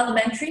terms of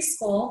elementary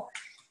school,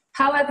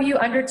 how have you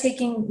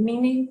undertaken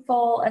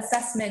meaningful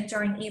assessment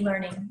during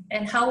e-learning?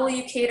 And how will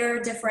you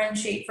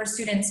differentiate for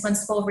students when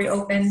school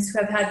reopens who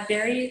have had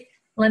very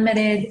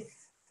limited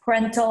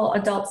parental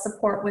adult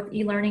support with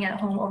e-learning at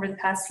home over the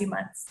past few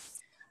months?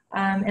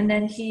 And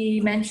then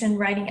he mentioned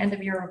writing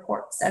end-of-year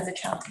reports as a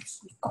challenge.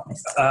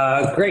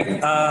 Great.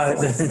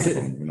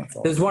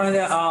 There's one of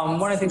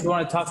the things we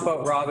want to talk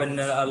about, Rob,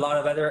 and a lot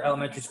of other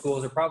elementary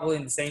schools are probably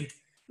in the same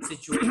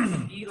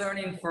situation.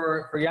 E-learning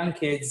for young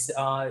kids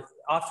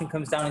often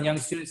comes down, and young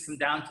students come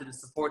down to the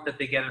support that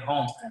they get at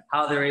home,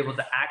 how they're able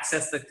to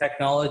access the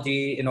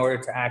technology in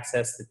order to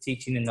access the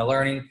teaching and the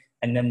learning,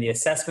 and then the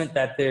assessment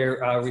that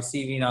they're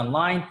receiving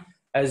online,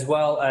 as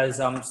well as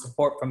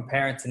support from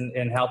parents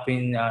in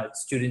helping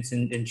students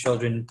and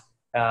children,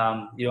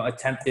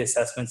 attempt the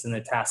assessments and the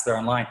tasks that are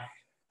online.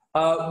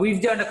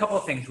 We've done a couple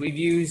of things. We've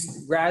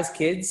used Raz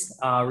Kids,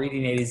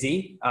 Reading A to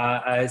Z,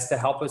 as to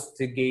help us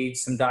to gauge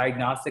some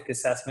diagnostic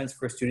assessments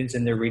for students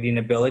and their reading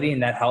ability,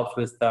 and that helps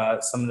with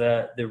some of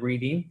the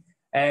reading.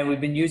 And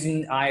we've been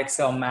using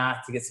IXL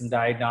Math to get some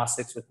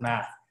diagnostics with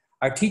math.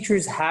 Our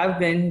teachers have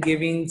been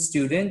giving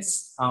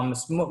students,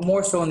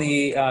 more so in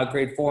the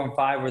grade 4 and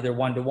 5 where they're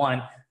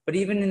one-to-one, but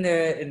even in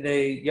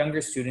the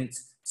younger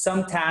students,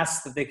 some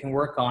tasks that they can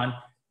work on.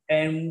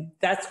 And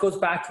that goes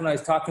back to when I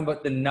was talking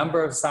about the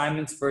number of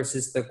assignments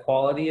versus the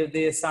quality of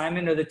the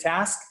assignment or the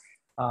task.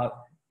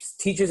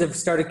 Teachers have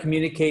started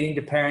communicating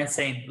to parents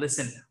saying,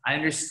 listen, I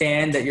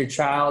understand that your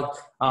child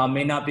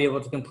may not be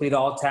able to complete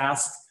all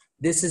tasks.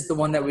 This is the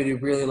one that we'd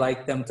really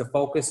like them to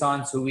focus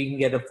on so we can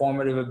get a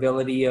formative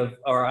ability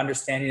or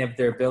understanding of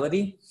their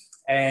ability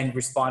and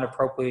respond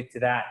appropriately to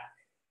that.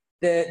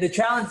 The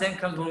challenge then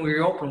comes when we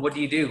reopen. What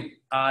do you do?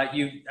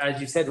 As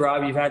you said,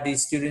 Rob, you've had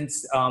these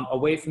students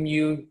away from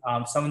you.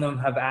 Some of them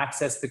have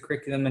accessed the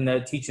curriculum and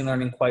the teaching and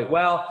learning quite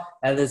well.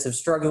 Others have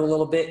struggled a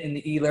little bit in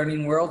the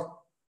e-learning world.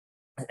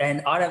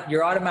 And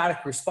your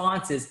automatic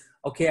response is,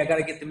 okay, I got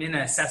to get them in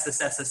and assess,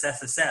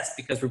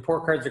 because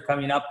report cards are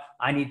coming up.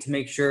 I need to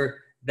make sure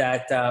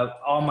that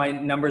all my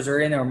numbers are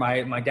in, or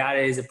my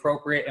data is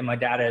appropriate and my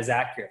data is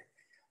accurate.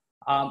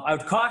 I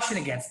would caution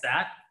against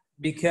that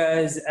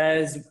because,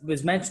 as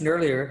was mentioned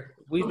earlier,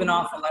 we've been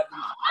off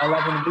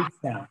 11 weeks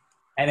now,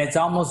 and it's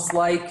almost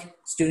like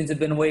students have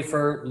been away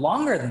for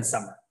longer than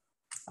summer.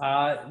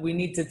 We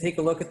need to take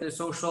a look at their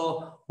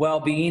social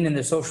well-being and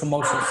their social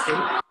emotional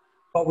state,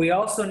 but we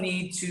also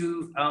need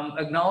to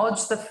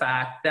acknowledge the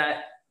fact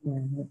that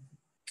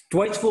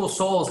Dwight School of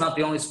Seoul is not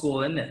the only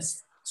school in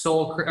this.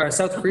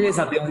 South Korea is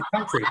not the only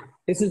country.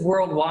 This is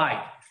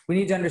worldwide. We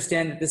need to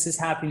understand that this is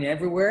happening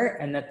everywhere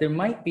and that there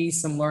might be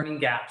some learning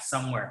gaps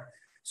somewhere.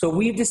 So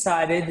we've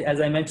decided, as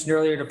I mentioned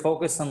earlier, to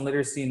focus on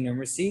literacy and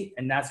numeracy,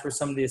 and that's where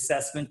some of the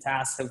assessment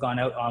tasks have gone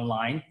out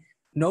online.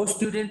 No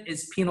student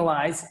is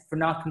penalized for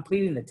not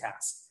completing the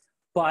task.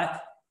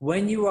 But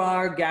when you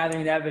are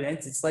gathering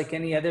evidence, it's like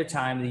any other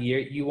time of the year,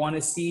 you want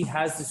to see,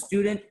 has the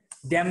student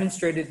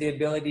demonstrated the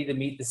ability to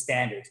meet the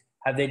standard?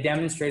 Have they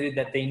demonstrated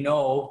that they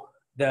know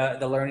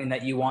the learning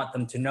that you want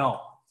them to know?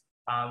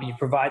 You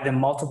provide them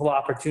multiple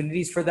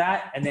opportunities for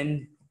that, and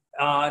then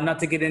not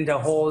to get into a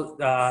whole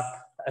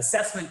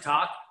assessment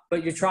talk,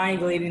 but you're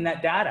triangulating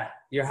that data.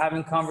 You're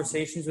having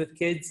conversations with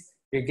kids,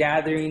 you're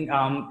gathering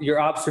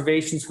your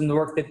observations from the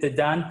work that they've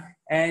done,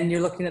 and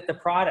you're looking at the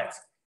product,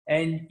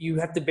 and you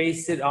have to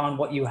base it on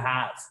what you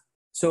have.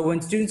 So when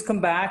students come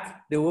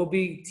back, there will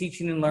be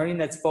teaching and learning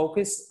that's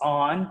focused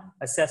on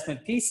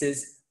assessment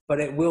pieces, but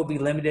it will be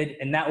limited,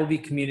 and that will be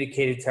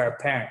communicated to our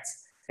parents.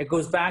 It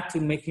goes back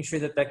to making sure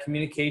that that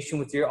communication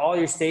with all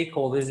your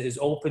stakeholders is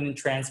open and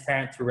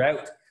transparent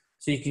throughout.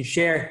 So you can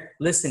share,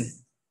 listen,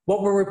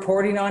 what we're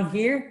reporting on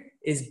here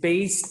is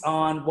based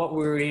on what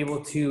we were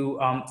able to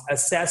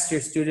assess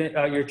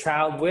your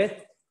child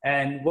with,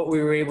 and what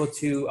we were able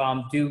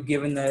to do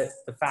given the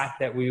fact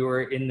that we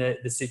were in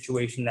the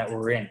situation that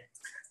we're in.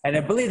 And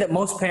I believe that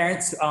most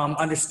parents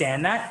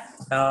understand that.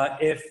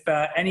 If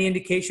any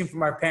indication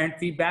from our parent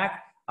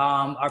feedback,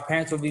 our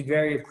parents will be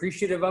very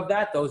appreciative of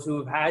that. Those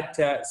who have had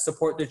to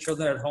support their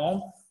children at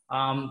home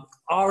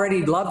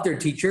already loved their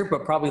teacher,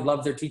 but probably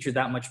love their teacher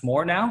that much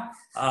more now,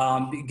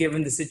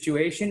 given the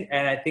situation.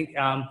 And I think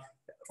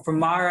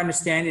from our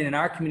understanding and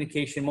our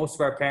communication, most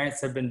of our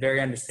parents have been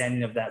very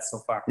understanding of that so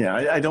far. Yeah,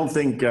 I don't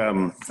think,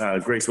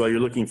 Grace, while you're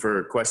looking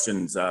for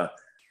questions,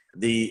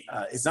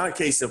 it's not a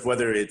case of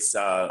whether it's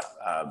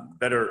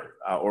better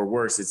or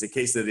worse. It's a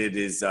case that it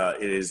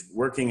is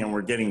working and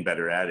we're getting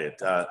better at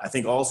it. I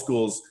think all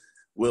schools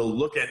will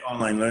look at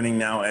online learning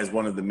now as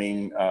one of the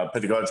main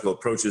pedagogical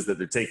approaches that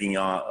they're taking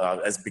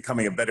as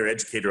becoming a better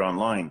educator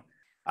online.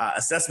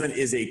 Assessment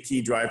is a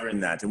key driver in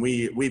that. And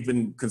we've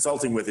been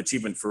consulting with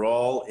Achievement for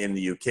All in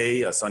the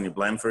UK, Sonia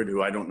Blanford,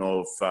 who I don't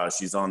know if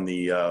she's on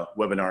the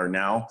webinar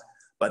now,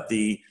 but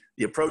the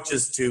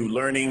approaches to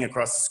learning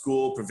across the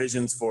school,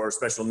 provisions for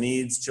special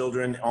needs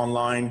children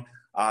online,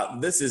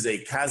 this is a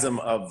chasm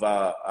of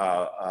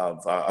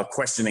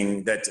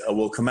questioning that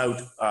will come out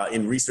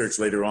in research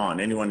later on.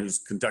 Anyone who's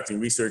conducting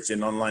research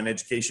in online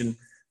education,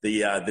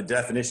 the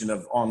definition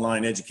of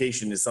online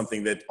education is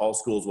something that all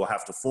schools will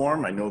have to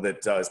form. I know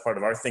that as part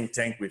of our think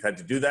tank, we've had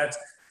to do that.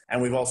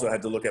 And we've also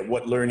had to look at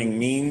what learning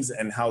means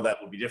and how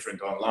that will be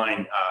different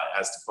online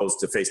as opposed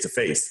to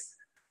face-to-face.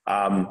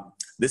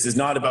 This is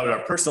not about our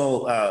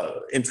personal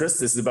interests.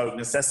 This is about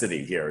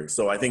necessity here.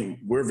 So I think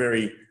we're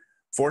very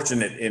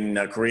fortunate in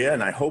Korea,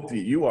 and I hope that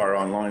you are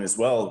online as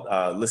well,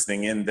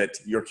 listening in, that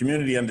your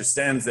community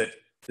understands that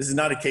this is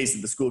not a case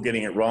of the school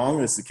getting it wrong.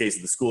 This is a case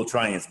of the school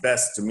trying its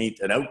best to meet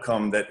an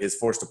outcome that is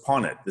forced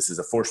upon it. This is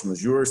a force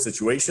majeure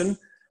situation.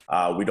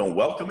 We don't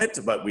welcome it,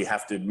 but we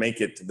have to make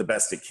it the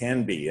best it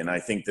can be. And I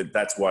think that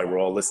that's why we're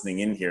all listening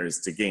in here, is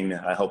to gain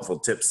helpful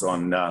tips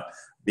on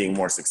being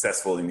more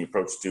successful in the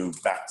approach to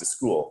back to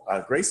school.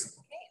 Grace?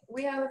 Okay,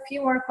 we have a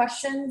few more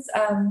questions,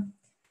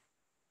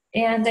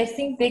 and I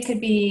think they could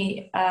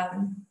be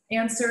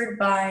answered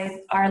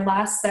by our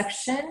last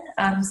section.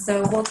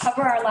 So we'll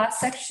cover our last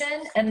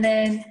section, and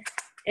then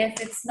if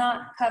it's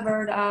not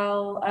covered,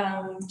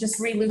 I'll just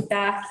re-loop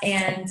back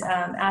and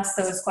ask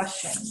those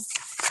questions.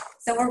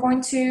 So we're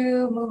going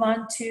to move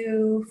on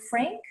to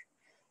Frank,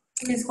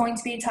 who's going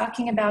to be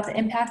talking about the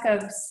impact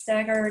of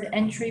staggered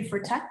entry for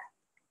tech.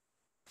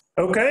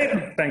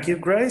 Okay, thank you,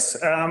 Grace.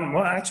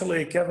 Well,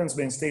 actually, Kevin's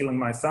been stealing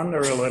my thunder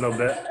a little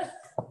bit.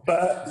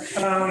 But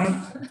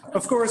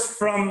of course,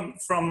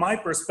 from my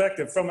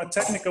perspective, from a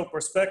technical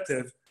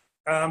perspective,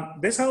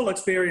 this whole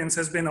experience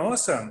has been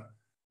awesome,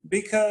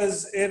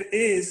 because it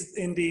is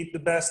indeed the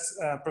best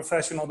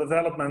professional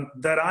development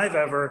that I've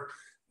ever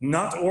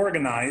not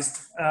organized,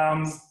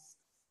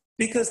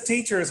 because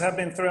teachers have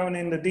been thrown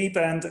in the deep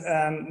end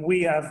and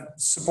we have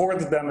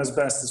supported them as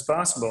best as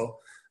possible.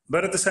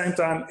 But at the same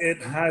time,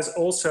 it has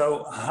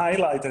also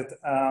highlighted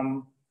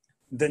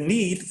the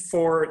need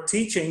for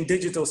teaching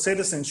digital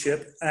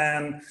citizenship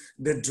and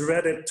the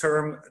dreaded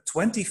term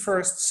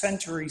 21st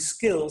century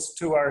skills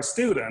to our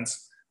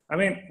students. I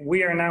mean,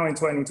 we are now in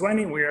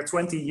 2020, we are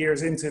 20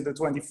 years into the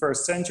 21st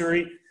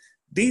century.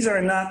 These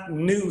are not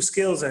new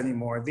skills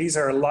anymore. These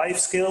are life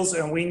skills,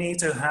 and we need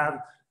to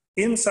have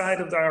inside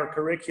of our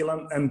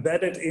curriculum,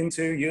 embedded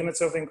into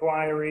units of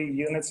inquiry,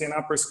 units in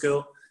upper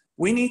skill.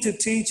 We need to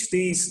teach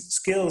these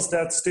skills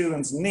that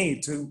students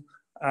need to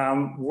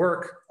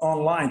work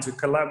online, to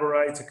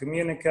collaborate, to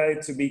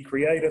communicate, to be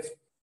creative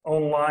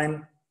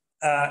online,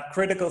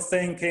 critical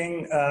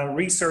thinking,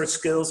 research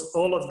skills,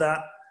 all of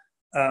that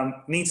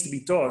needs to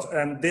be taught.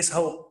 And this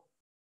whole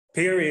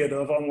period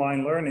of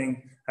online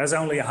learning has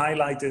only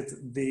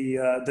highlighted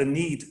the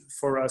need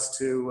for us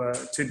to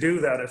do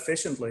that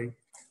efficiently.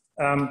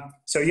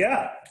 So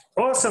yeah,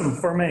 awesome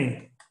for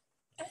me.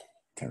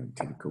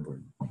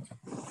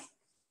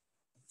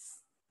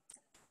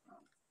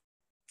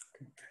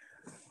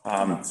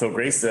 So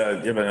Grace, do you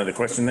have another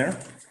question there?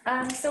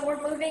 So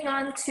we're moving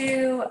on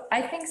to,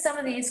 I think some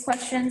of these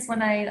questions,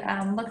 when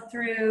I look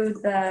through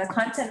the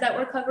content that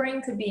we're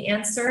covering, could be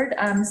answered.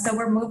 So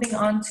we're moving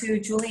on to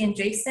Julie and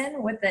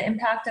Jason with the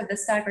impact of the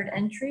staggered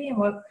entry, and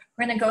we're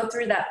going to go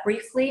through that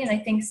briefly, and I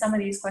think some of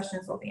these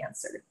questions will be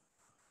answered.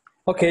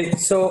 Okay,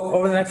 so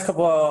over the next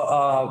couple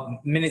of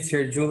minutes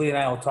here, Julie and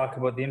I will talk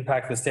about the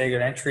impact of staggered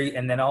entry,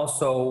 and then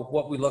also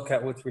what we look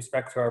at with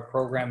respect to our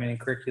programming and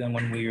curriculum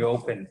when we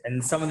reopen.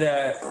 And some of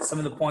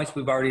the points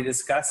we've already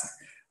discussed,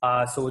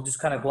 so we'll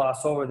just kind of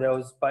gloss over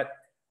those. But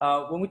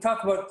when we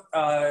talk about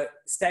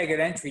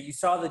staggered entry, you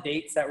saw the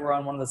dates that were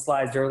on one of the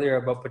slides earlier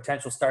about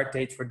potential start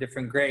dates for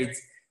different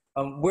grades.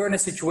 We're in a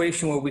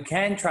situation where we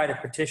can try to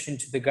petition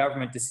to the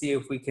government to see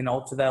if we can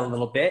alter that a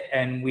little bit,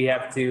 and we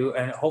have to,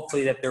 and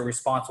hopefully that their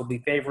response will be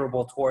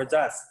favorable towards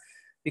us.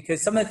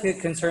 Because some of the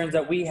concerns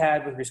that we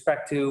had with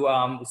respect to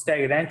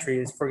staggered entry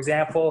is, for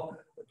example,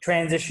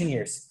 transition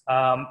years.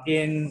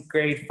 In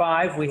grade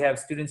 5, we have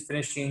students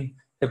finishing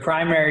the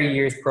primary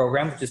years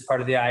program, which is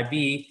part of the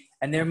IB,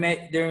 and they're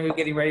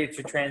getting ready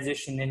to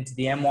transition into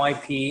the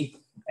MYP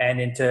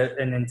and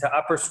into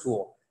upper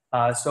school.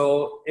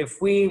 So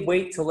if we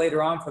wait till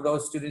later on for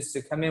those students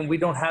to come in, we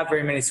don't have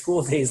very many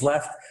school days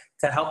left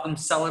to help them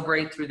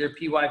celebrate through their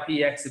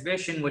PYP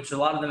exhibition, which a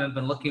lot of them have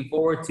been looking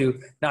forward to,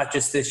 not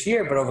just this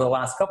year, but over the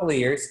last couple of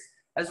years.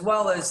 as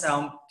well as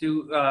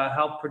to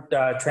help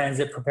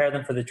prepare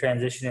them for the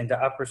transition into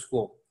upper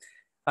school.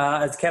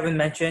 As Kevin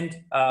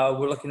mentioned,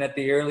 we're looking at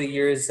the early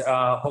years.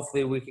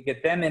 Hopefully we could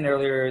get them in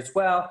earlier as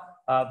well,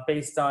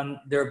 based on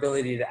their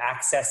ability to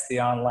access the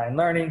online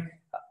learning.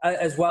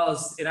 As well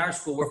as in our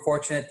school, we're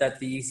fortunate that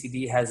the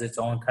ECD has its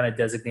own kind of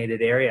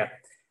designated area.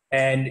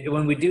 And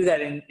when we do that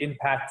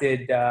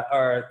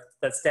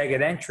that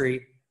staggered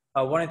entry,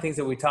 one of the things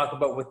that we talk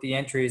about with the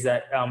entry is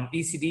that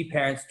ECD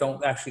parents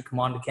don't actually come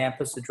onto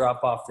campus to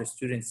drop off their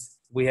students.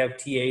 We have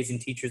TAs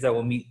and teachers that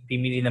will be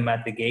meeting them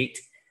at the gate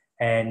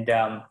and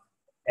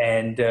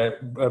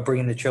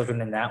bringing the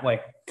children in that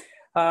way.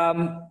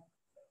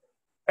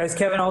 As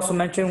Kevin also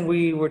mentioned,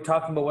 we were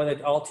talking about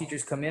whether all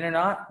teachers come in or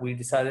not. We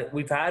decided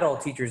we've had all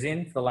teachers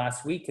in for the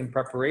last week in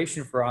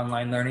preparation for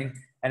online learning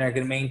and are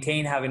going to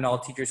maintain having all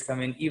teachers come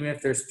in. Even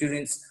if their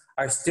students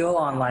are still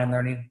online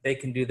learning, they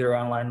can do their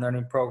online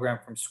learning program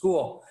from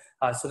school.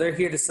 So they're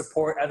here to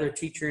support other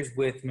teachers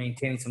with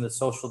maintaining some of the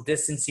social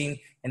distancing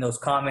in those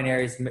common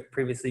areas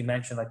previously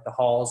mentioned, like the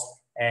halls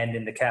and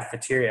in the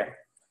cafeteria.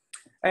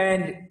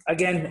 And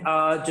again,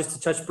 just to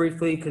touch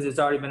briefly, because it's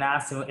already been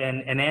asked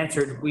and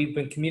answered, we've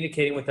been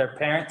communicating with our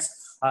parents.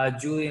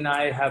 Julie and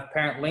I have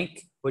Parent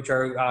Link, which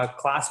are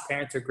class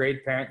parents or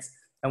grade parents.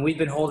 And we've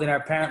been holding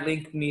our Parent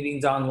Link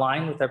meetings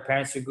online with our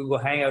parents through Google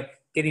Hangout,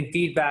 getting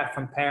feedback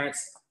from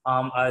parents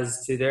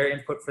as to their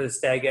input for the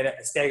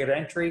staggered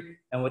entry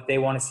and what they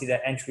want to see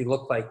that entry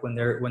look like when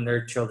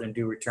their children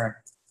do return.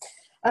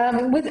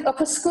 With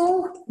upper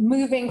school,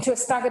 moving to a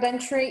staggered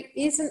entry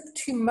isn't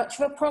too much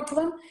of a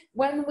problem.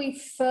 When we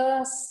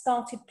first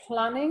started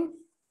planning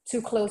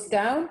to close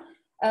down,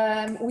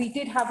 we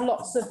did have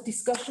lots of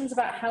discussions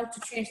about how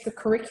to change the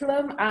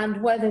curriculum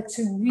and whether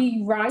to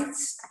rewrite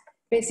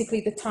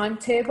basically the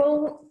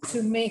timetable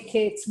to make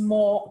it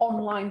more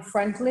online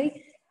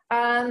friendly.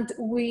 And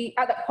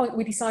at that point,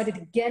 we decided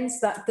against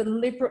that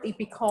deliberately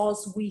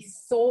because we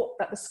thought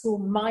that the school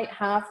might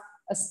have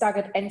a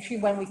staggered entry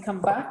when we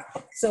come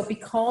back. So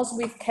because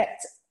we've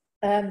kept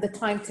the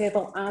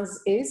timetable as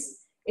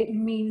is, it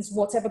means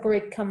whatever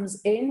grade comes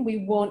in,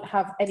 we won't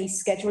have any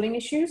scheduling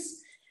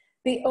issues.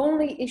 The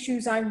only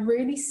issues I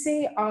really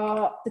see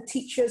are the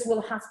teachers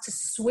will have to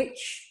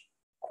switch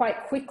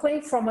quite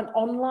quickly from an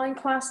online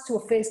class to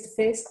a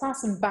face-to-face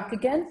class and back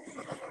again.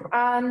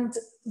 And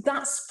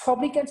that's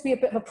probably going to be a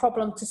bit of a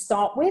problem to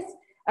start with.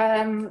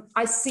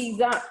 I see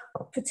that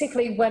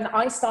particularly when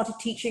I started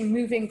teaching,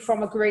 moving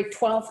from a grade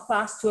 12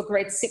 class to a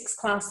grade 6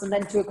 class and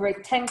then to a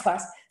grade 10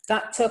 class,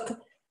 that took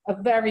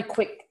a very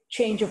quick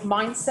change of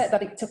mindset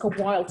that it took a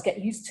while to get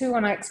used to,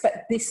 and I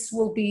expect this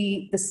will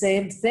be the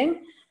same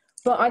thing.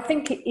 But I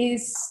think it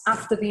is,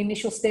 after the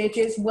initial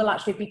stages, will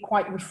actually be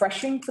quite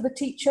refreshing for the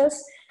teachers.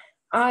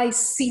 I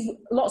see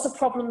lots of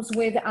problems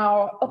with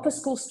our upper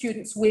school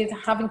students with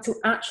having to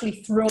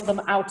actually throw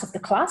them out of the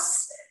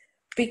class,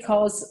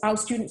 because our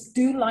students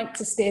do like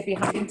to stay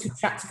behind to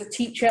chat to the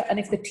teacher, and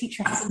if the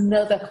teacher has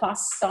another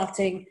class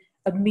starting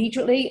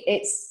immediately,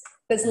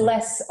 there's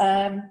less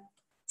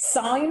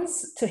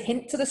signs to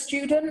hint to the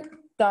student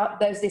that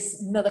there's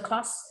this another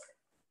class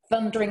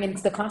thundering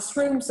into the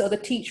classroom. So the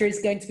teacher is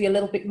going to be a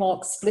little bit more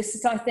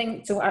explicit, I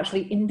think, to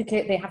actually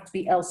indicate they have to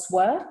be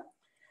elsewhere.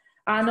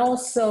 And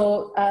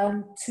also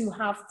to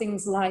have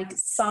things like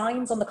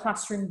signs on the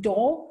classroom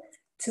door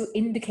to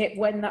indicate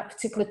when that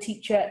particular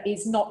teacher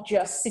is not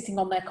just sitting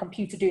on their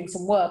computer doing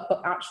some work,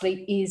 but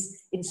actually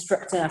is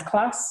instructing a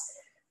class,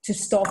 to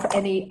stop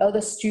any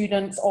other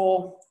students,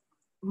 or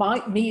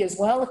me as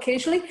well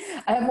occasionally,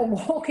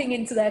 walking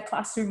into their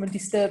classroom and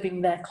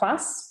disturbing their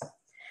class.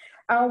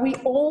 We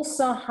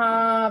also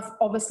have,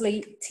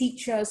 obviously,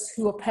 teachers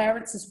who are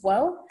parents as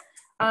well.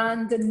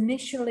 And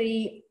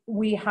initially,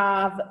 we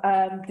have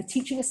the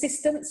teaching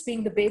assistants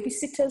being the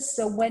babysitters.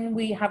 So when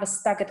we have a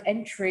staggered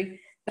entry,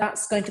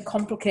 that's going to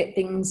complicate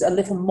things a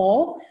little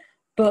more.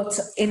 But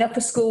in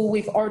upper school,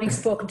 we've already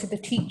spoken to the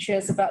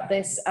teachers about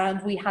this,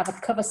 and we have a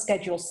cover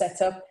schedule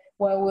set up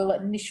where we'll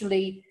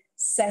initially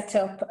set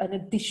up an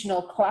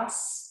additional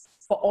class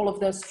for all of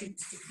those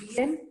students to be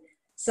in.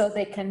 So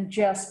they can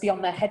just be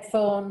on their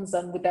headphones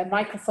and with their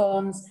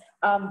microphones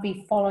and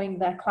be following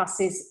their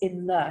classes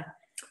in there.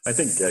 I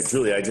think,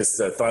 Julie, I just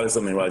thought of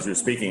something while you were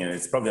speaking, and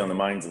it's probably on the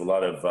minds of a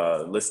lot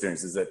of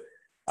listeners, is that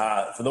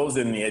for those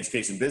in the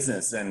education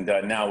business and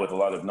now with a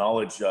lot of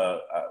knowledge,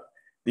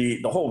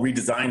 the whole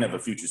redesign of a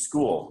future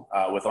school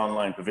with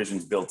online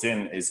provisions built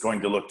in is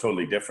going to look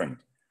totally different.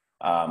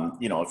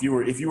 You know, if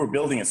you were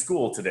building a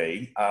school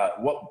today,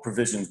 what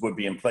provisions would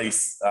be in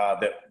place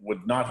that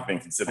would not have been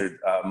considered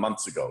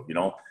months ago? You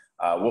know,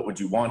 what would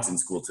you want in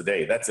school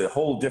today? That's a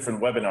whole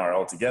different webinar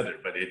altogether.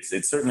 But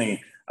it's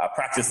certainly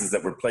practices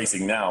that we're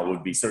placing now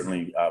would be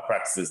certainly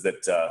practices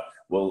that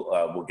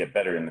will get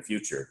better in the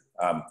future.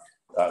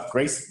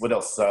 Grace, what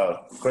else?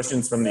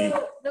 Questions from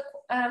the?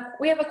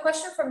 We have a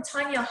question from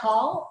Tanya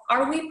Hall.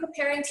 Are we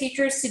preparing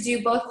teachers to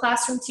do both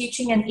classroom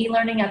teaching and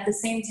e-learning at the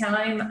same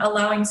time,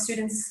 allowing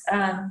students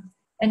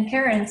and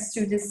parents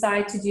to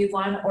decide to do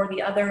one or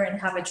the other and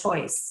have a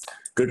choice?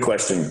 Good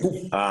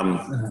question.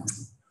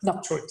 No.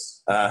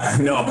 choice.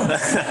 No,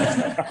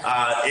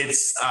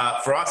 it's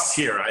for us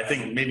here. I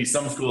think maybe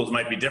some schools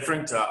might be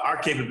different. Our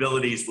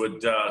capabilities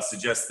would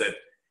suggest that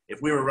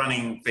if we were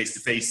running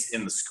face-to-face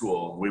in the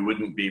school, we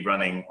wouldn't be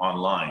running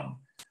online.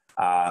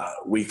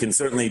 We can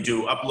certainly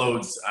do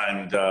uploads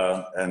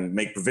and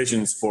make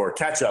provisions for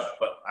catch-up,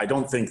 but I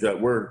don't think that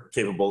we're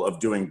capable of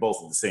doing both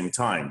at the same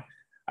time.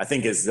 I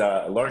think as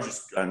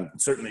largest, and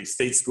certainly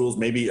state schools,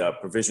 maybe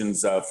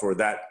provisions for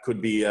that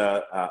could be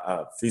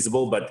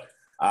feasible, but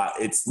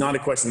it's not a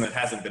question that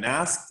hasn't been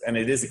asked, and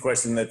it is a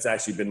question that's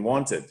actually been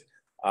wanted.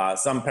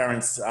 Some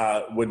parents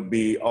would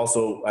be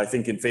also, I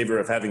think, in favor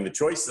of having the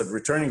choice of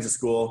returning to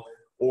school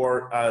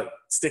or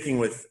sticking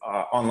with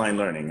online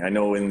learning. I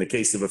know in the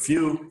case of a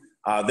few,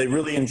 they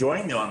really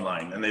enjoying the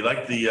online and they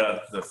like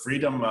the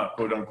freedom,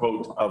 quote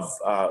unquote,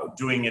 of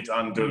doing it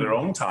under their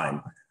own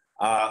time.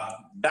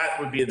 That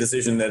would be a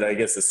decision that I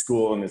guess the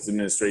school and its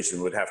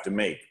administration would have to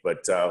make,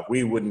 but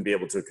we wouldn't be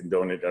able to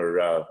condone it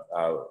or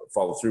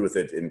follow through with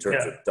it in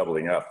terms of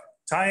doubling up.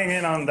 Tying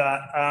in on that,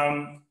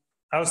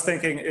 I was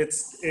thinking it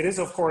is,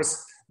 of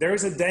course, there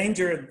is a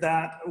danger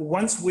that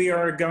once we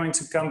are going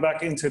to come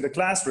back into the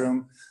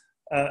classroom,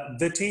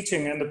 the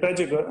teaching and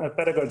the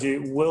pedagogy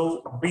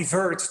will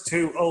revert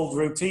to old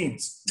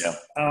routines. Yeah.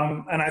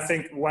 And I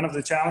think one of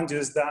the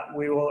challenges that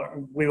we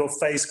will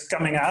face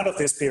coming out of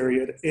this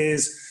period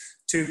is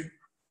to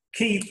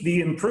keep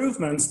the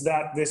improvements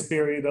that this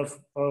period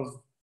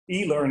of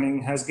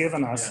e-learning has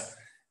given us.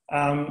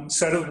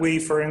 So that we,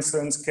 for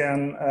instance,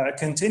 can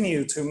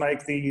continue to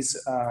make these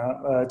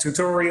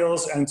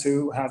tutorials and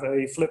to have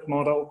a flip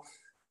model,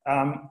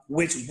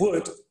 which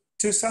would,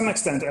 to some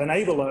extent,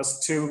 enable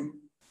us to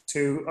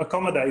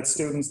accommodate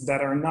students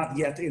that are not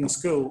yet in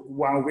school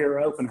while we're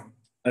opening.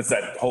 That's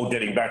that whole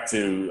getting back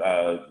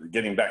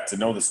to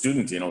know the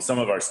student. You know, some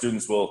of our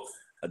students will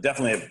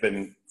definitely have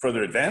been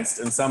further advanced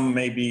and some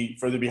may be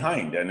further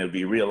behind, and it'll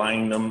be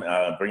realigning them,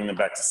 bringing them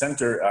back to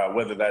center,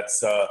 whether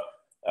that's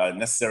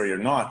necessary or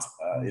not.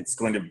 It's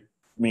going to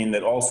mean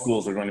that all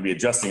schools are going to be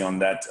adjusting on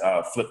that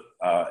flip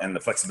and the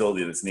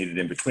flexibility that's needed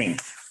in between.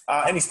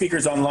 Any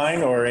speakers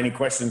online or any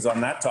questions on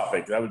that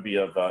topic? That would be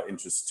of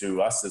interest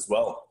to us as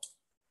well.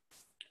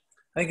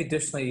 I think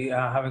additionally,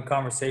 having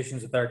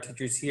conversations with our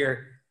teachers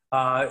here,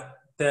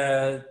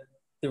 the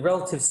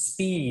relative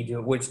speed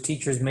at which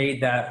teachers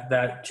made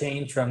that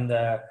change from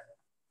the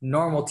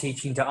normal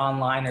teaching to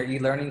online or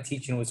e-learning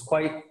teaching was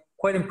quite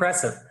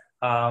impressive.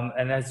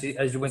 And as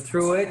you went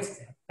through it,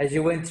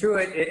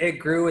 it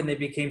grew and they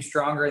became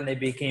stronger and they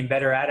became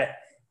better at it.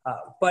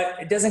 But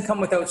it doesn't come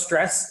without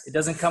stress. It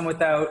doesn't come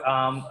without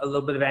a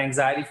little bit of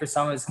anxiety for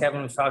some, as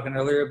Kevin was talking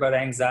earlier about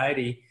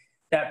anxiety,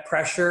 that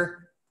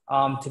pressure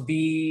to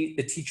be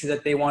the teacher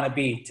that they want to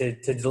be,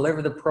 to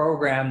deliver the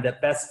program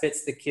that best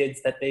fits the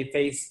kids that they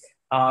face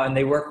and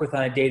they work with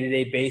on a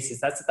day-to-day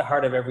basis. That's at the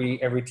heart of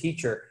every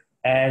teacher.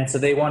 And so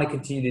they want to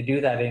continue to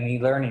do that in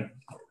e-learning.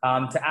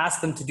 To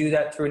ask them to do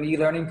that through an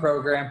e-learning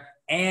program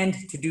and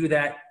to do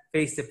that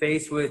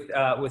face-to-face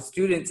with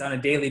students on a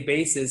daily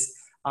basis.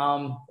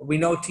 We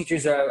know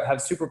teachers have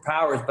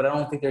superpowers, but I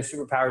don't think their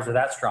superpowers are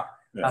that strong.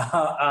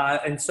 Yeah.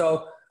 And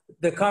so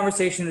the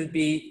conversation would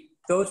be,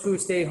 those who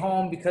stay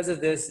home because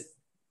of this,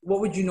 what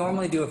would you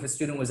normally do if a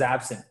student was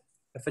absent?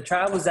 If a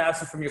child was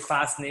absent from your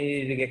class and they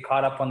needed to get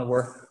caught up on the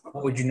work,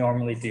 what would you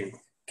normally do?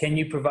 Can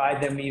you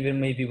provide them even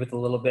maybe with a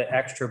little bit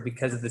extra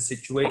because of the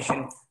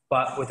situation,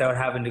 but without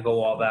having to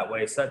go all that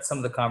way? So that's some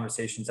of the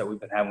conversations that we've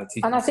been having with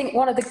teachers. And I think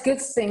one of the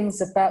good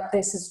things about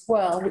this as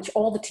well, which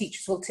all the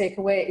teachers will take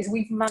away, is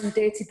we've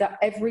mandated that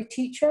every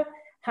teacher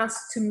has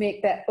to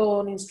make their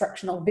own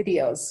instructional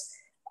videos,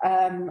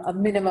 a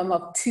minimum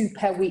of 2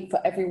 per week for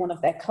every one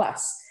of their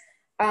class.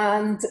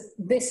 And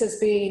this has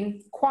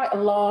been quite a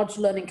large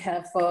learning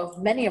curve for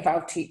many of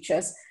our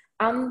teachers,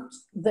 and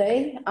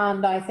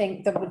I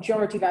think the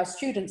majority of our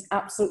students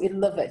absolutely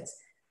love it.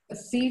 The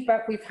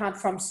feedback we've had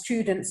from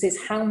students is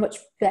how much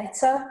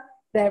better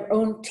their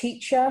own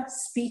teacher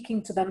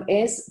speaking to them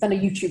is than a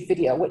YouTube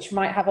video, which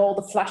might have all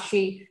the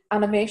flashy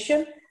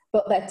animation,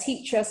 but their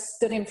teacher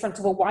stood in front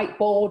of a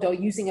whiteboard or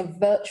using a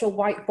virtual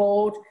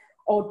whiteboard,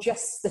 or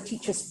just the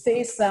teacher's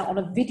face there on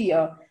a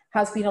video,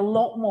 has been a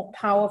lot more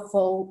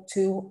powerful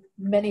to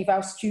many of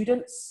our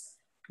students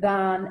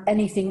than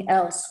anything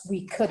else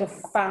we could have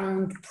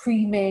found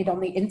pre-made on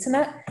the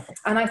internet.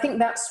 And I think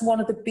that's one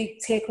of the big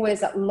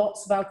takeaways that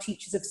lots of our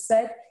teachers have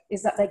said,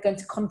 is that they're going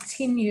to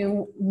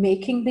continue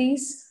making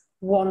these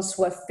once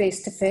we're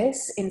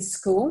face-to-face in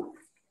school.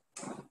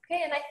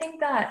 Okay, and I think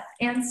that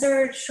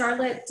answered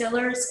Charlotte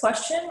Diller's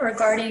question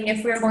regarding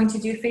if we're going to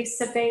do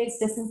face-to-face,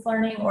 distance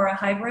learning, or a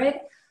hybrid.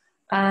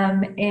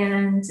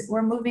 And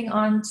we're moving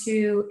on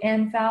to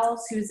Ann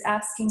Fowles, who's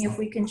asking if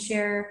we can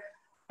share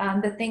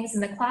the things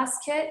in the class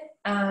kit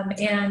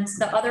and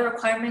the other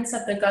requirements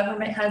that the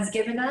government has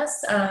given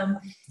us.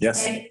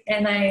 Yes.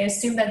 And I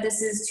assume that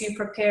this is to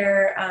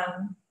prepare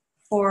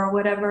for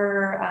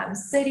whatever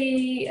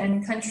city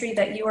and country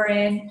that you are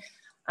in.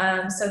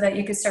 so that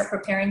you could start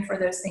preparing for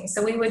those things.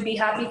 So we would be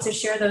happy to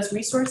share those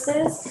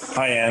resources.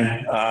 Hi,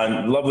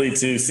 Anne. Lovely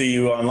to see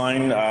you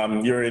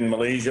online. You're in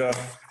Malaysia.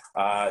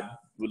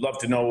 We'd love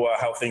to know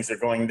how things are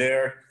going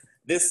there.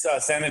 This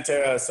what's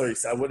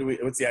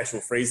the actual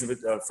phrase of it,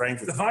 Frank?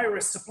 The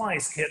virus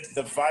supplies kit.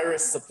 The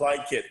virus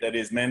supply kit that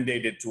is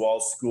mandated to all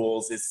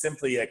schools is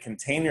simply a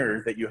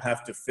container that you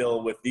have to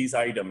fill with these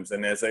items.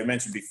 And as I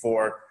mentioned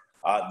before,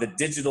 the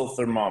digital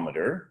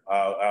thermometer,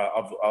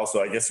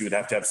 also I guess you would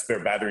have to have spare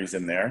batteries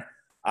in there.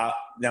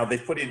 Now they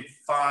put in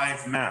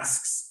 5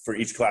 masks for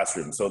each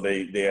classroom. So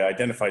they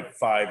identified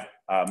 5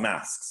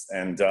 masks,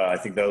 and I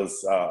think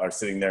those are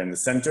sitting there in the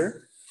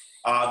center.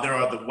 There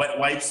are the wet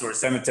wipes or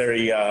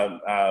sanitary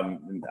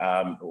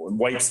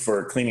wipes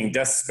for cleaning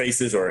desk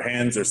spaces or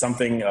hands or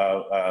something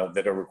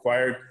that are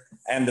required,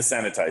 and the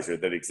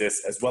sanitizer that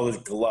exists, as well as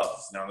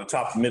gloves. Now, in the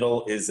top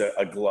middle is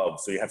a glove,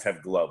 so you have to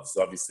have gloves.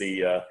 So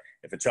obviously,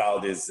 if a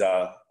child is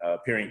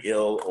appearing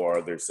ill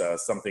or there's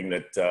something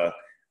that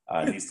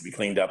needs to be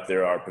cleaned up,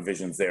 there are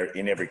provisions there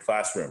in every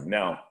classroom.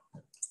 Now,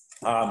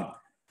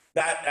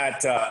 that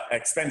at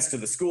expense to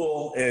the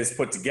school is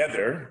put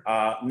together.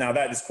 Now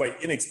that is quite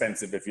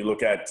inexpensive if you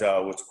look at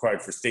what's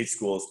required for state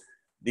schools.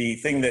 The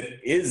thing that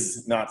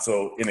is not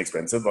so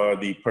inexpensive are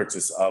the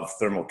purchase of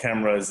thermal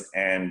cameras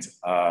and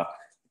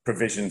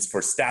provisions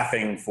for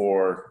staffing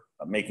for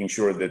making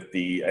sure that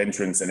the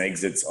entrance and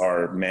exits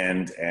are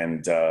manned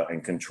and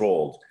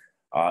controlled,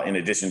 in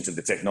addition to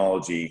the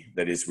technology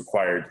that is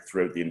required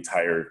throughout the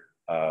entire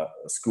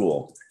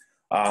school.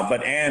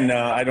 But Anne,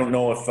 I don't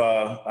know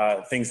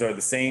if things are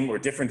the same or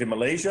different in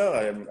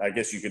Malaysia. I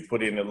guess you could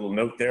put in a little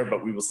note there,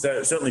 but we will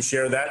certainly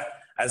share that,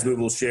 as we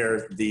will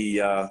share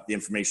the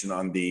information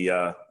on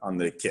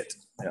the kit.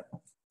 Yeah.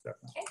 Okay.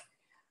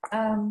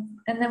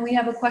 And then we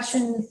have a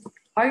question.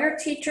 Are your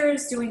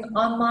teachers doing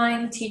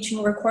online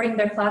teaching, recording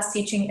their class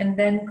teaching, and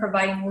then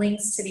providing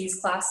links to these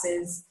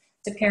classes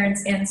to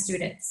parents and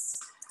students?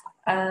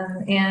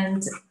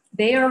 And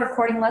they are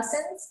recording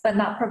lessons, but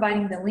not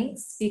providing the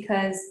links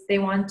because they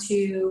want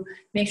to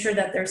make sure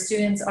that their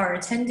students are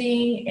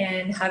attending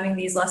and having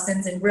these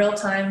lessons in real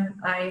time.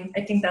 I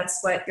think that's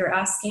what you're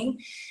asking.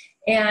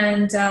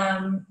 And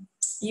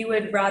you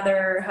would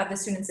rather have the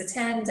students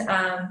attend,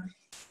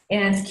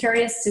 and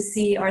curious to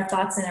see our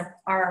thoughts and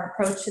our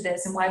approach to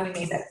this and why we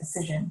made that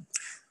decision.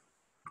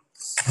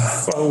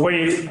 Well,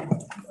 we,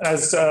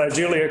 as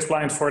Julie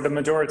explained, for the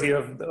majority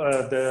of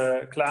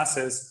the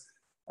classes,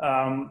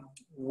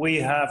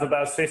 we have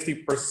about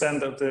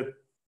 50% of the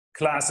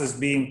classes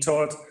being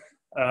taught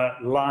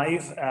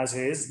live as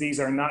is. These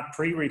are not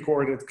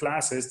pre-recorded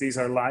classes. These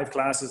are live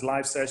classes,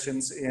 live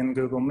sessions in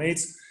Google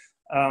Meets.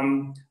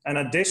 And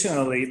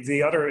additionally,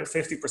 the other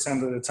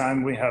 50% of the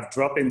time we have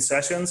drop-in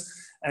sessions,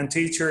 and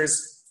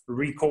teachers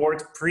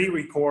pre-record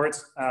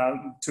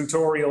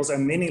tutorials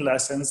and mini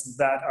lessons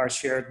that are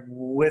shared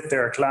with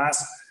their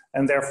class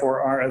and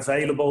therefore are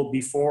available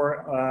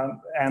before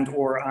and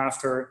or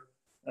after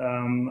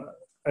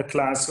a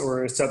class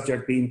or a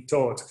subject being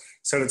taught,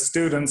 so that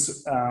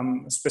students,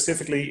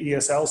 specifically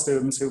ESL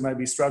students who may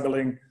be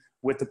struggling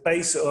with the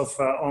pace of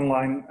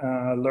online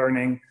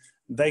learning,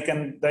 they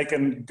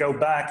can go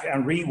back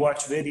and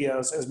re-watch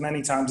videos as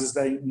many times as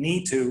they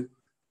need to,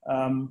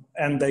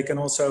 and they can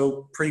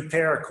also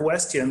prepare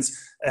questions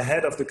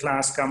ahead of the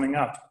class coming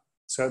up.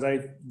 So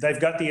they've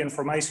got the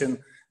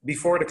information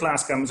before the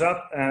class comes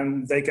up,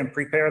 and they can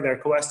prepare their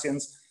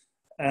questions.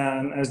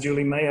 And as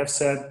Julie may have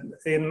said,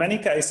 in many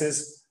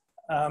cases,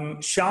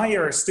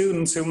 shyer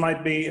students who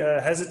might be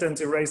hesitant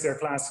to raise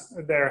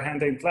their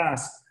hand in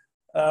class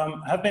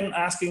have been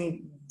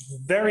asking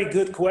very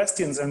good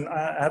questions, and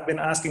have been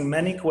asking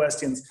many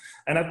questions,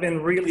 and have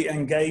been really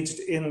engaged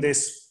in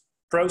this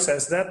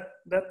process that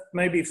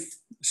maybe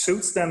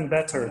suits them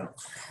better.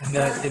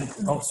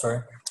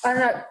 Sorry.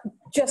 And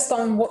just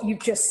on what you've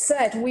just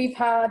said, we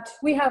have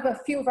a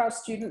few of our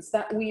students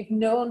that we've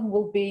known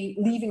will be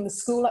leaving the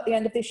school at the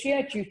end of this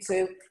year due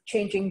to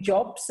changing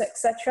jobs,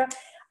 etc.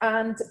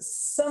 And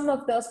some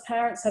of those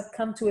parents have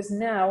come to us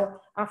now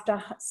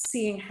after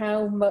seeing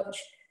how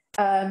much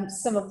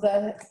some of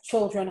the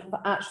children have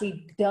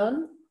actually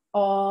done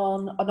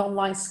on an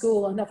online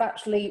school, and have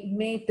actually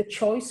made the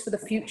choice for the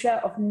future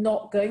of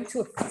not going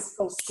to a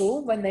physical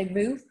school when they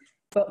move,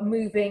 but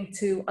moving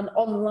to an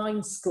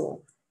online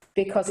school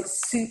because it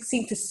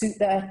seemed to suit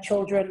their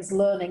children's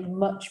learning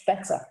much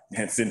better.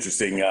 It's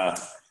interesting.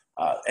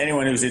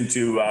 Anyone who's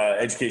into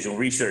educational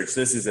research,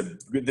 this is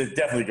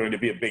definitely going to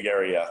be a big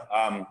area.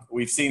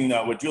 We've seen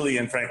what Julie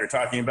and Frank are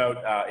talking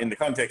about in the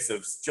context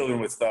of children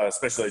with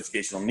special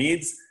educational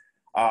needs.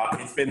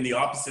 It's been the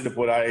opposite of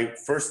what I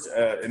first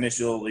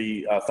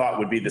initially thought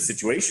would be the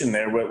situation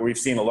there, where we've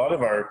seen a lot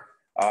of our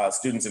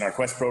students in our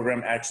Quest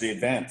program actually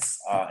advance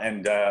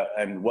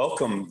and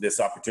welcome this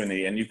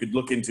opportunity. And you could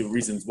look into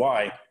reasons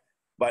why.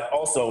 But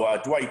also,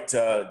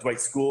 Dwight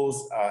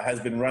Schools has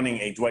been running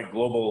a Dwight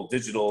Global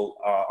Digital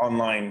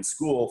online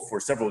school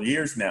for several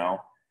years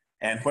now,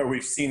 and where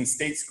we've seen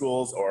state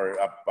schools or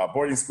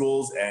boarding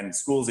schools and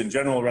schools in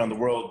general around the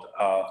world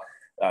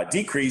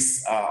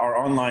decrease, our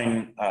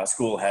online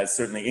school has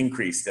certainly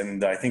increased.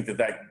 And I think that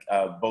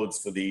that bodes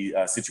for the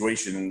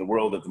situation in the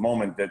world at the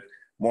moment, that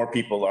more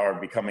people are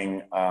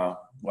becoming,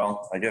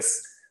 well, I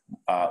guess,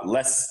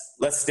 less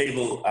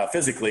stable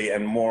physically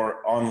and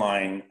more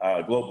online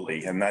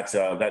globally. And that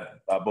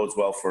bodes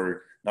well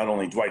for not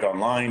only Dwight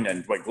Online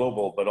and Dwight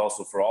Global, but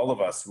also for all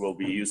of us who will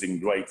be using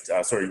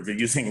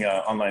using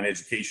online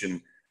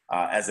education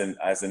as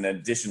an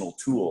additional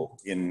tool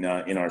in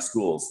our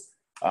schools.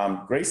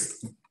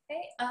 Grace?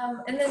 Okay,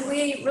 and then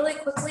we really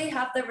quickly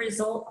have the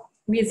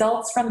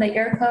results from the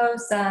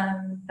EARCOS,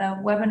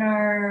 the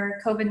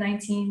webinar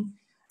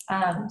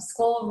COVID-19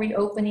 school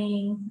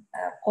reopening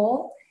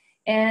poll.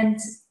 And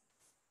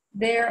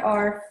there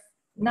are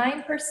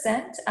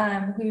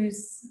 9%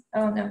 who's,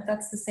 oh no,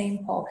 that's the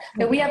same poll.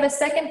 But we have a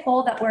second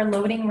poll that we're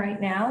loading right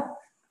now.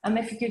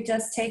 If you could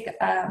just take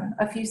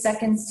a few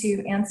seconds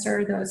to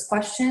answer those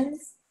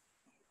questions.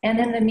 And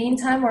in the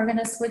meantime, we're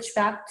gonna switch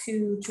back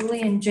to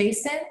Julie and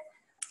Jason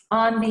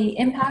on the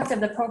impact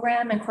of the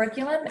program and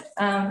curriculum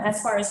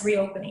as far as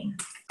reopening.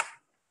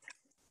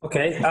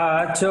 Okay,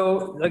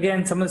 so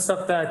again, some of the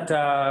stuff that,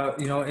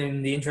 you know,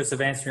 in the interest of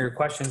answering your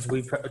questions,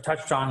 we've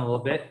touched on a little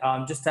bit.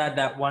 Just to add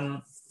that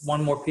one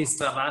more piece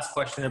to that last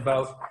question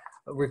about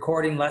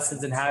recording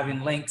lessons and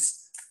having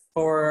links.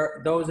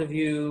 For those of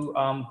you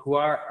who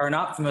are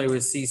not familiar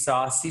with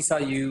Seesaw, Seesaw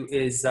U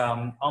is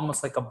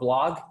almost like a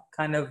blog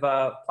kind of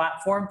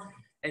platform.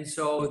 And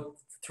so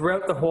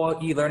throughout the whole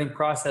e-learning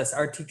process,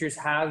 our teachers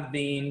have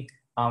been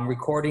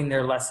recording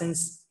their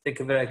lessons. Think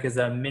of it like as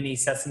a mini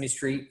Sesame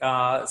Street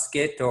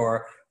skit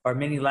or a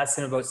mini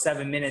lesson about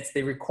 7 minutes.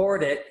 They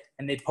record it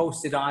and they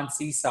post it on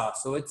Seesaw.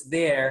 So it's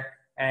there,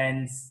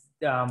 and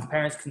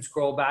parents can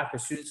scroll back, or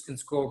students can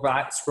scroll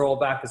back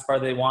as far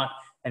as they want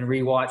and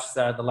rewatch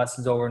the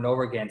lessons over and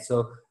over again.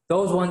 So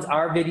those ones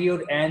are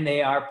videoed and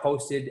they are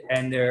posted,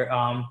 and they're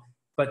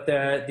but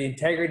the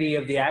integrity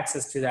of the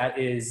access to that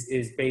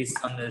is based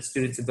on the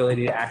student's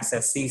ability to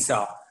access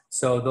Seesaw.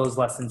 So those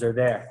lessons are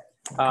there.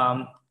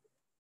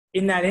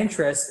 In that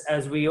interest,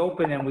 as we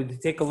open and we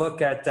take a look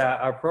at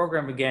our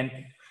program again,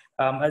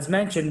 as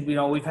mentioned, you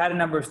know, we've had a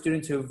number of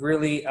students who have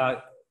really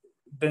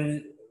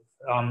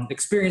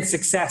experienced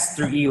success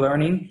through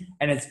e-learning,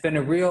 and it's been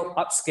a real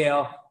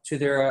upscale to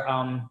their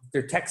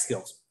tech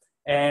skills.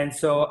 And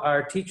so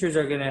our teachers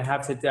are going to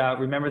have to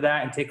remember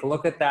that and take a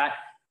look at that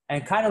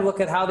and kind of look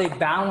at how they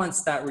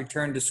balance that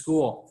return to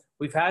school.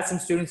 We've had some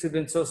students who've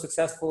been so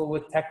successful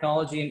with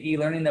technology and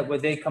e-learning that when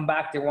they come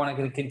back, they want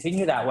to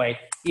continue that way,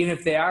 even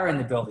if they are in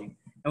the building.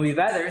 And we've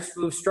others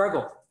who've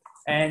struggled.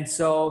 And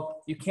so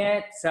you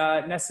can't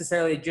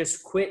necessarily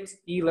just quit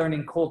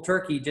e-learning cold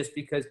turkey just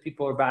because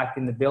people are back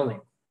in the building.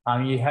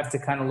 You have to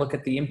kind of look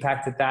at the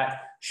impact that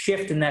that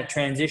shift and that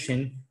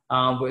transition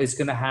is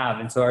going to have.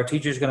 And so our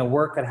teachers are going to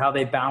work at how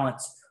they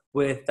balance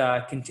with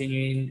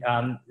continuing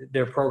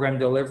their program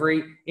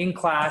delivery in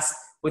class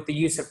with the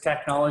use of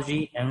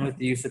technology and with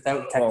the use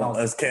without technology. Well,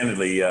 as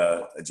candidly,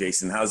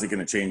 Jason, how's it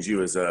going to change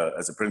you as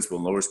a principal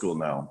in lower school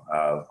now?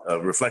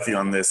 Reflecting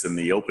on this and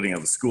the opening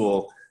of the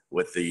school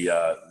with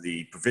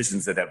the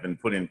provisions that have been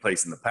put in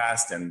place in the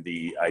past, and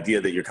the idea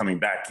that you're coming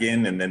back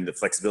in, and then the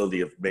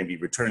flexibility of maybe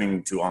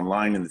returning to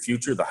online in the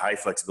future, the high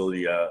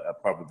flexibility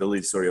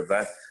probability, of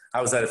that.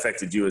 How has that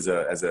affected you as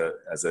an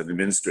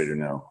administrator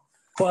now?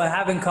 Well,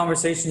 having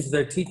conversations with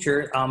their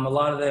teacher, a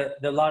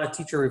lot of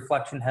teacher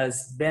reflection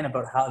has been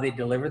about how they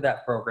deliver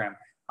that program,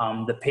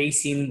 the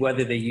pacing,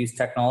 whether they use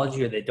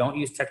technology or they don't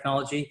use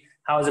technology.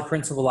 How, as a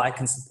principal, I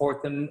can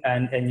support them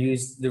and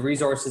use the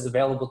resources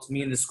available to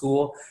me in the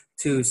school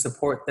to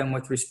support them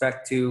with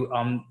respect to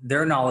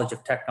their knowledge of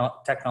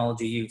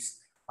technology use.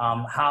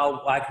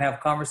 How I can have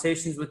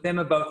conversations with them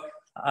about,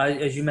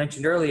 as you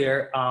mentioned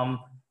earlier,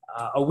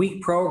 a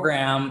week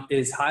program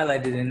is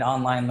highlighted in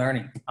online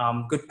learning.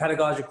 Good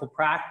pedagogical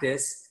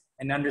practice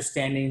and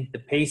understanding the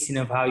pacing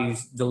of how you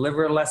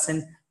deliver a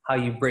lesson, how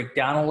you break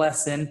down a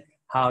lesson,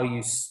 how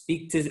you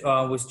speak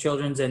to with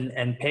children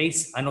and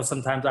pace. I know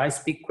sometimes I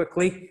speak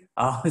quickly,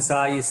 so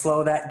how you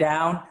slow that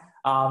down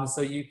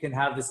so you can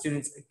have the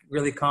students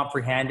really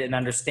comprehend and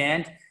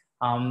understand.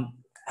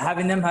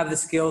 Having them have the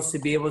skills to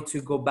be able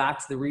to go back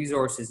to the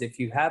resources if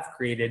you have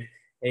created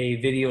a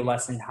video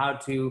lesson, how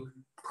to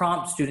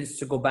prompt students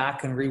to go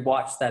back and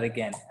rewatch that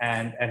again,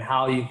 and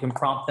how you can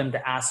prompt them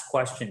to ask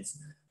questions.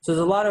 So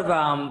there's a lot of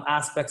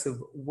aspects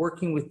of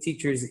working with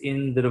teachers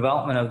in the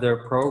development of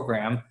their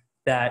program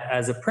that,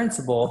 as a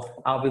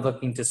principal, I'll be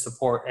looking to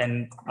support,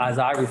 and as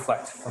I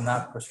reflect from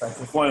that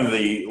perspective. One of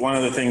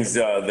the things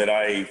that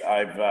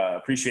I've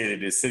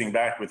appreciated is sitting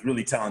back with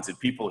really talented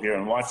people here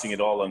and watching it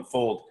all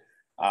unfold.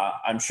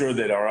 I'm sure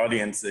that our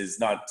audience is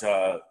not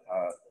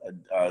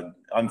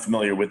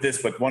unfamiliar with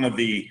this, but one of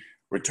the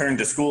return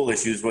to school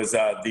issues was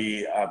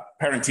the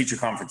parent-teacher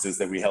conferences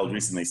that we held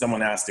recently.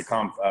 Someone asked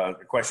a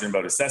question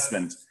about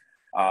assessment,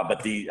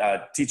 but the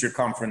teacher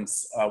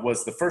conference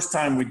was the first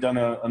time we'd done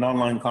an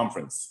online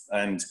conference.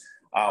 And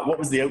What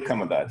was the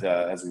outcome of that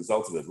as a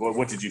result of it?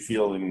 What did you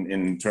feel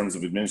in terms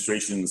of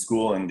administration in the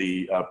school and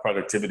the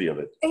productivity of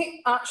it?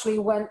 It actually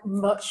went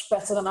much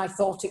better than I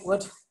thought it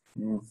would.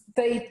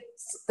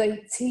 The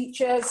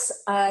teachers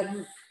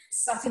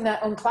sat in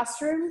their own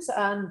classrooms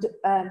and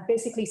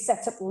basically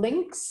set up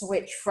links,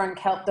 which Frank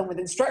helped them with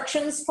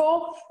instructions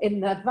for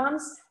in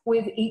advance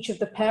with each of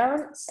the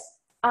parents,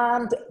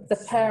 and the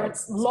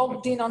parents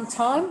logged in on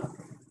time.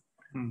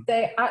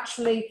 They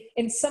actually,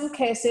 in some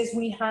cases,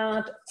 we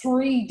had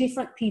 3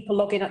 different people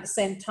log in at the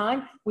same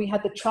time. We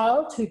had the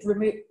child who'd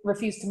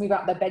refused to move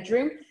out of their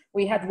bedroom.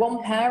 We had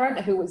one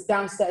parent who was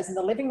downstairs in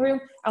the living room,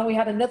 and we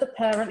had another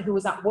parent who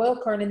was at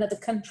work or in another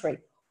country,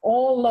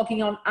 all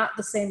logging on at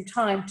the same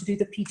time to do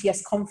the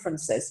PTS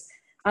conferences.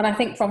 And I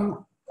think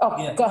from, go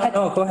ahead.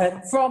 No, go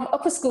ahead. From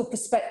upper school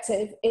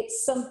perspective,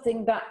 it's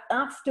something that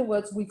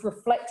afterwards we've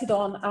reflected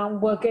on,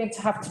 and we're going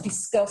to have to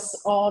discuss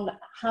on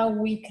how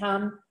we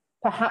can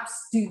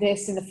perhaps do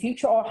this in the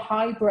future, or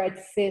hybrid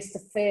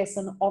face-to-face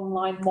and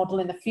online model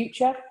in the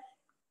future,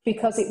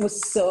 because it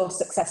was so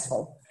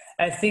successful.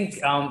 I think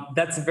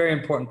that's a very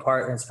important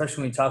part, and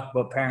especially when we talk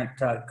about parent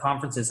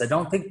conferences. I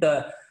don't think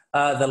the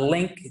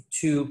link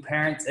to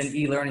parents and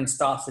e-learning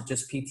stops at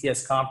just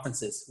PTS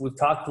conferences. We've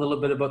talked a little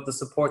bit about the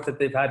support that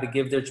they've had to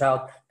give their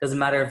child. Doesn't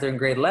matter if they're in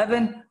grade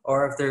 11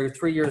 or if they're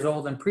 3 years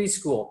old in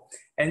preschool.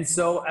 And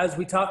so as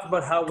we talk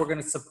about how we're going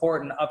to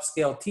support and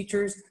upscale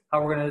teachers,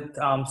 how we're going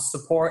to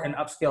support and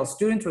upscale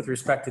students with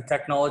respect to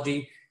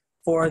technology,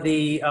 for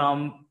the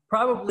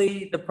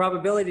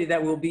probability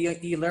that we'll be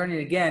e-learning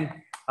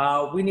again,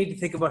 we need to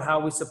think about how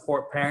we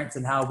support parents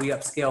and how we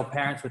upscale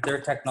parents with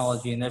their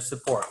technology and their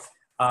support.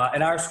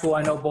 In our school,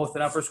 I know both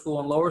in upper school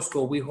and lower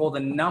school, we hold a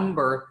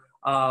number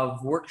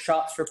of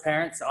workshops for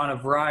parents on a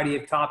variety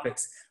of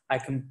topics. I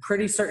can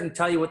pretty certain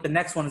tell you what the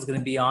next one is going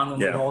to be on when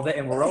we hold it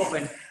and we're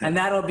open, and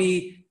that'll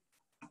be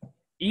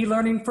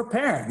e-learning for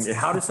parents,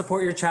 how to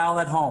support your child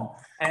at home.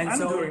 And I'm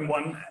doing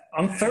one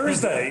on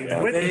Thursday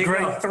with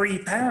grade 3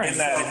 parents. In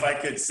that, if I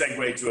could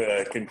segue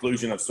to a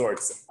conclusion of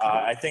sorts,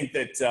 I think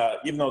that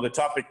even though the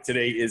topic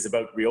today is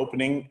about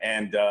reopening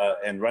and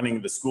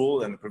running the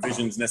school and the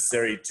provisions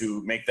necessary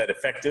to make that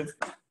effective,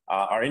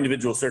 our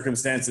individual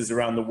circumstances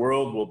around the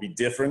world will be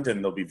different,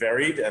 and they'll be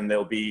varied, and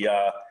they'll be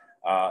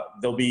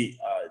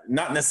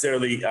not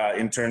necessarily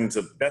in terms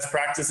of best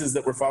practices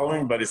that we're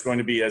following, but it's going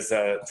to be, as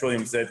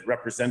Trillium said,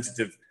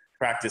 representative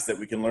practice that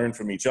we can learn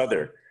from each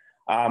other.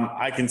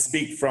 I can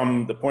speak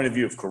from the point of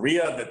view of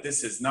Korea that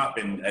this has not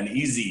been an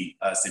easy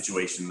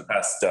situation in the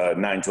past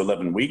 9 to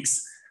 11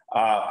 weeks.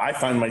 I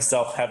find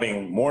myself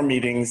having more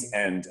meetings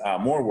and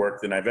more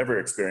work than I've ever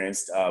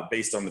experienced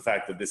based on the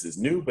fact that this is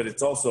new, but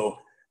it's also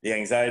the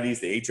anxieties,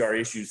 the HR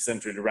issues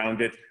centered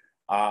around it.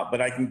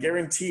 But I can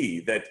guarantee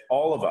that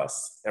all of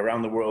us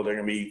around the world are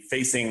going to be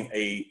facing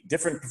a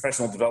different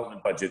professional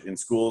development budget in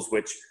schools,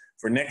 which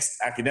for next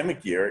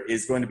academic year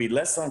is going to be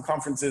less on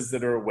conferences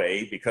that are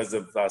away because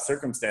of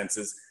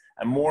circumstances,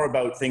 and more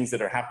about things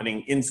that are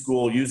happening in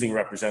school using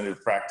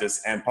representative practice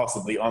and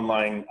possibly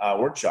online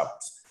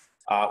workshops.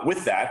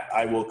 With that,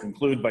 I will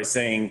conclude by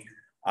saying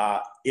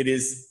it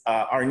is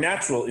our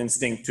natural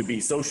instinct to be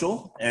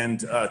social and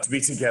to be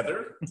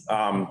together.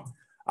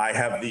 I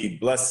have the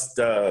blessed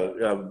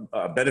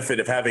benefit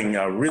of having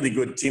a really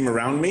good team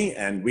around me,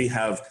 and we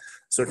have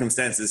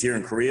circumstances here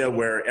in Korea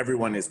where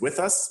everyone is with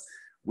us.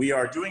 We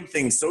are doing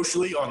things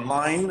socially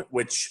online,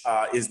 which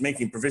is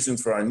making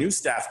provisions for our new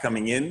staff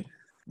coming in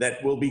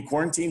that will be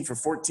quarantined for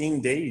 14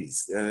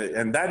 days.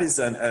 And that is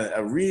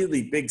a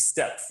really big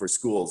step for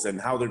schools and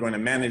how they're going to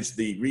manage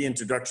the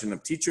reintroduction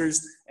of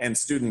teachers and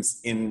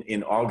students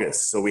in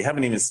August. So we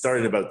haven't even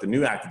started about the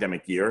new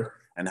academic year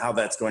and how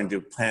that's going to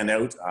plan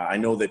out. I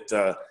know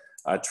that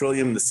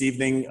Trillium this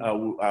evening,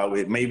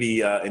 it may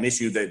be an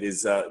issue that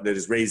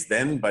is raised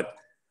then, but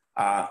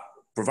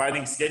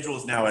providing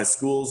schedules now as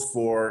schools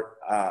for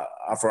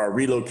our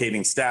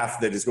relocating staff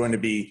that is going to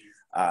be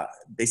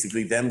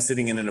basically them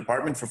sitting in an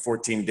apartment for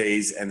 14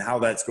 days, and how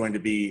that's going to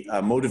be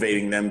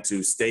motivating them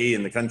to stay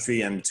in the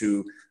country and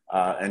to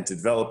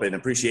develop an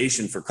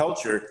appreciation for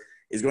culture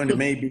is going to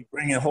maybe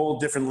bring a whole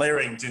different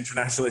layering to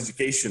international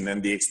education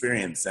and the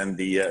experience and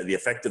the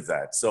effect of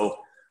that. So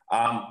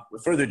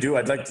with further ado,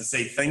 I'd like to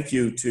say thank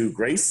you to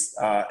Grace.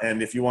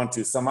 And if you want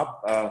to sum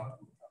up.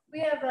 We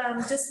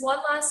have just one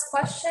last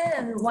question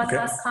and one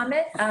last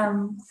comment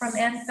from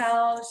Ann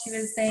Fowle. She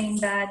was saying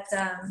that,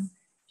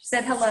 she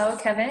said, hello,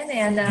 Kevin,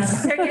 and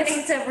they're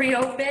getting to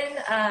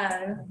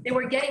reopen. They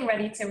were getting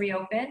ready to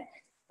reopen,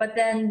 but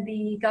then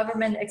the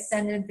government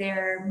extended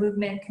their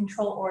movement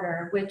control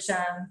order, which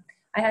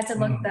I had to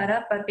look that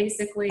up, but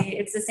basically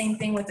it's the same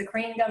thing with the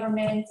Korean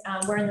government.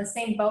 We're in the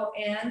same boat,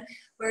 and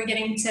we're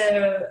getting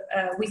to,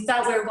 we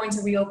thought we were going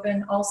to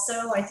reopen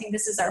also. I think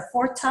this is our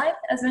 4th time,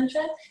 as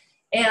mentioned.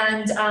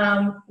 And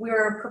we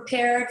were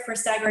prepared for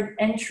staggered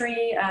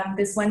entry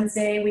this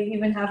Wednesday. We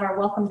even have our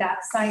welcome back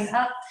sign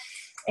up,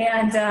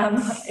 and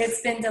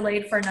it's been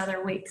delayed for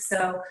another week.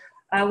 So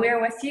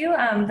we're with you.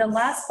 The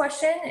last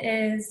question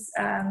is,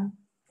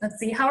 let's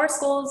see, how are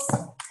schools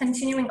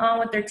continuing on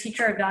with their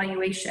teacher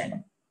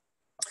evaluation?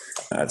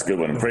 That's a good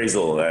one.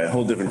 Appraisal, a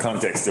whole different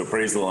context to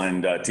appraisal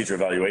and teacher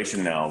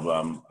evaluation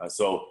now.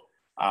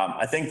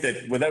 I think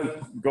that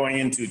without going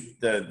into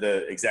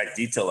the exact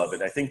detail of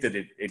it, I think that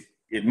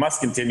it must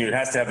continue. It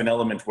has to have an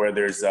element where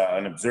there's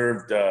an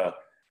observed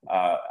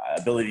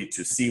ability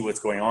to see what's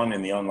going on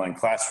in the online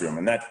classroom.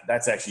 And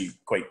that's actually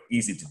quite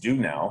easy to do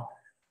now.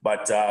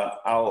 But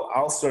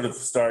I'll sort of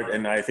start,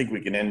 and I think we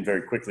can end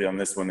very quickly on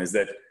this one, is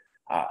that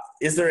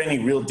is there any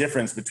real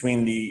difference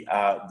between the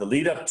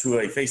lead up to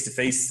a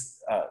face-to-face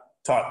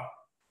taught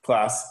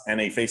class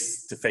and a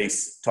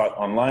face-to-face taught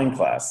online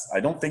class? I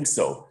don't think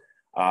so.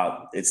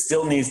 It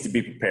still needs to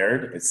be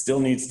prepared, it still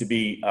needs to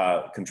be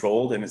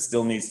controlled, and it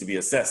still needs to be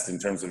assessed in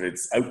terms of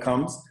its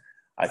outcomes.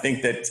 I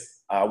think that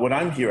what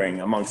I'm hearing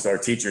amongst our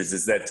teachers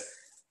is that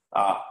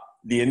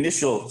the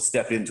initial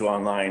step into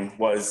online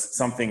was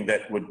something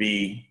that would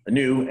be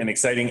new and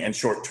exciting and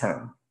short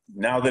term.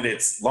 Now that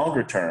it's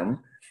longer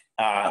term,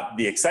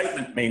 the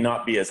excitement may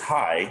not be as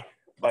high,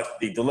 but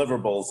the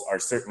deliverables are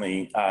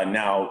certainly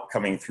now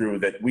coming through,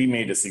 that we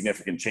made a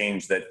significant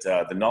change, that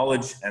the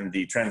knowledge and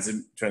the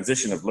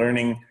transition of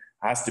learning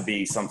has to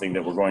be something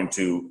that we're going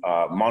to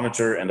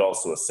monitor and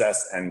also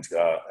assess and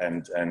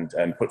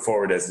put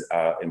forward as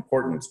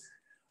important.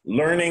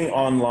 Learning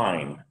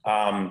online,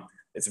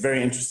 it's a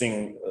very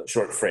interesting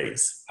short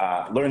phrase.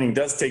 Learning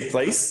does take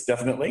place,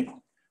 definitely.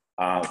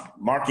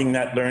 Marking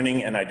that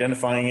learning and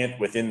identifying it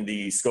within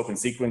the scope and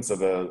sequence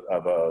of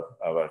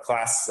a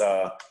class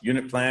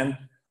unit plan,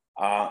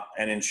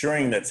 and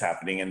ensuring that's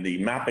happening, and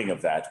the mapping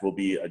of that will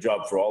be a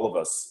job for all of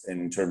us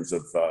in terms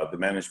of the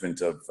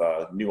management of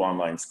new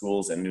online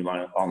schools and new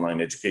online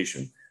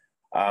education.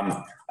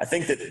 I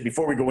think that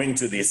before we go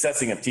into the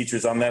assessing of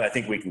teachers on that, I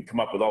think we can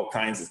come up with all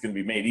kinds. It's going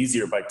to be made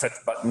easier by touch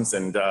buttons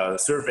and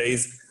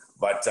surveys,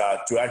 but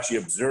to actually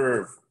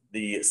observe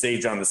the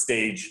sage on the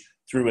stage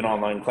through an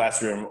online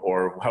classroom,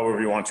 or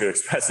however you want to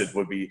express it,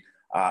 would be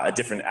a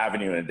different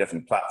avenue and a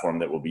different platform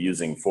that we'll be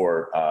using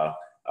for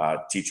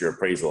teacher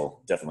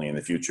appraisal, definitely in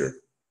the future.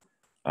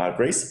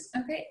 Grace?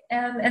 Okay,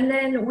 and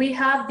then we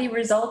have the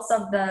results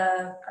of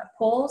the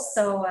polls.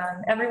 So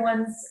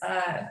everyone's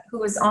who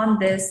was on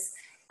this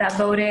that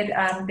voted,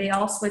 they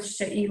all switched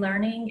to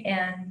e-learning,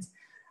 and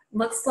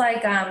looks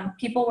like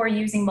people were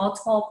using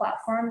multiple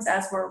platforms,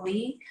 as were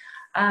we.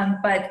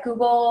 But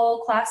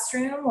Google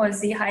Classroom was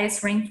the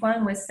highest ranked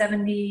one with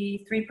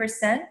 73%,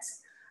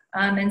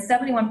 and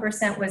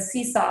 71% was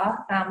Seesaw,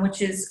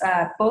 which is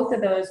both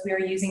of those we are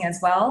using as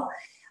well.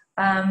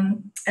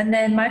 And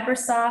then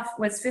Microsoft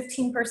was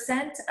 15%,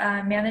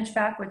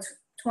 ManageBack was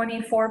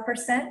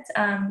 24%,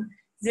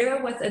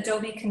 Zero with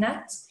Adobe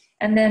Connect,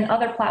 and then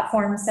other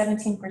platforms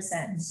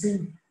 17%.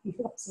 Zoom.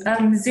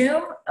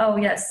 Zoom, oh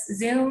yes,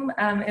 Zoom,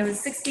 it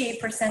was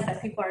 68%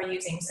 that people are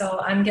using. So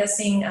I'm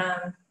guessing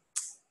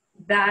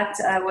that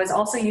was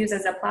also used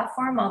as a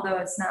platform, although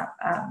it's not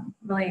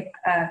really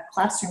a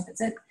classroom,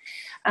 is it?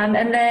 And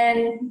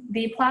then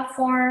the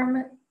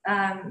platform,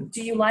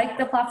 do you like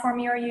the platform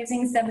you are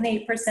using?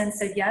 78%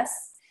 said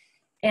yes,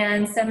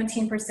 and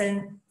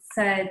 17%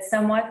 said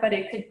somewhat, but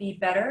it could be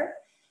better.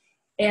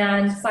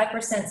 And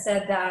 5%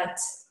 said that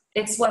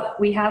it's what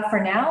we have for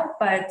now,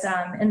 but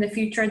in the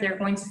future, they're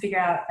going to figure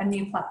out a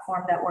new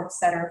platform that works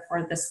better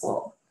for the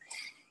school.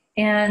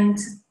 And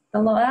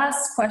the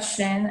last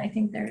question, I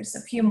think there's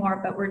a few more,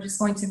 but we're just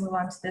going to move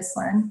on to this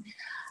one.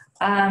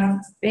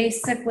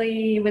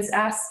 Basically was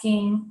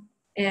asking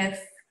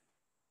if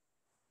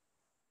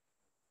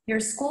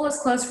your school is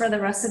closed for the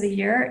rest of the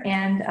year,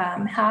 and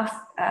half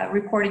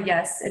reported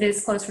yes, it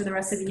is closed for the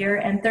rest of the year,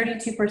 and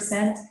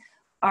 32%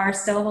 are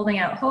still holding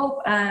out hope,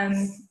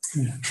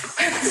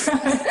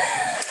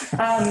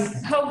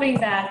 hoping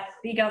that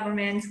the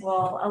government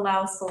will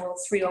allow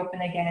schools to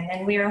reopen again,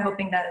 and we are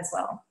hoping that as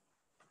well.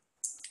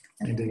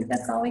 Indeed.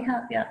 That's all we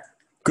have, yeah.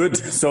 Good.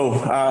 So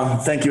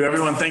thank you,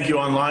 everyone. Thank you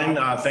online.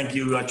 Thank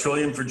you,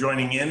 Trillium, for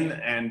joining in,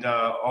 and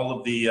all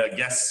of the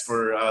guests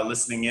for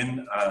listening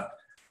in.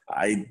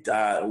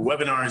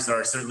 Webinars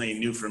are certainly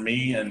new for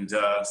me, and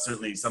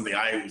certainly something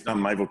it's not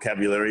my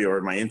vocabulary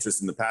or my interest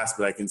in the past,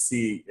 but I can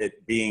see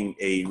it being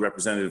a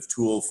representative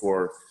tool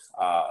for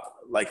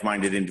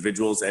like-minded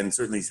individuals, and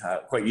certainly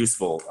quite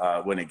useful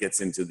when it gets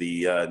into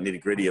the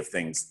nitty-gritty of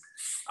things.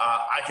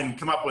 I can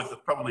come up with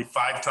probably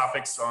 5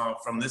 topics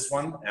from this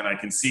one, and I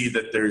can see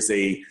that there's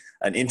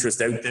an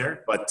interest out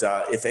there, but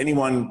if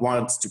anyone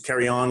wants to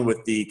carry on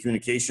with the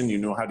communication, you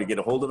know how to get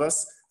a hold of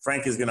us.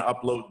 Frank is going to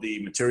upload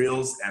the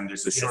materials, and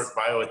there's a short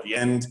bio at the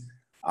end.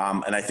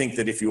 And I think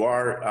that if you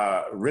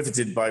are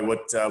riveted by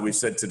what we've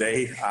said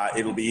today,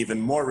 it'll be even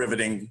more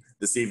riveting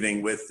this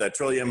evening with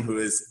Trillium, who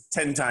is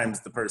 10 times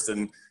the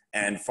person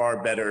and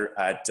far better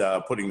at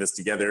putting this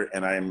together.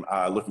 And I'm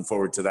looking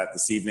forward to that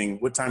this evening.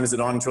 What time is it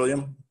on,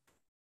 Trillium?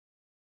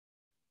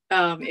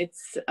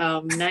 It's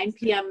 9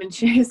 p.m. in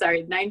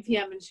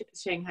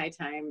Shanghai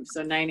time,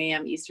 so 9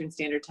 a.m. Eastern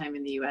Standard Time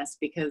in the U.S.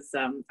 because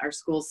our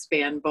schools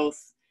span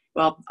both,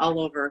 well, all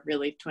over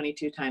really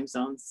 22 time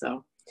zones.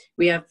 So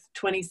we have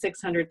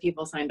 2,600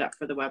 people signed up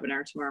for the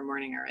webinar tomorrow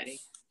morning already.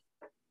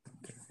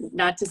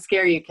 Not to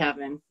scare you,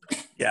 Kevin.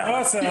 Yeah.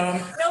 Awesome.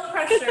 No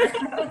pressure.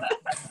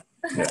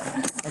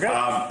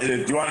 Okay.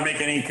 Do you want to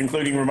make any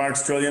concluding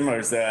remarks, Trillium,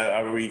 or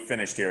are we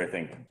finished here, I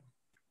think?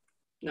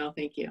 No,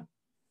 thank you.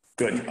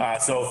 Good.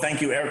 So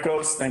thank you,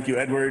 EARCOS. Thank you,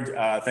 Edward.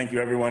 Thank you,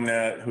 everyone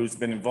who's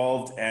been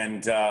involved.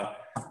 And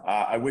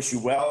I wish you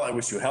well. I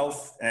wish you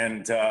health.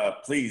 And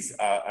please,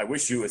 I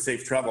wish you a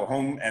safe travel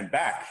home and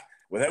back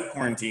without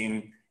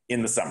quarantine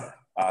in the summer.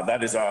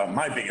 That is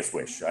my biggest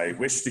wish. I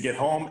wish to get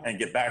home and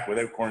get back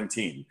without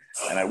quarantine.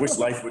 And I wish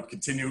life would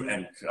continue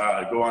and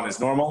go on as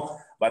normal,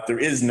 but there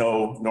is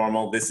no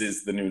normal. This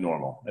is the new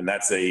normal. And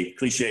that's a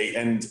cliche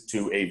end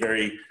to a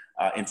very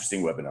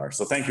interesting webinar.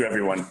 So thank you,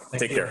 everyone.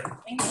 Take care.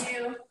 Thank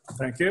you.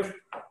 Thank you.